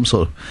up with some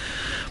sort of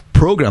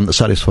program that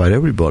satisfied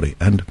everybody.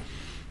 And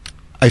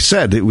I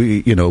said,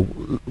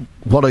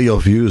 what are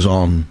your views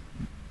on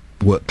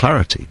wort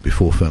clarity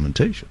before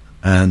fermentation?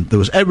 And there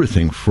was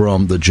everything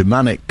from the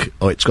Germanic,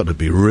 it's got to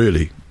be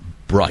really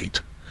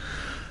bright,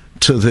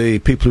 to the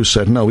people who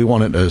said, no, we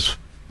want it as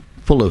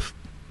full of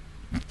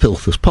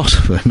filth as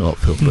possible. Not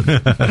filth,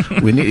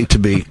 but we need it to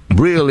be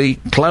really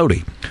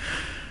cloudy.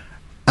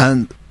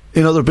 And,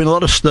 there have been a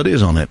lot of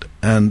studies on it,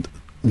 and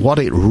what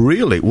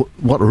really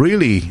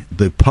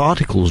the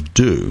particles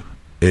do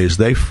is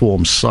they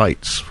form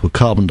sites for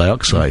carbon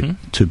dioxide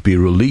to be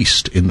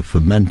released in the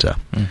fermenter.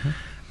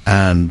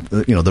 And,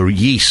 the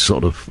yeast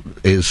sort of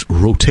is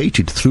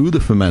rotated through the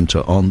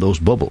fermenter on those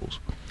bubbles.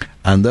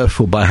 And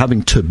therefore, by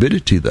having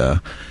turbidity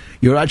there,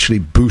 you're actually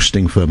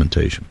boosting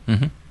fermentation.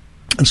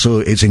 And so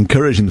it's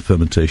encouraging the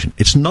fermentation.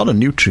 It's not a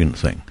nutrient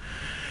thing.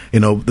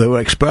 There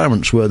were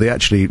experiments where they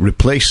actually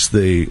replaced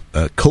the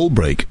cold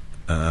break,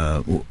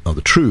 or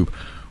the trube,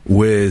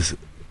 with,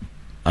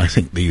 I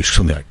think they used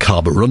something like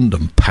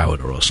carborundum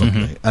powder or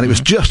something, and it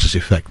was just as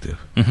effective.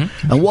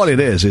 And what it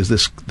is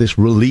this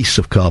release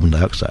of carbon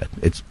dioxide.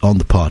 It's on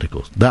the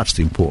particles. That's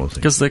the important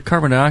thing. Because the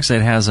carbon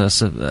dioxide has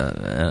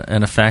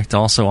an effect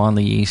also on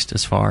the yeast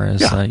as far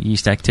as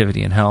yeast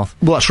activity and health.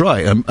 Well, that's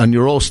right. And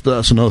you're also,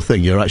 that's another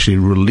thing. You're actually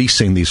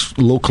releasing these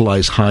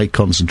localized high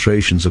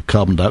concentrations of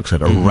carbon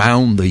dioxide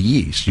around the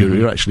yeast.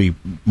 You're actually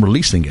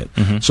releasing it.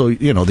 So,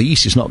 the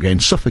yeast is not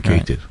getting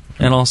suffocated.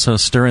 And also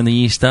stirring the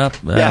yeast up,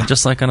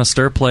 just like on a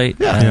stir plate.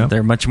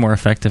 They're much more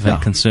effective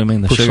at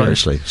consuming the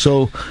precisely. sugars.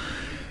 So,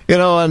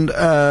 and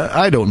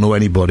I don't know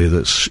anybody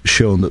that's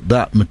shown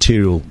that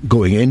material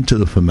going into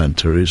the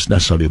fermenter is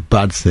necessarily a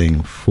bad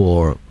thing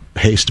for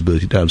haze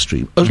stability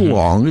downstream, as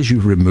long as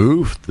you've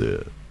removed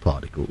the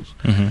particles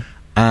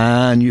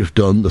and you've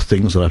done the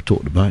things that I've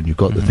talked about, and you've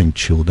got the thing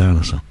chilled down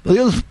or something. But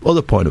the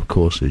other point, of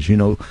course, is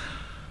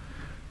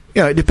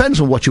it depends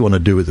on what you want to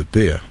do with the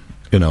beer.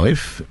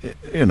 If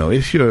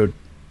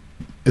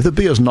the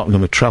beer's not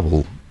going to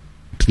travel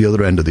to the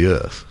other end of the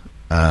earth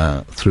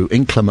through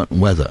inclement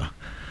weather,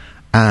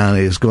 and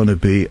is going to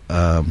be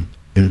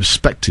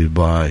inspected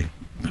by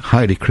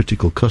highly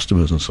critical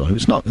customers and so on,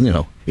 it's not,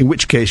 in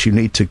which case you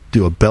need to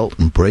do a belt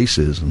and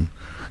braces and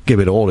give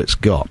it all it's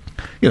got.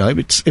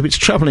 If it's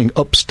travelling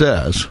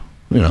upstairs,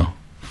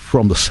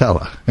 from the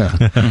cellar,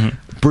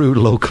 brewed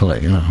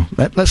locally,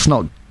 let's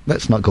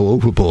not go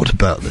overboard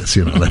about this.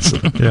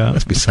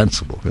 Let's be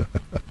sensible.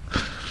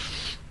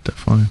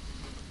 Definitely.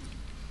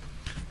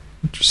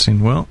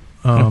 Interesting. Well,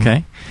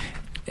 okay.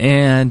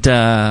 And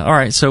all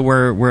right, so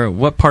we're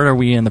what part are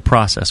we in the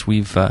process?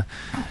 We've gone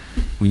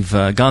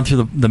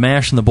through the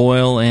mash and the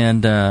boil,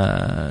 and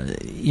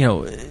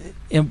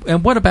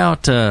and what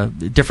about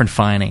different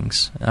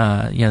finings?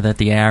 That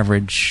the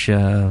average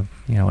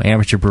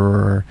amateur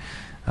brewer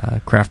or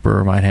craft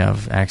brewer might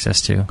have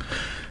access to.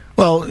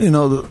 Well,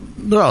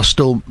 there are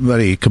still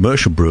many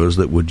commercial brewers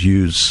that would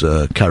use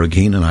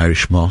carrageen and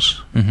Irish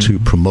moss to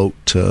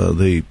promote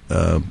the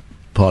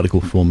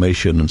particle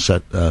formation and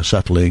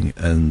settling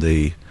in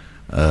the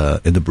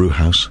brew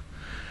house,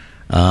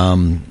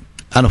 and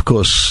of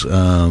course,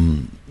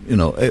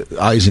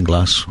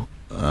 isinglass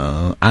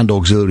and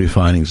auxiliary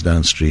finings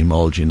downstream,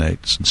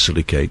 alginates and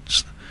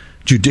silicates,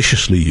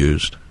 judiciously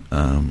used,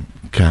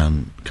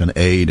 can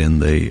aid in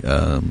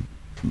the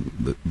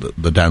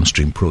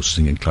downstream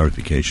processing and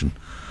clarification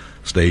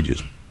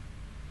stages.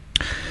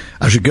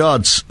 As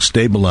regards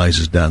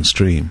stabilizers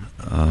downstream,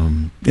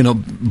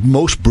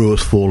 most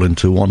brewers fall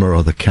into one or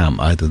other camp,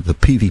 either the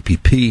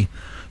PVPP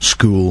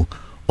school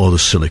or the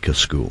silica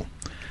school.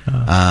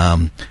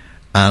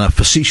 And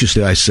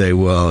facetiously I say,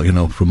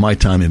 well, from my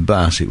time in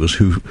Bass, it was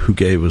who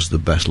gave us the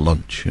best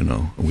lunch,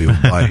 we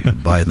would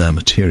buy their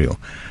material.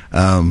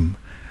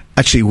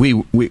 Actually, we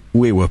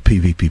were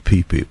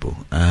PVPP people,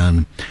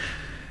 and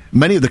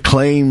many of the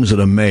claims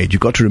that are made,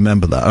 you've got to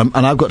remember that.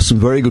 And I've got some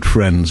very good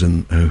friends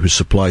who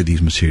supply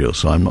these materials,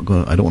 so I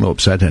don't want to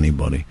upset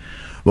anybody.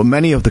 But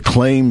many of the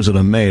claims that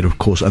are made, of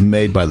course, are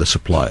made by the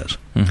suppliers.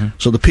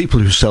 So the people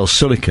who sell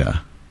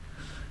silica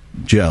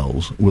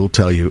gels will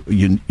tell you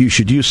you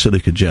should use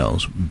silica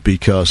gels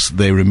because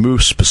they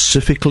remove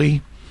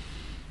specifically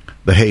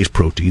the haze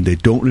protein, they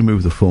don't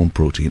remove the foam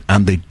protein,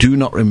 and they do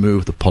not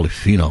remove the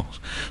polyphenols.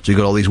 So you've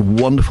got all these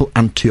wonderful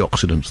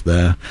antioxidants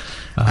there,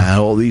 and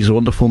all these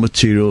wonderful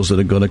materials that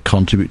are going to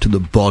contribute to the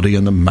body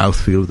and the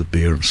mouthfeel of the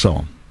beer and so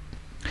on.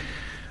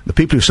 The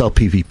people who sell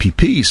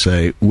PVPP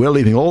say, we're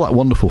leaving all that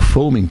wonderful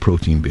foaming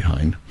protein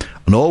behind,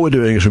 and all we're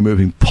doing is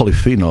removing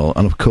polyphenol,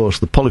 and of course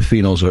the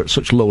polyphenols are at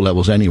such low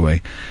levels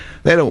anyway,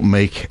 they don't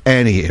make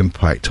any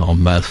impact on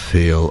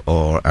mouthfeel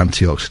or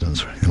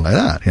antioxidants or anything like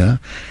that,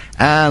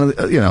 And,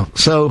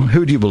 so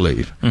who do you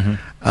believe?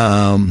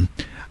 I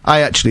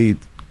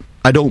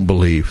don't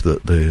believe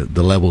that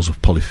the levels of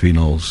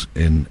polyphenols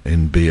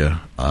in beer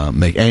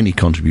make any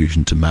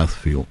contribution to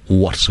mouthfeel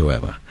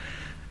whatsoever.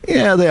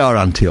 Yeah, they are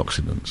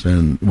antioxidants,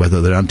 and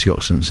whether they're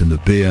antioxidants in the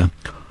beer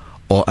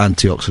or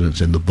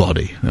antioxidants in the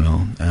body,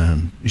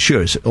 and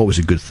sure, it's always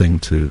a good thing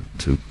to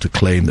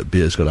claim that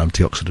beer's got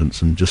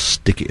antioxidants and just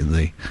stick it in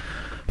the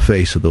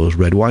face of those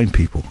red wine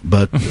people.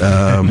 But, but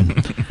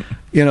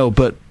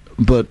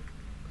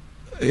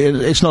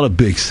it's not a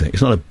big thing.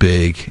 It's not a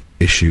big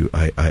issue.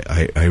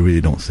 I really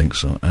don't think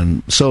so.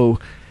 And so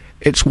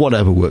it's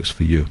whatever works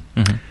for you.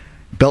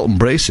 Belt and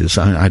braces,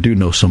 I do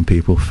know some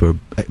people for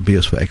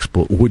beers for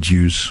export would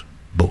use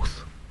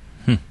both.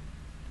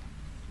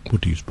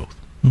 Would use both.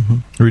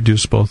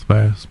 Reduce both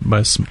by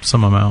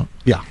some amount.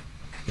 Yeah.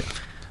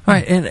 All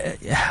right, and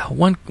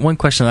one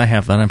question I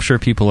have that I'm sure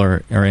people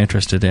are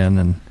interested in,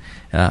 and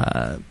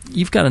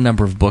you've got a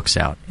number of books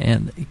out,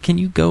 and can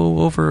you go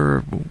over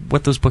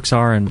what those books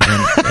are and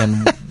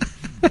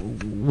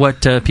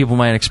what people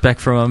might expect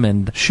from them?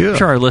 And sure. I'm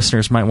sure our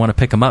listeners might want to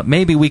pick them up.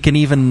 Maybe we can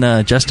even,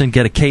 Justin,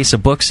 get a case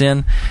of books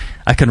in.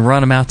 I can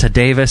run them out to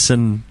Davis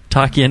and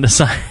talk you into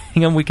signing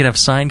them. We could have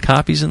signed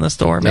copies in the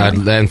store. Maybe.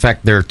 In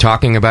fact, they're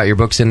talking about your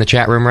books in the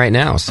chat room right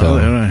now. So,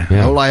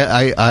 yeah. Well,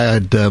 I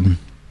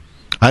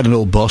had an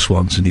old boss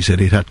once, and he said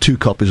he'd had 2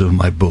 copies of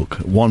my book.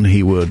 One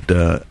he would,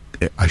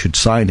 I should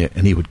sign it,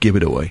 and he would give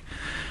it away.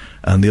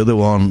 And the other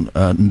one,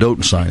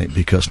 don't sign it,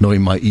 because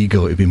knowing my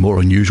ego, it'd be more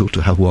unusual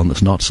to have one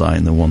that's not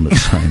signed than one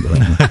that's signed.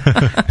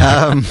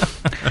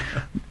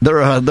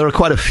 There are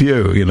quite a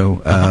few,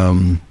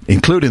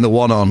 including the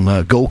one on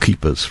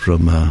goalkeepers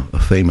from a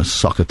famous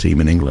soccer team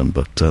in England,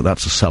 but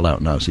that's a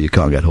sellout now, so you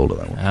can't get hold of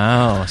that one.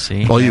 Oh,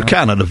 see. Well, you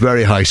can at a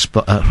very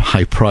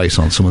high price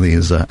on some of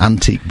these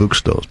antique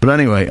bookstores. But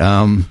anyway,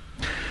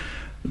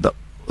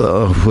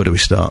 Where do we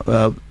start?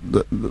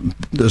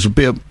 There's a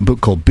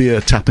book called Beer,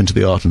 Tap into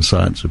the Art and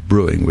Science of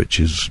Brewing, which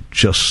has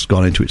just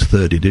gone into its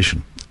 3rd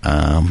edition.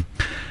 And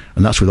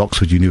that's with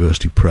Oxford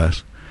University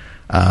Press.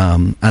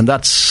 And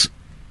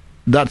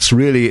that's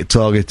really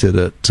targeted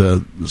at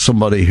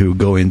somebody who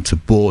go into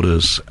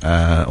Borders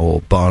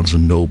or Barnes &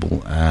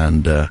 Noble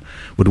and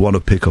would want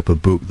to pick up a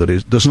book that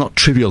does not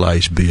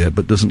trivialize beer,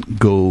 but doesn't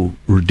go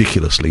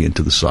ridiculously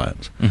into the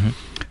science.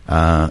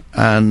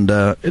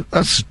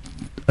 That's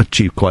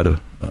achieved quite a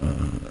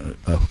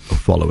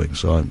following,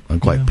 so I'm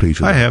quite pleased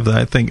with that. I have that.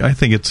 I think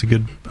it's a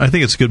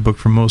good book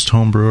for most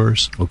home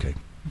brewers. Okay,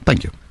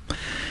 thank you.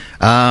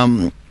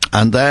 And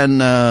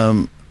then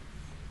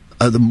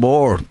at the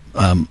more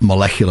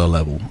molecular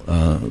level,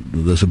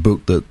 there's a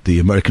book that the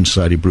American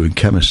Society of Brewing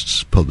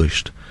Chemists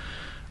published,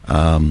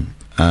 and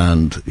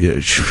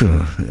it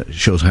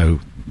shows how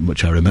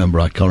much I remember.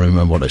 I can't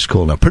remember what it's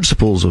called now.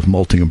 Principles of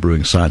Malting and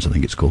Brewing Science, I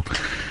think it's called.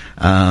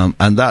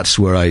 And that's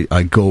where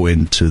I go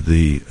into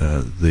the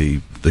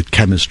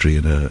chemistry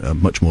in a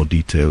much more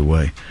detailed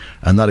way,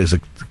 and that is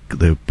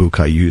the book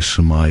I use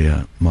for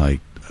my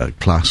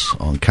class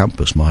on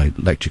campus, my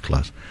lecture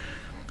class.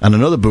 And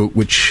another book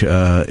which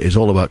is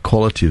all about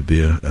quality of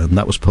beer, and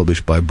that was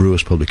published by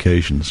Brewers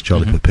Publications,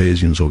 Charlie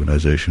Papazian's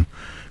organisation,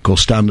 called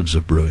Standards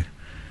of Brewing.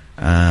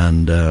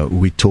 And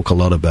we talk a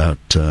lot about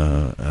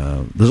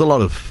there's a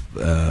lot of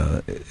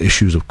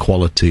issues of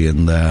quality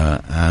in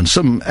there, and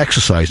some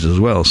exercises as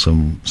well,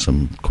 some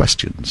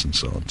questions and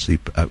so on, see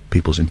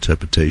people's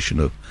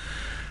interpretation of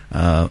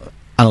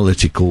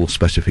analytical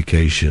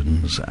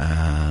specifications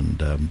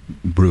and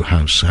brew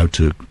house, how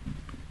to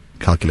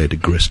calculate a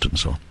grist and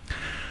so on.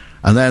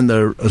 And then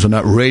there is an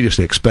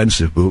outrageously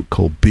expensive book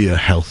called Beer,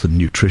 Health and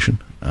Nutrition,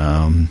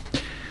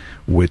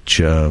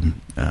 which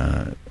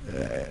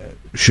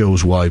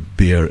shows why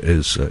beer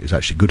is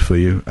actually good for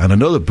you. And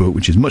another book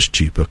which is much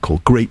cheaper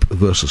called Grape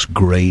versus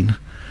Grain,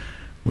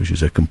 which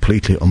is a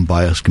completely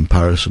unbiased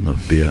comparison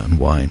of beer and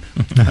wine.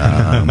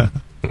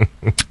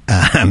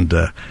 And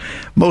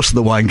most of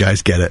the wine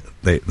guys get it.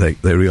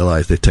 They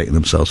realize they're taking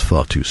themselves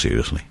far too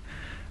seriously.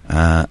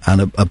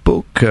 And a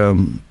book...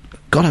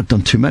 God, I've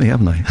done too many,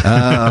 haven't I?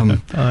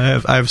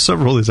 I have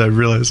several of these. I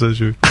realize as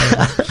you.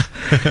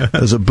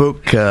 There's a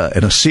book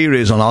in a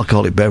series on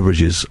alcoholic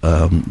beverages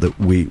that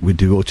we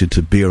devoted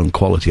to beer and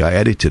quality. I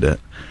edited it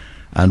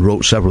and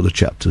wrote several of the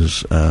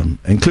chapters,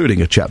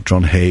 including a chapter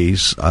on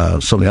haze.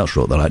 Somebody else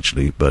wrote that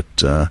actually,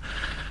 but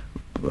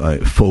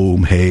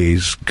foam,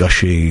 haze,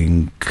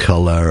 gushing,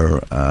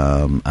 colour,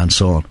 and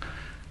so on.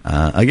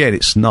 Again,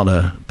 it's not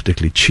a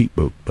particularly cheap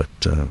book, but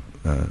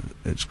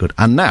it's good.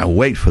 And now,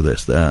 wait for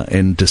this,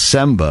 in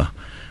December,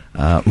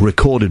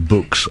 Recorded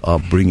Books are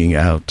bringing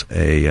out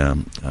a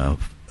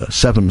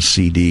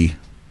 7-CD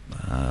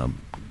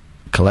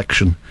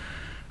collection.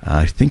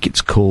 I think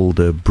it's called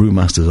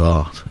Brewmaster's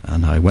Art,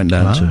 and I went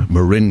down to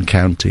Marin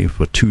County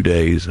for 2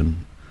 days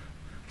and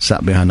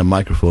sat behind a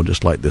microphone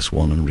just like this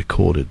one and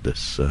recorded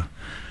this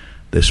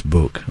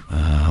book.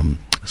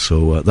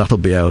 So that'll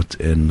be out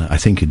in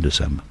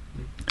December.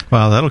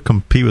 Wow, that'll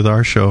compete with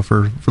our show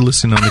for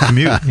listening on the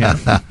commute. Yeah.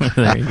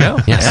 There you go.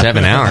 Yeah,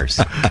 7 hours.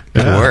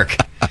 Good work.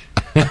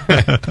 Yeah.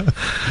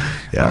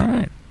 All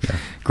right. Yeah.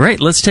 Great.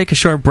 Let's take a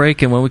short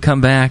break, and when we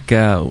come back,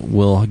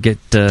 we'll get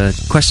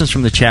questions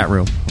from the chat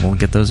room. We'll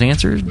get those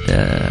answered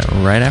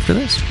right after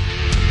this.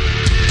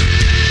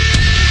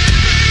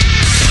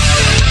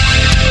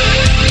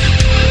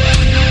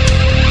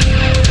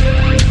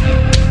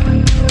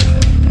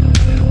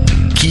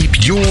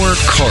 Keep your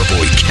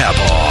carboy cap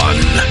on.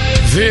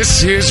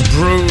 This is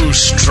Brew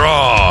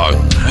Strong.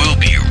 We'll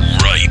be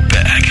right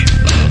back.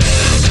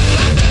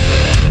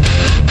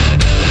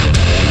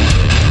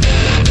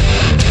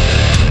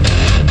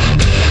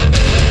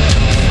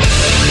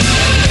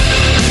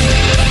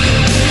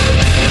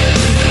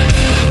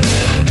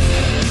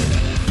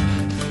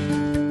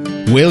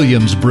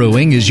 Williams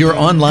Brewing is your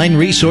online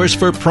resource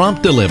for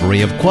prompt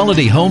delivery of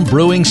quality home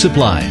brewing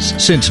supplies.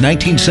 Since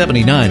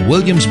 1979,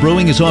 Williams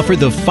Brewing has offered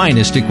the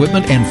finest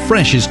equipment and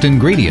freshest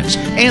ingredients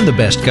and the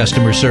best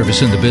customer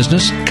service in the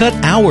business. Cut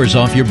hours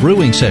off your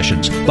brewing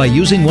sessions by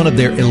using one of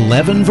their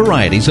 11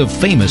 varieties of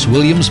famous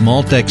Williams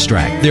malt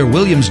extract. Their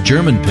Williams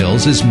German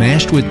Pils is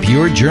mashed with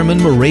pure German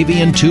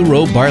Moravian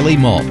 2-row barley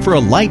malt for a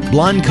light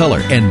blonde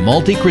color and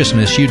malty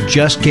crispness you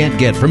just can't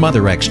get from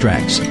other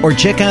extracts. Or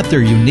check out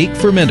their unique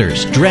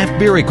fermenters, draft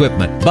beer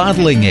equipment,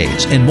 bottling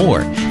aids, and more.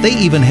 They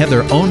even have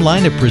their own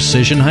line of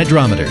precision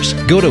hydrometers.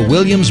 Go to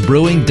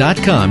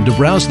williamsbrewing.com to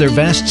browse their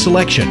vast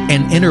selection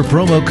and enter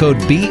promo code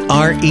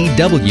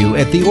BREW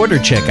at the order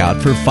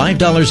checkout for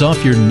 $5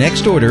 off your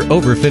next order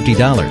over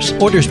 $50.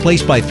 Orders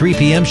placed by 3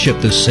 p.m. ship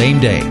the same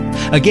day.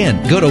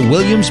 Again, go to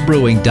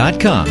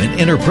williamsbrewing.com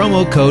and enter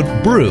promo code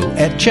BREW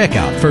at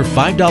checkout for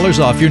 $5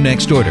 off your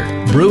next order.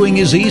 Brewing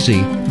is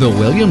easy, the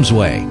Williams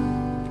way.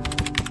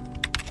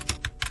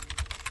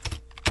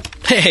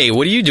 Hey,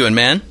 what are you doing,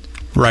 man?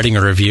 Writing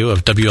a review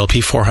of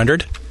WLP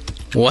 400.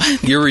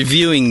 What? You're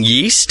reviewing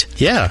yeast?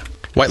 Yeah.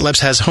 White Labs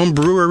has home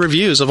brewer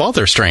reviews of all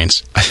their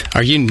strains.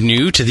 Are you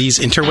new to these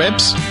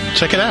interwebs?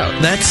 Check it out.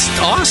 That's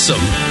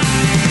awesome.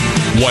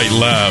 White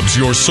Labs,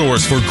 your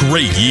source for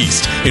great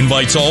yeast,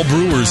 invites all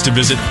brewers to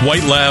visit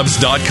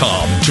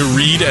whitelabs.com to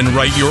read and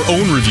write your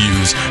own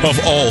reviews of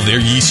all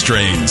their yeast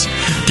strains.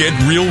 Get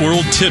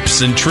real-world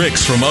tips and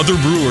tricks from other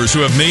brewers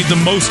who have made the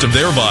most of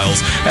their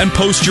vials and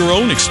post your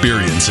own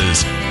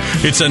experiences.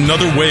 It's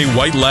another way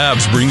White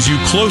Labs brings you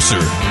closer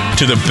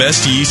to the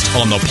best yeast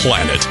on the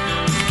planet.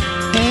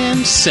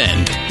 And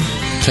send.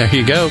 There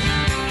you go.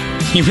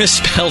 You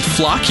misspelled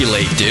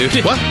flocculate,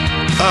 dude. What?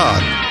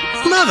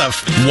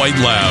 White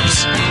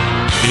Labs.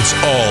 It's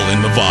all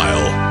in the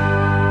vial.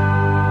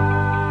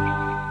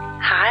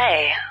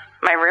 Hi.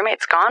 My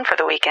roommate's gone for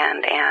the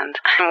weekend, and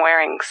I'm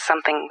wearing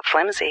something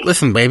flimsy.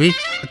 Listen, baby.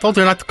 I told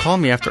her not to call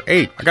me after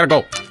 8. I gotta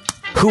go.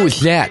 Who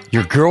is that?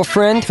 Your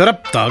girlfriend? Shut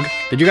up, Doug.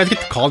 Did you guys get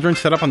the cauldron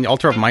set up on the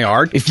altar of my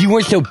art? If you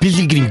weren't so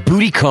busy getting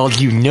booty called,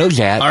 you know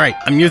that. Alright,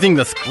 I'm using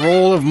the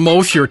scroll of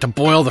Mosher to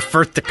boil the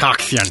first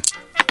decoction.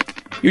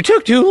 You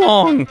took too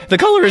long. The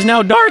color is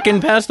now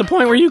darkened past the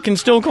point where you can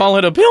still call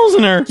it a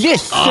Pilsner.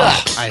 Yes,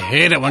 sucks. I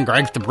hate it when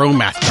Greg's the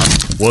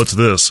brewmaster. What's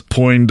this?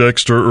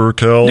 Poindexter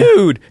Urkel?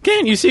 Dude,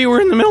 can't you see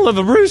we're in the middle of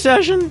a brew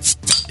session?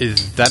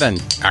 Is that an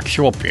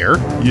actual beer?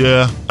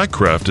 Yeah, I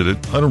crafted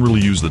it. I don't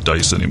really use the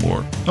dice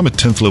anymore. I'm a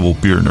 10th level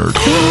beer nerd.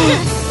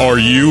 Are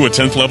you a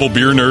 10th level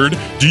beer nerd?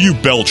 Do you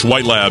belch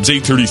White Labs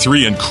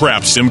 833 and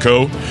crap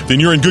Simcoe? Then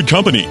you're in good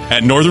company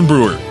at Northern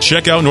Brewer.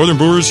 Check out Northern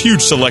Brewer's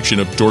huge selection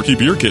of dorky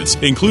beer kits,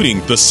 including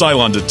the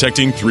Cylon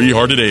Detecting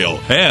 3-Hearted Ale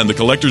and the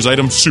collector's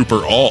item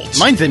Super Alt.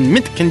 Mine's in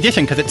mint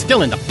condition because it's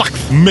still in the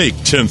box. Make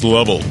 10th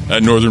level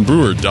at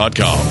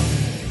northernbrewer.com.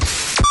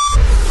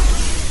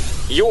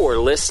 You're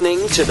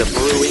listening to the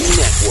Brewing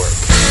Network.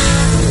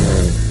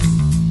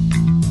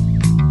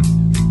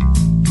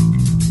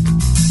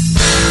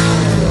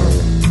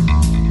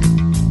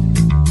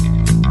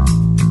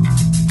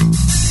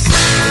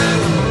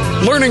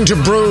 Learning to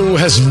brew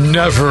has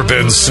never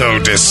been so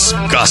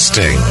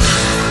disgusting.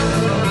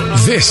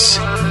 This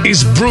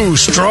is Brew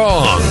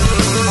Strong.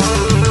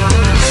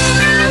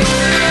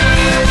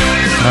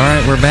 All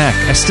right, we're back.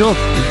 I still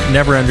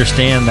never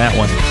understand that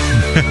one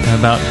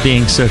about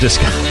being so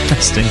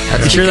disgusting.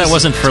 I'm sure that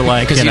wasn't for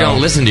because you don't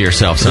listen to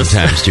yourself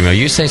sometimes, Jimmo.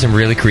 You say some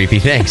really creepy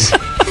things.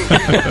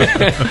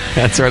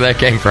 That's where that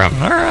came from.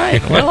 All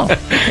right. Well,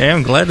 hey,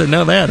 I'm glad to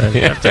know that. I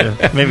have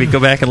to maybe go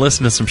back and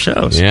listen to some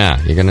shows. Yeah,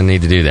 you're going to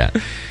need to do that.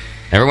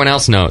 Everyone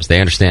else knows. They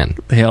understand.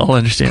 They all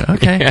understand.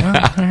 Okay. Yeah.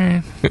 Well, all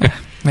right.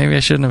 Maybe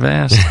I shouldn't have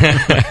asked.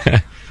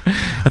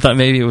 I thought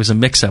maybe it was a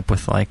mix-up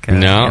with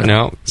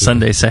no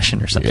Sunday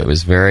session or something. It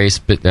was very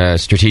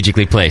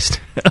strategically placed.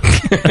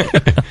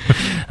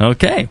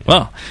 Okay.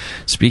 Well,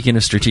 speaking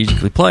of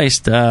strategically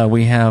placed,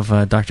 we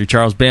have Dr.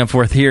 Charles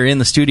Bamforth here in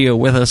the studio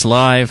with us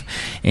live,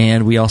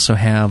 and we also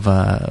have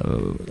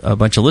a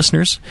bunch of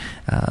listeners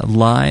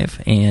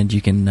live, and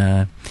you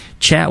can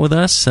chat with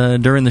us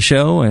during the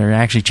show, or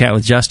actually chat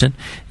with Justin.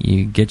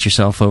 You get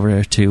yourself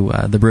over to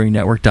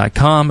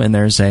thebrewingnetwork.com, and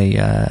there's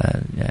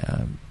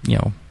a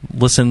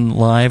listen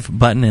live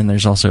button, and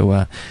there's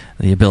also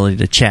the ability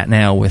to chat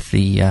now with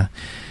the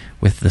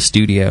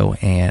studio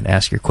and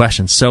ask your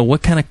questions. So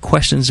what kind of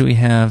questions do we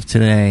have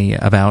today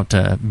about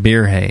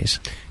beer haze?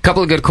 A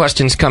couple of good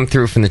questions come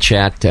through from the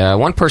chat.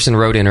 One person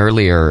wrote in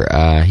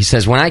earlier. He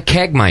says, when I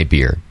keg my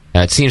beer,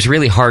 it seems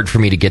really hard for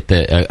me to get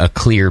a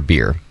clear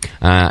beer.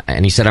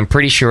 And he said, I'm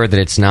pretty sure that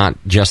it's not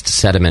just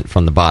sediment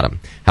from the bottom.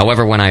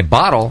 However, when I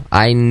bottle,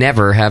 I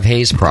never have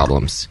haze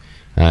problems.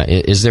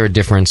 Is there a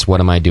difference?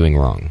 What am I doing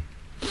wrong?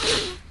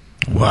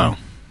 Wow.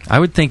 I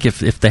would think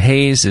if the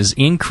haze is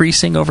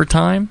increasing over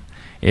time,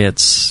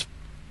 it's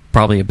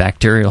probably a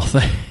bacterial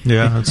thing.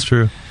 Yeah, that's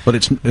true.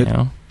 But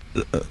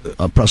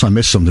perhaps I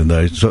missed something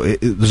there. So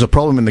there's a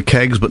problem in the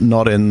kegs, but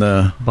not in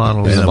the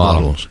bottles. In the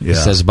bottles. Yeah. It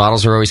says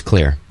bottles are always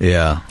clear.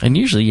 Yeah. And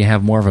usually you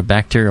have more of a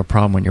bacterial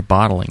problem when you're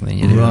bottling than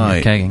you do when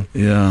you're kegging.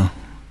 Yeah.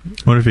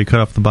 What if you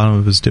cut off the bottom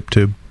of his dip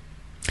tube?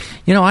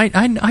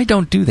 I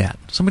don't do that.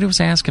 Somebody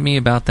was asking me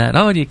about that.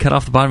 Oh, do you cut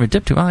off the bottom of your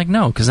dip tube? I'm like,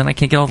 no, because then I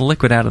can't get all the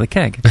liquid out of the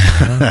keg.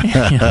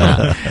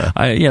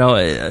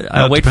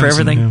 I wait for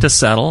everything to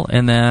settle,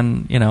 and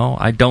then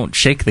I don't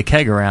shake the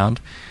keg around.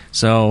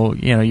 So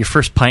your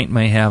first pint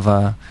may have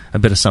a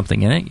bit of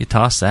something in it. You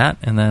toss that,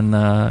 and then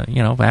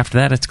after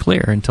that it's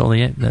clear until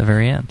the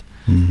very end.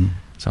 Mm-hmm.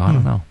 So I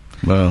don't know.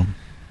 Well,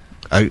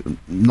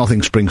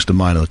 nothing springs to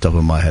mind on the top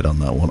of my head on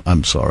that one.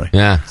 I'm sorry.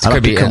 Yeah, I'll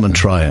have to come and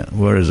try it.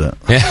 Where is it?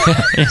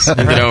 Send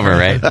it over,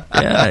 right?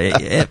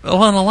 Yeah.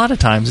 Well, and a lot of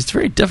times it's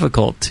very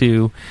difficult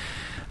to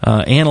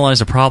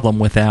analyze a problem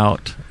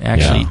without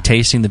actually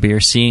tasting the beer,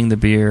 seeing the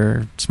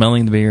beer,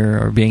 smelling the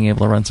beer, or being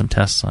able to run some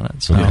tests on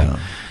it. So,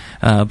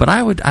 but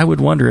I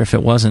would wonder if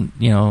it wasn't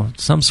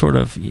some sort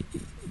of.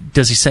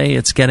 Does he say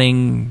it's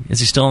getting? Is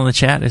he still in the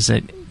chat?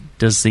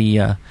 Does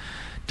the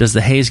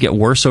haze get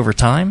worse over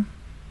time?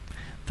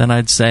 Then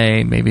I'd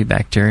say maybe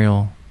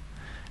bacterial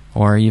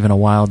or even a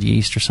wild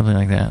yeast or something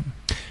like that.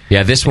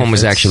 Yeah, this one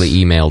was actually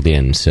emailed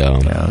in, so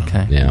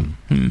okay. Yeah,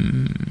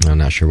 I'm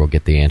not sure we'll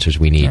get the answers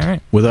we need. All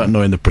right. Without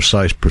knowing the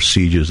precise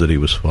procedures that he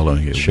was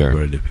following, it Sure. was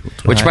very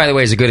difficult. Which, by the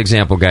way, is a good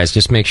example, guys.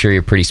 Just make sure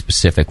you're pretty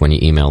specific when you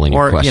email in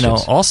your Or,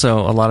 questions. also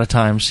a lot of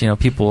times,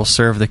 people will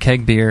serve the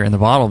keg beer and the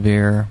bottle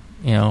beer,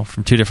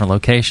 from two different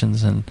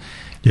locations, and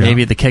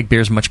maybe the keg beer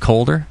is much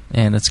colder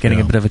and it's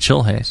getting a bit of a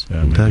chill haze.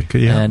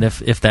 And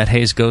if that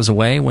haze goes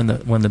away when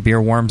the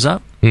beer warms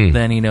up,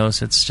 then he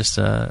knows it's just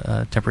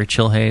a temporary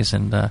chill haze.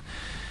 And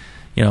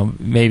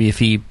maybe if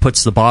he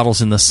puts the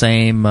bottles in the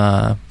same,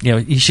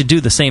 he should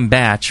do the same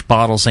batch,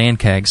 bottles and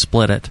kegs,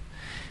 split it,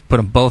 put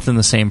them both in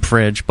the same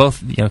fridge,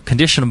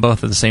 condition them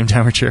both at the same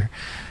temperature,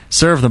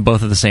 serve them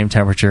both at the same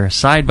temperature,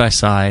 side by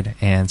side,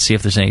 and see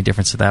if there's any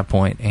difference at that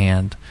point,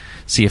 and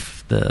see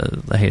if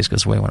the haze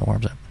goes away when it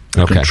warms up.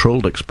 A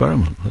controlled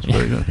experiment. That's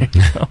very good.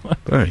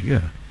 Very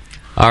good.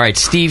 All right,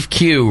 Steve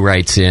Q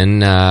writes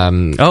in.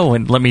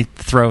 And let me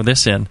throw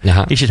this in.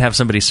 He should have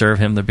somebody serve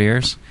him the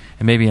beers,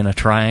 and maybe in a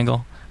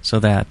triangle, so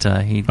that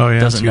he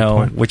doesn't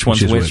know which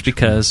one's which,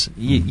 because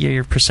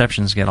your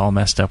perceptions get all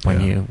messed up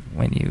when you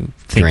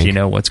think Drink. you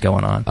know what's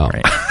going on. Oh.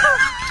 Right.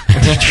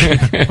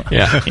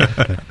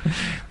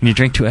 When you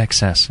drink to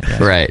excess.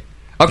 Yeah. Right.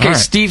 Okay, All right.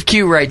 Steve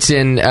Q writes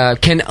in,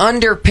 can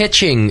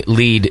underpitching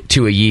lead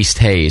to a yeast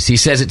haze? He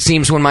says, it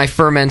seems when my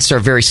ferments are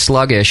very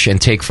sluggish and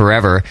take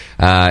forever,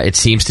 it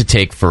seems to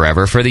take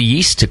forever for the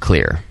yeast to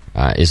clear.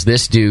 Is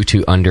this due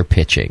to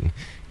underpitching?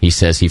 He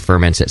says he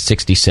ferments at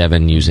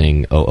 67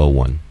 using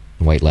 001,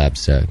 White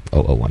Labs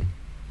 001.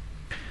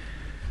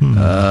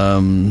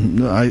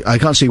 I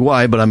can't see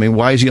why, but I mean,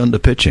 why is he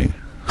underpitching?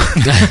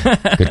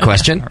 Good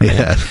question.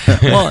 Yeah.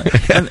 Well,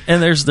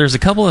 and there's a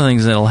couple of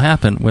things that'll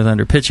happen with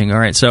underpitching. All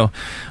right, so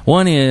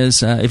one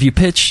is if you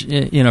pitch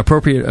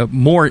inappropriate,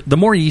 the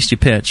more yeast you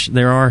pitch,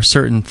 there are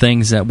certain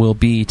things that will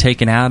be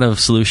taken out of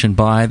solution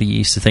by the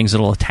yeast, the things that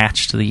will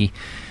attach to the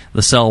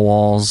cell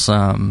walls.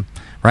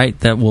 Right,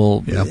 that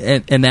will,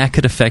 and that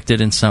could affect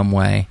it in some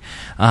way.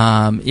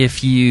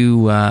 If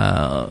you're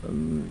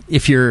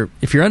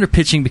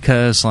underpitching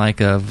because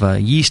of a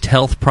yeast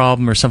health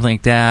problem or something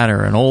like that,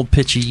 or an old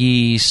pitch of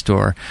yeast,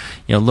 or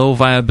low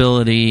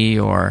viability,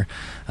 or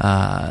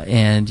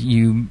and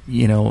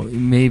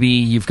maybe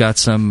you've got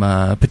some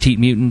petite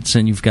mutants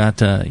and you've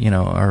got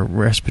a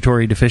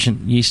respiratory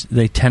deficient yeast,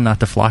 they tend not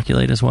to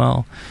flocculate as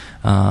well.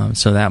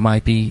 So that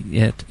might be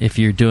it. If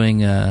you're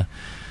doing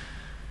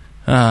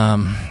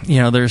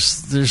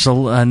there's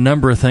a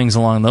number of things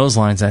along those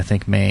lines I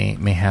think may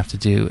have to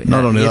do.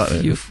 Not only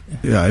that, if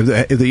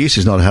the yeast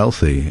is not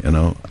healthy,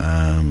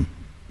 then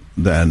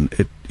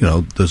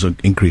there's an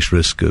increased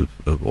risk of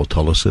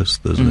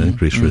autolysis. There's an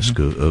increased risk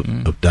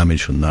of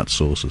damage from that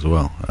source as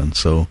well. And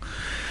so,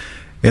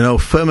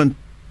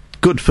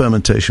 good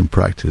fermentation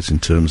practice in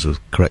terms of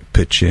correct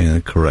pitching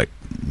and correct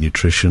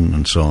nutrition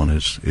and so on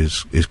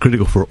is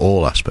critical for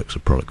all aspects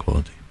of product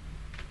quality.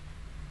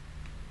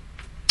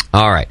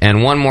 All right,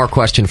 and one more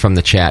question from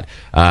the chat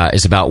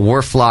is about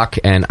Wurflock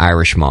and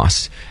Irish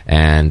moss.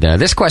 And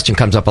this question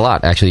comes up a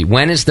lot, actually.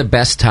 When is the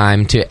best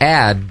time to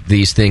add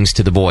these things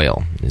to the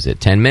boil? Is it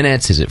 10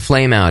 minutes? Is it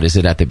flame out? Is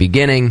it at the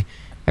beginning?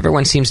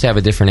 Everyone seems to have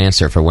a different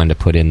answer for when to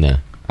put in the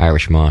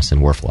Irish moss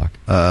and Wurflock.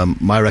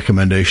 My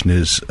recommendation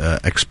is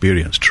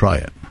experience. Try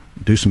it.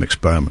 Do some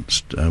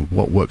experiments.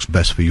 What works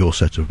best for your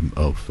set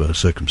of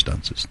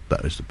circumstances,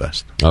 that is the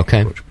best Okay.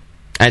 approach.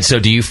 And so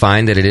do you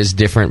find that it is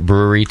different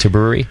brewery to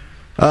brewery?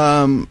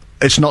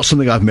 It's not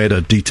something I've made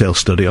a detailed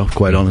study of,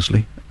 quite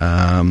honestly.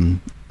 The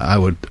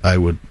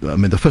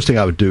first thing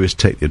I would do is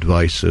take the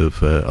advice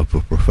of a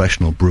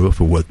professional brewer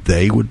for what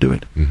they would do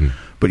it. Mm-hmm.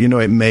 But,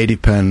 it may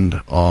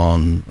depend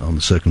on the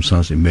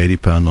circumstances, it may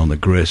depend on the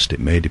grist, it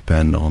may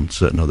depend on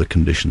certain other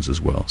conditions as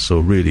well. So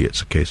really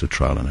it's a case of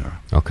trial and error.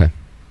 Okay.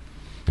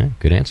 Yeah,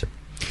 good answer.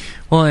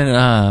 Well, and,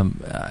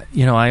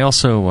 I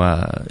also,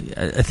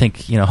 I think,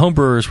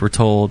 homebrewers were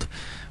told,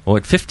 well,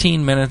 at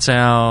 15 minutes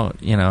out,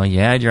 you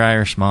add your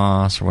Irish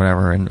moss or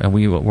whatever, and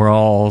we're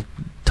all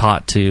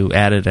taught to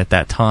add it at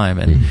that time.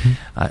 And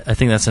I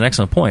think that's an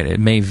excellent point. It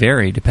may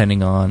vary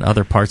depending on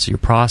other parts of your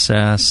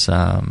process.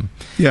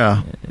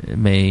 It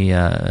may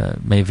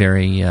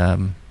vary.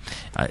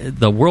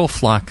 The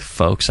Whirlflock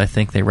folks, I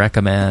think they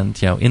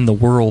recommend, in the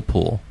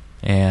whirlpool,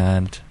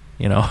 and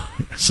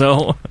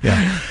so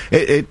yeah,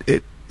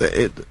 it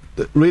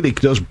really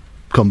does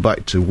come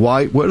back to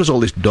where does all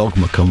this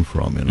dogma come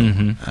from,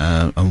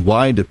 and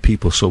why do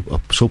people are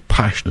so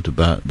passionate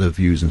about their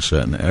views in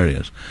certain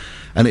areas?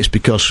 And it's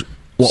because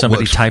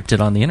somebody typed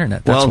it on the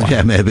internet. That's why.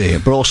 Yeah, maybe,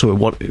 but also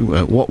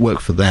what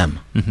worked for them.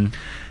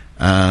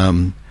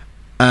 And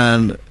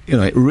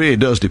it really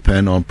does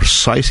depend on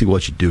precisely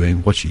what you're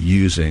doing, what you're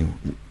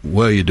using,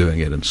 where you're doing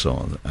it, and so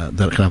on.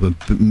 That can have a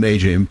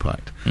major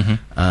impact,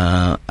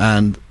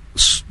 and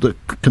the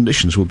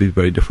conditions will be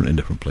very different in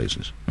different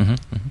places.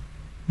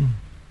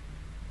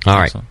 All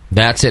right.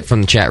 That's it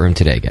from the chat room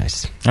today,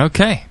 guys.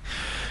 Okay.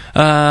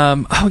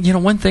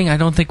 One thing I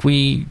don't think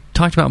we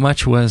talked about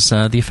much was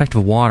the effect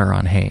of water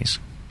on haze.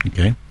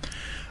 Okay.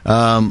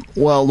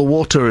 Well, the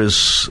water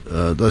is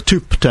there are two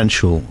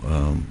potential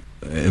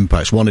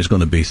impacts. One is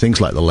going to be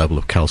things like the level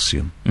of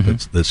calcium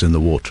that's in the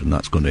water, and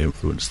that's going to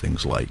influence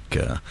things like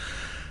the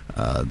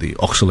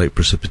oxalate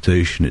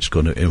precipitation. It's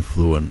going to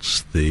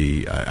influence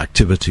the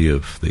activity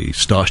of the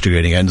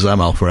starch-degrading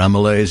enzyme alpha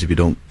amylase. If you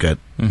don't get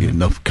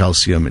enough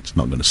calcium, it's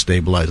not going to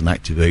stabilize and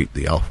activate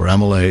the alpha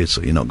amylase,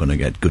 so you're not going to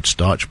get good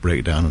starch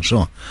breakdown and so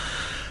on.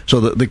 So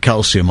the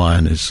calcium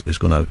ion is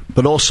going to,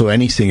 but also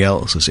anything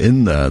else that's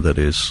in there that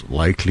is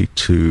likely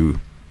to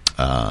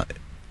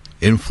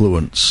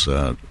influence.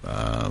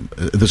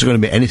 There's going to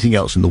be anything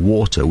else in the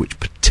water which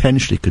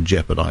potentially could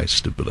jeopardize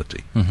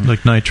stability,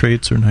 like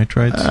nitrates or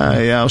nitrites.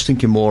 Yeah, I was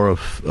thinking more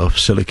of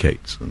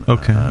silicates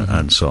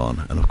and so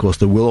on. And of course,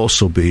 there will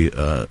also be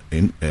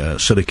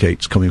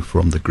silicates coming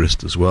from the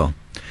grist as well.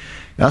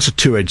 That's a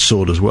two-edged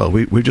sword as well.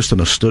 We've just done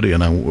a study,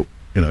 and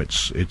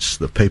it's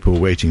the paper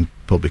awaiting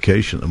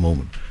publication at the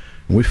moment.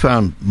 And we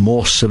found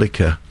more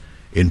silica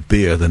in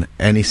beer than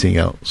anything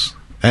else.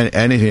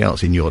 Anything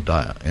else in your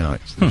diet,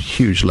 it's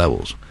huge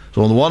levels.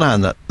 So on the one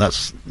hand,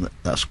 that's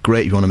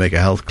great if you want to make a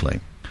health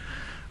claim,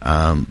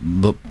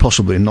 but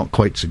possibly not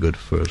quite so good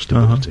for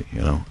stability.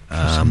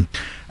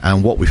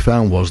 And what we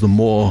found was the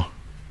more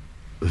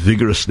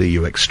vigorously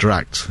you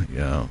extract,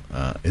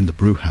 in the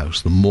brew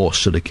house, the more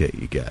silicate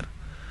you get.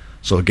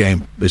 So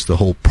again, it's the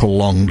whole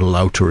prolonged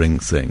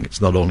lautering thing.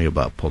 It's not only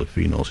about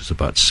polyphenols; it's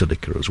about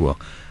silica as well,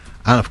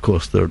 and of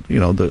course,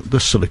 the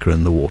silica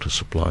in the water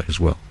supply as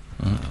well.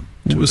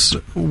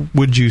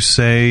 Would you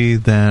say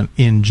that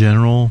in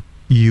general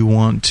you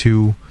want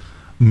to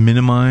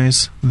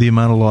minimize the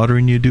amount of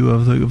lautering you do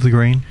of the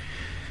grain?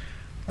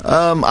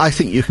 I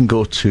think you can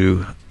go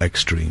to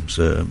extremes.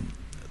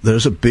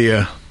 There's a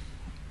beer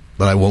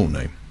that I won't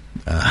name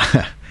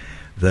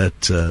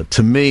that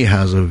to me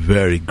has a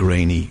very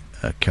grainy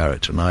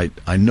character, and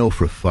I know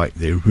for a fact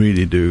they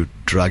really do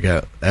drag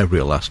out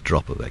every last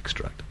drop of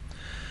extract.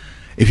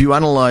 If you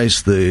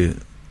analyze the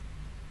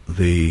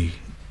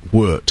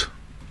wort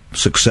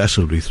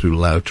successively through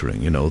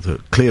lautering,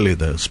 clearly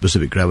the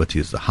specific gravity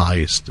is the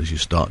highest as you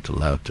start to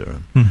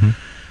lauter.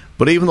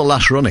 But even the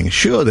last running,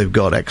 sure, they've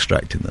got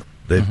extract in them.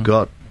 They've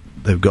got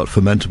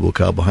fermentable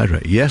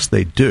carbohydrate. Yes,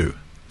 they do.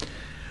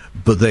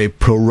 But they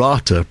pro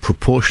rata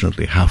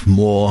proportionately have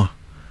more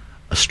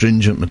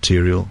astringent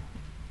material,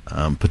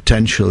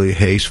 potentially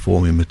haze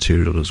forming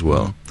material as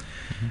well.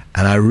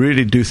 And I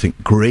really do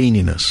think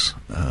graininess,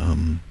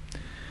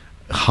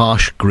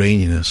 harsh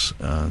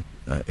graininess,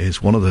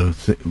 is one of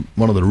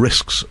the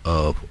risks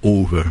of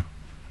over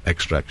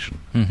extraction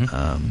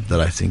that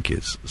I think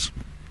is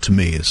to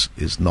me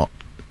is not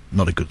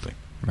a good thing.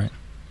 Right.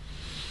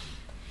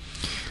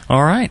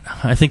 All right.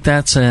 I think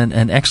that's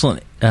an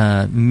excellent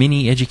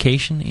mini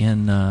education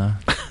in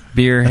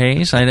beer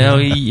haze. I know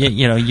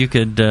you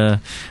could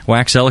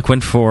wax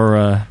eloquent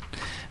for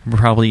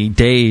probably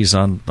days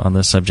on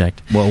this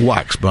subject. Well,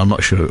 wax, but I'm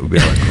not sure it would be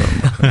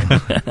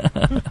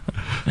eloquent.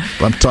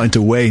 I'm trying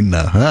to wane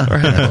now, huh?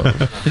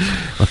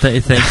 Well,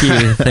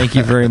 thank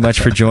you very much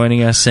for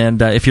joining us.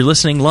 And if you're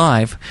listening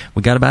live,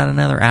 we got about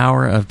another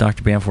hour of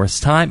Dr. Bamforth's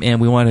time, and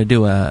we want to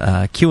do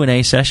a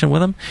Q&A session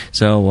with him.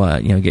 So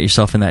get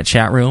yourself in that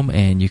chat room,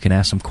 and you can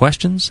ask some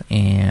questions,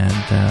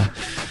 and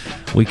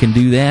we can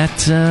do that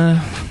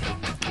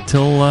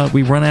till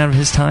we run out of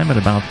his time at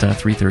about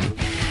 3:30.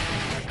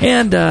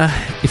 And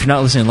if you're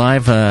not listening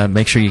live,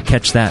 make sure you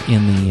catch that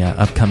in the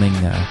upcoming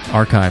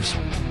archives.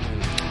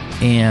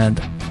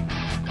 And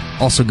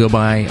also go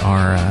by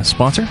our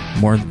sponsor,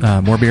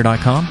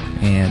 morebeer.com,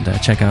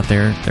 and check out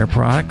their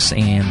products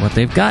and what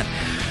they've got.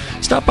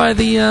 Stop by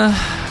the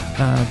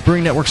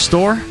Brewing Network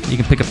store. You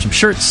can pick up some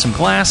shirts, some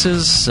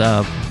glasses.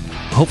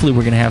 Hopefully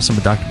we're going to have some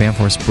of Dr.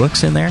 Bamforth's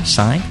books in there,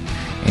 signed,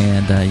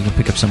 and you can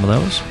pick up some of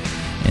those.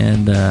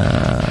 And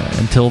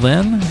until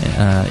then,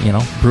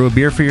 brew a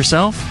beer for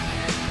yourself,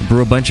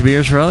 brew a bunch of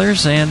beers for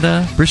others, and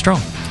brew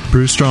strong.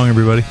 Brew strong,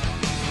 everybody.